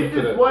I'm this used to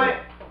is that what,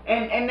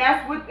 and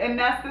that's what, and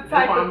that's the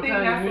type of thing,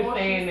 that's you're what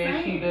saying she's that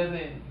saying. she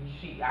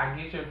doesn't, I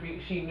get your,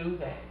 she knew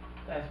that.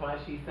 That's why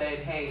she said,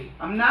 hey,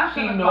 I'm not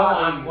she gonna know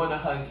bother I'm you. Gonna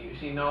hug you.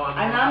 She know I'm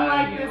and gonna I'm hug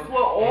like you. this with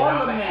all and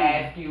the I'm gonna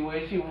men. ask you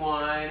what you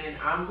want, and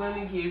I'm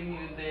gonna give you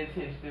the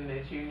attention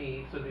that you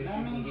need so that you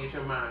can get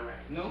your mind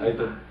right. No. Hey,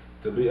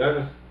 to be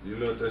honest, you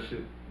know that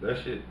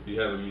shit be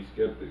having me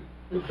skeptic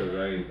because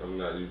I'm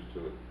not used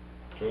to it.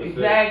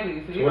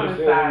 Exactly. So you're gonna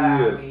side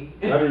eye me.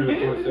 Not even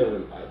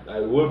 27.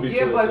 I would be.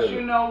 Yeah, 27. but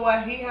you know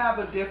what? He have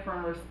a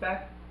different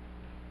respect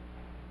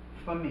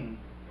for me.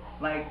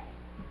 Like,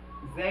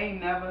 Zay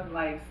never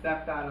like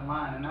stepped out of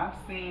line, and I've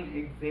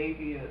seen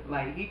Xavier,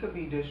 like, he could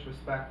be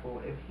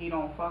disrespectful if he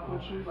don't fuck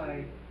with you,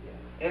 like,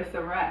 it's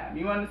a wrap.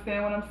 You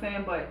understand what I'm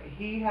saying? But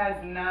he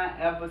has not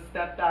ever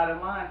stepped out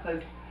of line,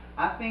 because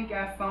I think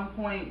at some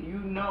point you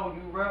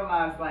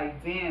realize,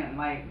 like, damn,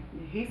 like,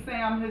 he say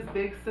I'm his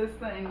big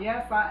sister, and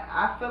yes,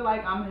 I feel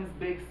like I'm his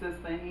big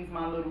sister and he's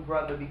my little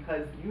brother,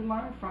 because you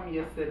learn from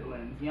your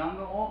siblings,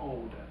 younger or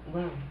older.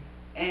 Right.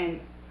 And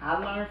I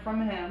learned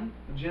from him,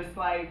 just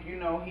like, he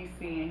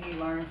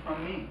learned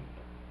from me.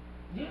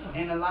 Yeah.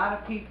 And a lot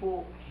of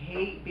people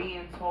hate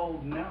being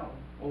told no,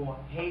 or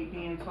hate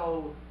being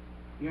told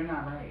you're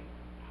not right.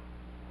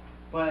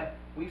 But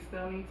we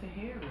still need to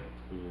hear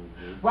it.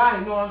 Mm-hmm. Right,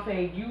 you know what I'm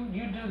saying? You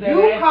do that.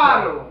 You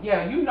coddle.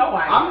 Yeah, you know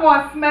I am. I'm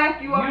going to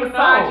smack you up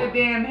beside your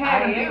damn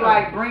head and be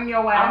like, bring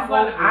your ass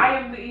over. I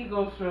am the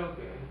ego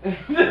stroker.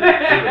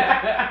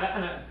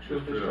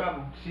 Truth is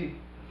trouble.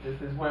 This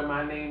is where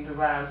my name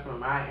derives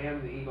from. I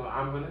am the ego.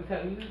 I'm going to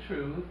tell you the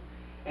truth.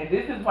 And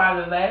this is why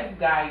the last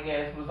guy, I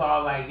guess, was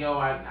all like, yo,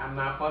 I'm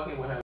not fucking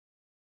with her.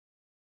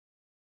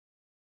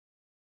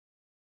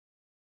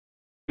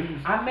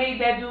 I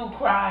made that dude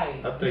cry.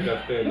 I think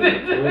I stand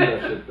in between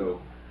that shit, though.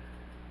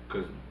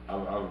 Because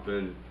I've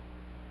been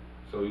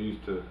so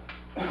used to...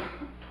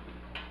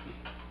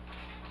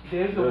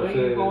 There's a way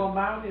you go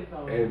about it,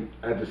 though. And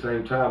at the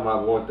same time, I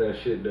want that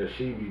shit that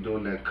she be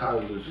doing, that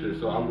college shit.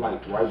 So I'm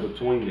like right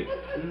between it.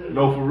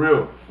 No, for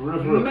real. For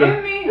real.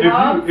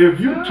 If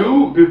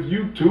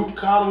you too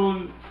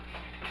coddling,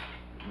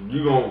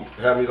 you gonna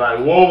have me like,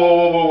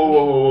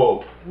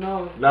 whoa.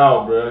 No,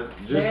 bro.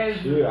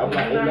 Just chill. I'm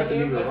like, ain't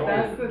nothing even wrong.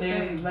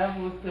 There's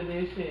levels to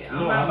this shit.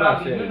 You're not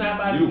about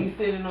to be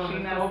sitting on the sofa.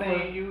 She's not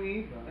saying you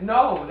either.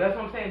 No, that's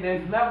what I'm saying.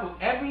 There's levels.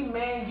 Every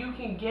man you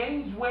can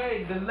gauge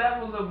where the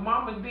levels of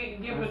mama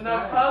didn't give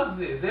enough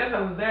hugs is. There's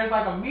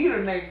like a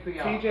meter next to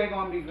y'all. TJ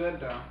gonna be good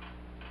though.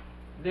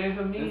 There's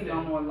a meter. It's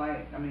no more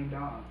light.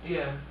 Dog.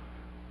 Yeah.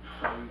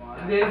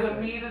 There's a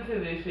meter to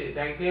this shit.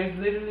 Like, there's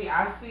literally,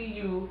 I see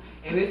you,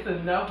 and it's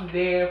enough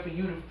there for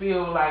you to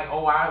feel like,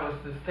 oh, I was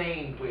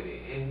sustained with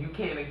it, and you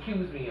can't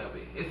accuse me of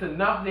it. It's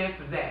enough there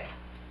for that.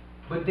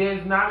 But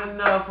there's not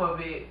enough of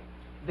it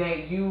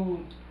that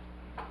you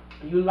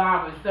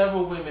lie with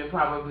several women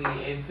probably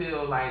and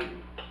feel like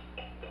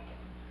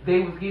they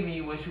was giving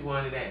you what you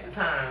wanted at the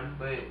time,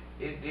 but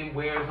it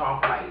wears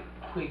off like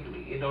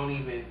quickly. It don't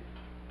even,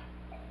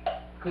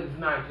 because it's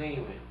not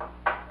genuine.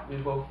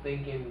 We're both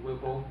thinking, we're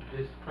both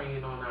just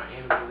preying on our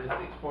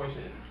animalistic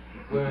portion.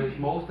 Whereas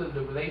most of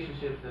the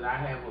relationships that I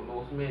have with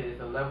most men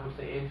is a level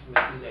to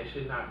intimacy that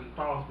should not be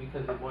crossed,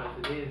 because once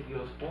it is,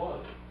 you'll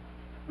spoil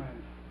it. Right.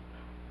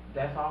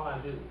 That's all I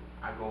do.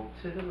 I go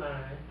to the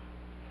line,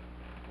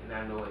 and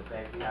I know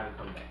exactly how to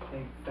come back.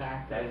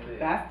 Exactly. That's it.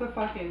 That's the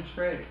fucking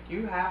trick.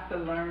 You have to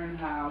learn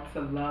how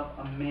to love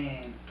a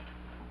man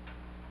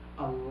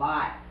a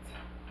lot,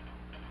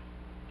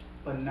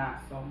 but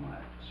not so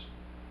much.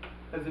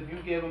 Because if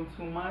you give him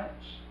too much,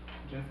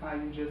 just how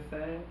you just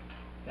said,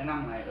 then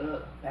I'm like,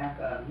 ugh, back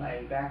up,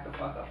 like, back the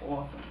fuck up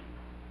off of me.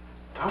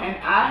 And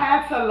I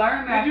had to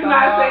learn that the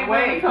hard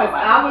way, because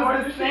I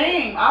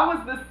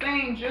was the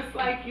same, just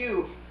like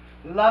you,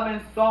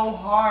 loving so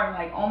hard,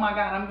 like, oh my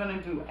God, I'm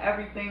gonna do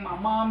everything my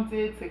mom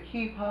did to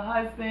keep her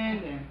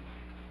husband and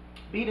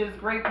be this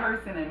great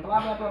person and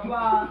blah blah blah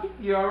blah.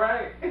 You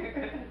alright?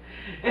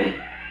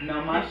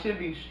 No, my shit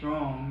be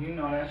strong. You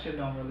know that shit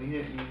don't really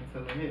hit me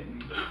until it hit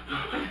me.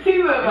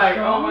 He looked like,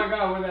 oh my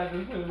God, what did I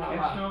just put in my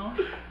mouth? Strong?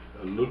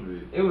 A little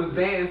bit. It was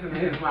dancing in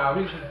his mouth.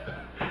 He just,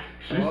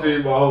 she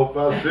seen my whole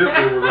 5 cents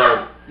and was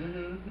like,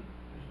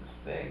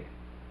 Sick.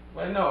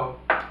 But no.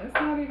 It's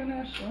not even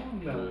that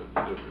strong though.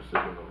 You just been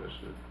sipping on that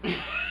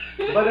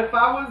shit. But if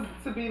I was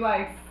to be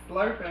like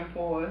slurping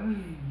for it,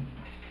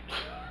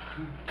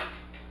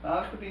 if I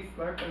was to be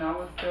slurping, I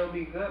would still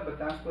be good. But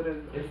that's what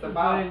it's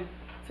about. Good.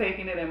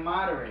 Taking it in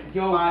moderate,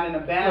 Yo, finding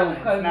a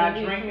balance, not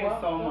drinking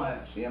up, so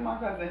much. Yeah, my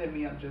cousin hit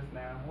me up just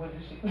now. What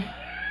did she?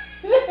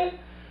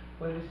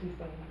 What did she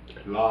say?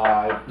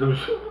 Live.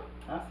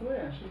 I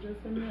swear, she just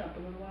hit me up a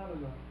little while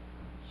ago.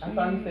 I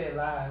thought you said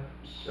live.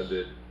 I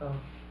did.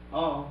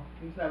 Oh,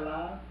 you said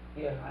live?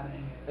 Yeah. I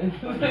didn't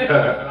hear it.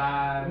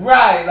 Live.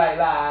 Right, like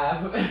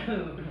live.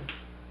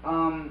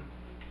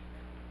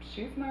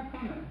 She's not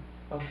coming.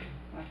 Okay.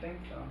 I think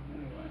so.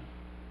 Anyway,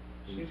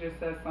 she just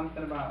said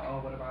something about, oh,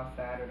 what about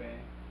Saturday?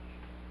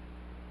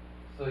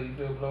 So you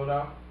feel blowed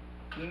off?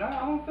 No, I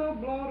don't feel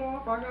blowed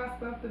off. I got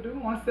stuff to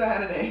do on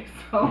Saturday,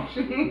 so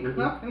she ain't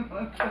coming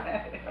on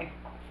Saturday.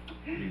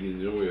 You getting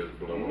your ass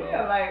blown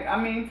Yeah, out. like,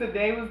 I mean,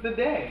 today was the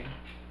day.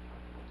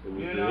 It was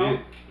you the know?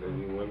 hit,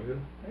 and you went here.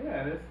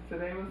 Yeah,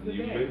 today was the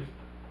You day.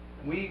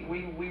 missed.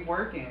 We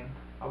working.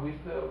 Are we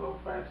still gonna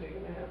fry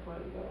chicken and have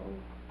fun though?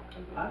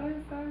 I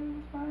didn't say we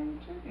was frying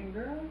chicken,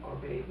 girl. Or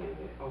bacon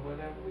it, or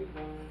whatever we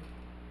doing.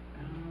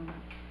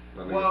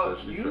 My nigga Well,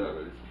 said she you- tried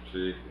to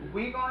eat some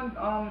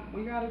chicken.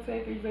 We gotta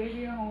take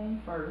Xavier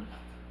home first,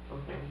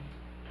 Okay.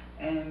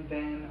 and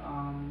then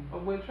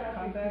But what traffic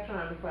Come you back.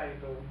 trying to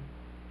fight though?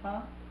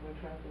 huh? What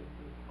traffic?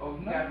 Oh,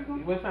 you No, got. we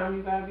gon- What time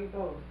you gotta be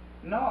closed?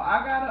 No,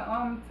 I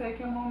gotta take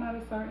him home at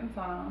a certain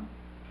time,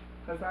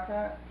 cause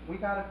we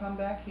gotta come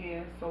back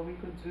here so we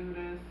could do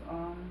this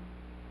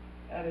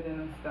editing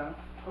and stuff,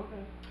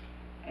 Okay.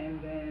 and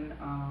then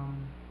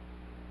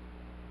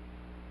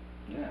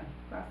yeah,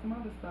 got some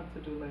other stuff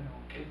to do later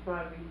on. It's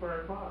probably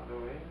 4 o'clock though,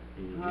 right?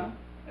 Mhm. Huh?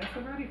 It's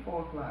already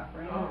 4 o'clock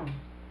right Oh. now.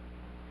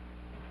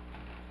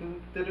 Do,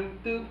 do, do,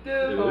 do, It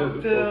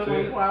is, do, it's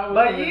do. 14.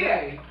 But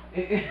yeah.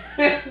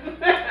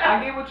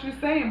 I get what you're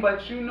saying,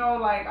 but you know,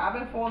 like, I've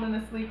been falling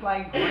asleep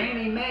like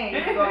Granny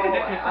May, so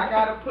I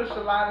gotta push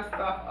a lot of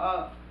stuff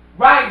up.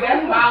 Right,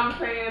 that's what I'm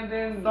saying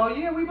then. So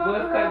yeah, we about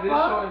let's to cut wrap this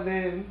up. short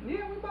then.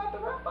 Yeah, we about to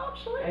wrap up,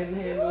 short. And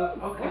then,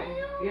 okay,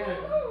 yeah.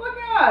 Look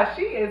at her,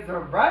 she is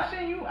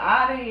rushing you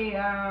out of here.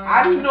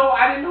 I didn't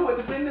know what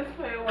the business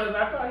plan was.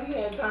 I thought he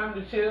had time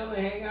to chill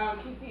and hang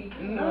out and keep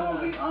eating. No,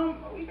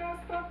 we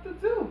got stuff to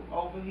do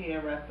over here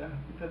at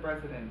the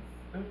residence.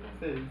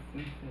 Sis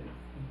and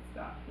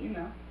stuff, you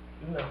know.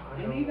 No,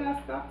 I And he don't.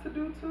 got stuff to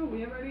do too.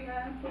 We already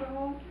had him for the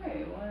whole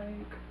day.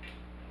 Like,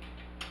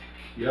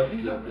 Yep.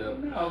 You So already know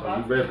you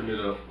about- wrapping it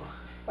up.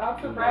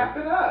 about to wrap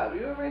it up.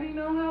 You already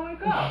know how it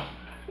goes.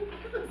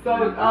 So,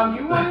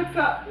 you wanted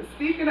to,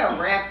 speaking of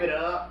wrap it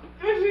up,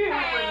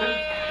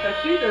 cause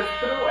she just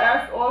threw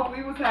us off.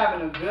 We was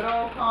having a good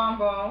old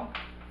convo,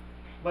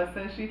 but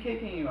since she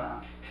kicking you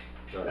out,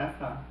 Right. that's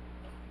her.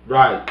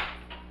 Right.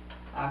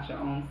 Out your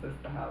own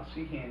sister house.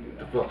 She can't do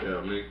The that. fuck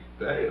out, nigga.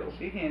 Damn.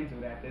 She can't do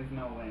that. There's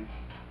no way.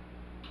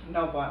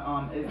 No, but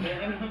is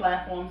there any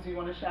platforms you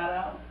want to shout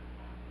out?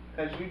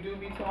 Cause you do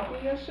be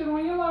talking your shit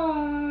on your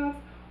lives.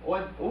 Or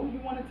you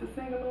wanted to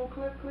sing a little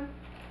clip?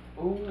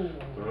 Ooh.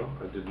 No,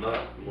 I did not.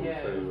 I'm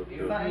Yes. gonna say what You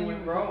the- Something you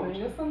wanted to wrote.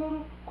 sing? Just a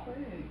little quick.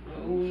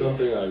 Ooh,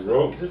 Something yeah. I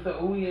wrote. Just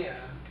a ooh yeah.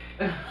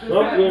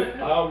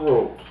 Something I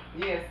wrote.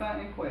 Yeah,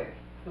 something quick.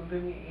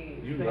 Something you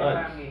eat. You Say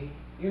nice. by me.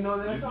 You know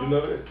that You song?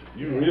 know that?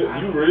 You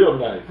Yeah, real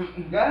nice.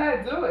 Go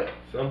ahead, do it.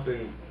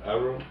 Something I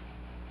wrote.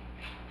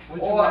 What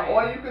you Or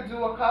writing? you could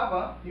do a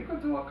cover. You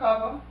could do a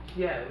cover.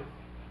 Yes.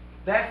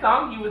 That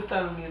song you was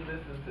telling me to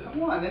listen to.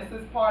 Come on, this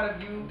is part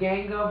of you.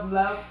 Gang of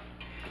Love,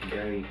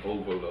 Gang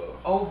over love.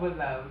 Over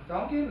Love.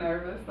 Don't get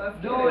nervous. Let's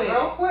Do get it it.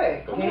 real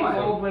quick. Come Gang on.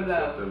 over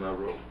love. Something I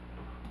wrote.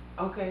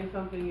 Okay,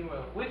 something you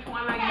wrote. Which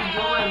one are you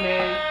doing,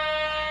 man?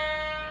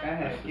 Go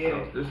ahead, get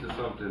it. This is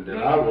something that Did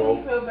I you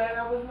wrote. feel bad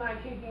I was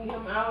not kicking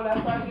him out? I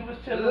thought he was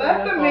chilling. Let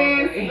with the us man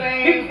all sing.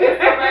 day.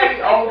 It's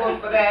already over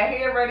for that.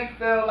 He already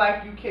feel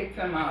like you kicked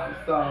him out.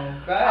 So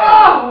go ahead.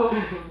 Oh!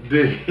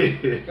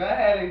 Did. Go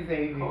ahead,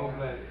 Xavier.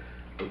 Cold-blooded.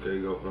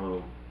 Okay,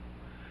 go.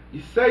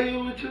 You say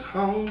you with your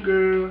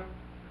homegirl.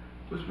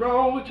 What's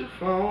wrong with your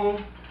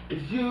phone?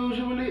 It's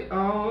usually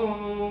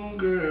on,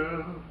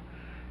 girl.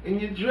 And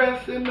you're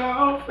dressing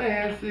all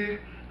fancy,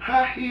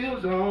 high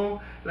heels on,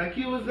 like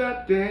you was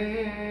out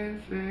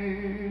dancing.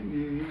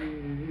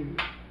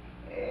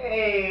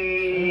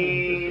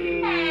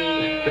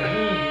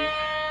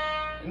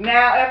 Hey.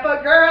 Now, if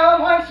a girl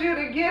wants you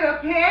to get her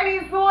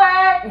panties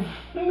wet,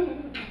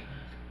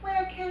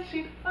 where can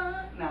she find?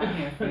 No, I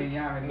can't say.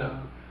 Y'all already No. know.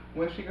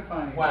 Where she can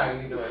find you? Why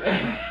are you doing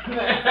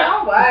that?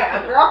 So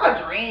what? A girl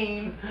can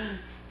dream.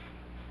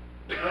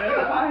 Where they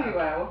can find you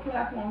at? What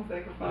platforms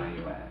they can find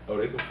you at? Oh,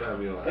 they can find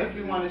me on IG. If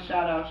you want to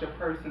shout out your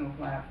personal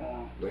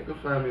platform. They can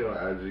find me on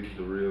IG,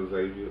 The Real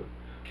Xavier.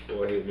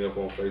 Or hit me up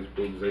on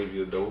Facebook,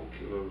 Xavier Dope.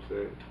 You know what I'm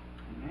saying?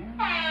 Man.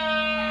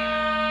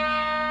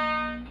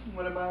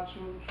 What about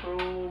you,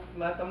 Truth?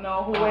 Let them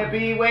know who it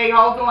be. Wait,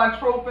 hold on,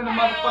 Truth in the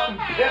motherfucking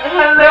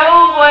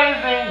Hello,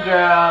 boys and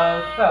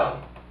girls.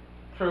 So,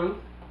 Truth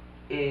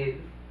is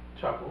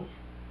Trouble.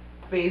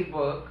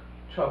 Facebook,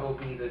 Trouble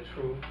Be the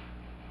Truth.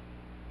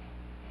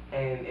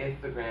 And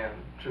Instagram,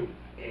 Truth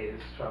is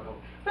Trouble.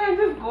 Man,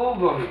 just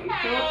Google me.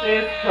 Truth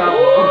is Trouble.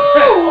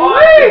 All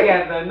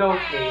together, no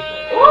spaces.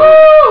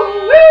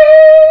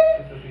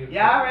 It's a beautiful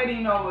Y'all already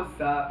know what's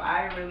up.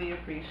 I really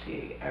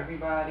appreciate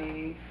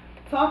everybody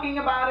talking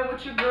about it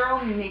with your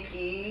girl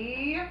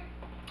Nikki.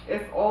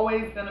 It's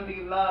always gonna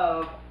be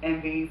love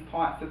in these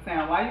parts of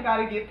town. Why you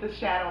gotta get the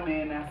shadow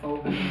man that's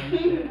over there and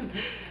shit?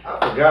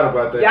 I forgot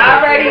about that. Y'all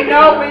already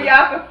know where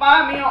y'all can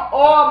find me on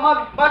all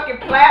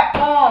motherfucking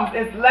platforms.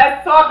 It's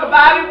Let's Talk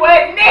About It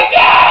with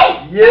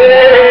Nikki!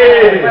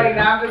 Yeah! Wait,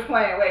 now I'm just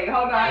playing. Wait,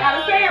 hold on. I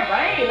gotta say it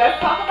right. Let's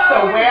talk about it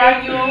So with where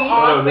are Nikki. you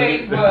on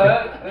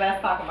Facebook?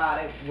 Let's talk about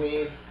it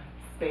with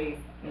Space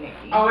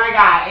Nikki. Oh my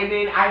God! And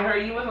then I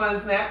heard you was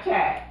on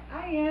Snapchat.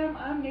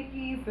 I'm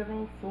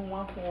Nikki0214.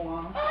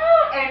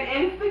 Oh, and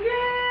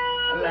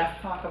Instagram.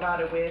 Let's talk about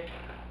it with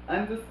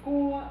 _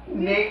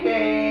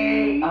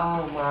 Nikki.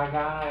 Oh my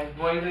God,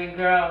 boys and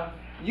girls.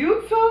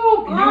 You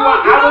too, girl.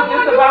 I was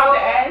just about to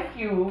ask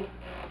you.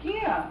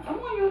 Yeah, I'm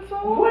on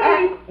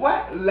YouTube.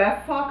 What?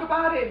 Let's talk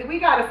about it. We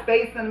got a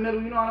space in the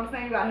middle. You know what I'm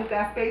saying? You gotta hit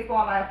that space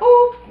bar like,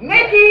 boop,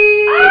 Nikki.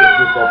 It's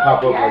just gonna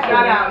pop up like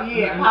Shout that. out,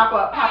 yeah, pop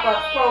up,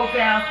 scroll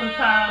down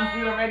sometimes.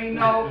 You already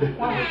know when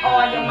we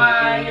on your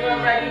mind. You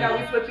already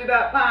know we switch it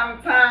up time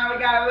to time.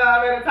 We got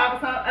love at the top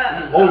of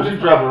something. Oh,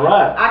 she's dropping a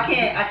rhyme. I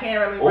can't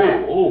really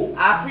rap. Oh.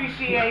 I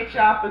appreciate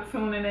y'all for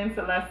tuning in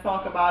to Let's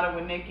Talk About It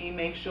with Nikki.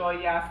 Make sure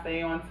y'all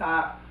stay on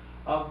top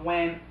of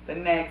when the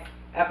next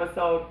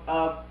episode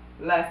of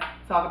Let's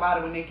Talk About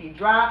It with Nikki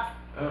drops.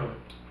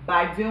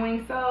 By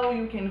doing so,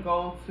 you can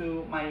go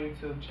to my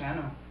YouTube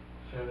channel.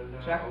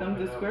 Check them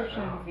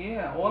descriptions.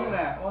 Yeah, all of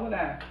that.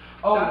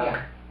 Oh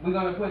yeah, we're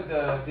gonna put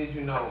the Did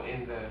You Know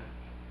in the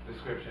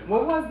description.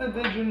 What was the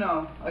Did You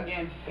Know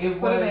again?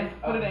 Put it in.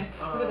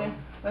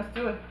 Let's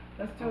do it.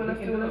 Let's do it. We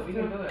can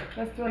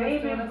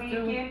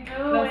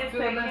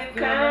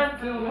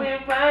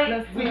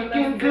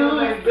do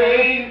it,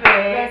 baby.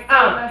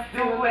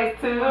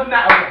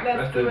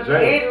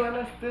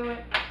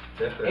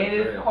 It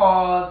is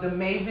called the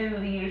Maven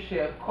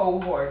Leadership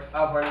Cohort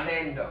of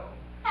Orlando.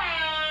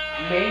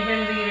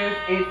 Maven Leaders,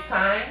 it's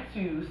time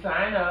to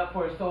sign up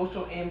for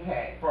Social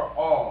Impact for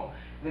all.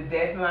 The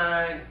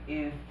deadline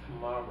is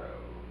tomorrow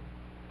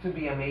to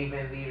be a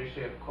Maven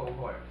Leadership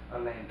Cohort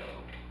Orlando.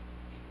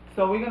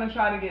 So we're gonna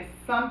try to get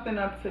something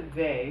up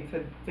today.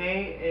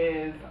 Today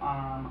is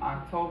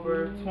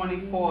October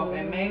 24th.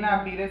 It may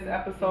not be this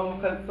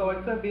episode, so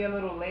it could be a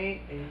little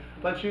late.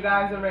 But you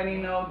guys already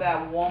know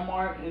that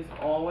Walmart is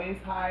always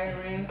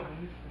hiring.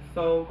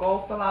 So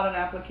go fill out an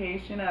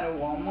application at a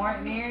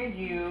Walmart near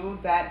you.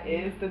 That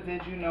is the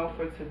Did You Know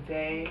for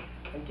today.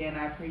 Again,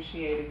 I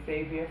appreciate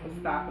Xavier for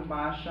stopping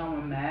by,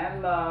 showing mad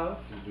love.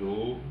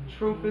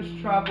 Truth is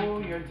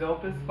trouble. You're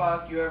dope as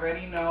fuck. You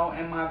already know.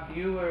 And my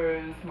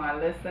viewers, my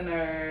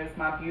listeners,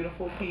 my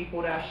beautiful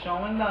people that's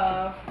showing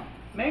love,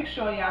 make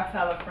sure y'all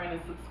tell a friend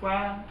to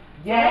subscribe.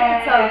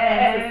 Yeah. Tell a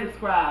friend to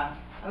subscribe.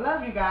 I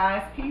love you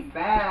guys. Peace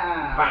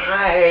out.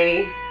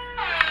 Bye.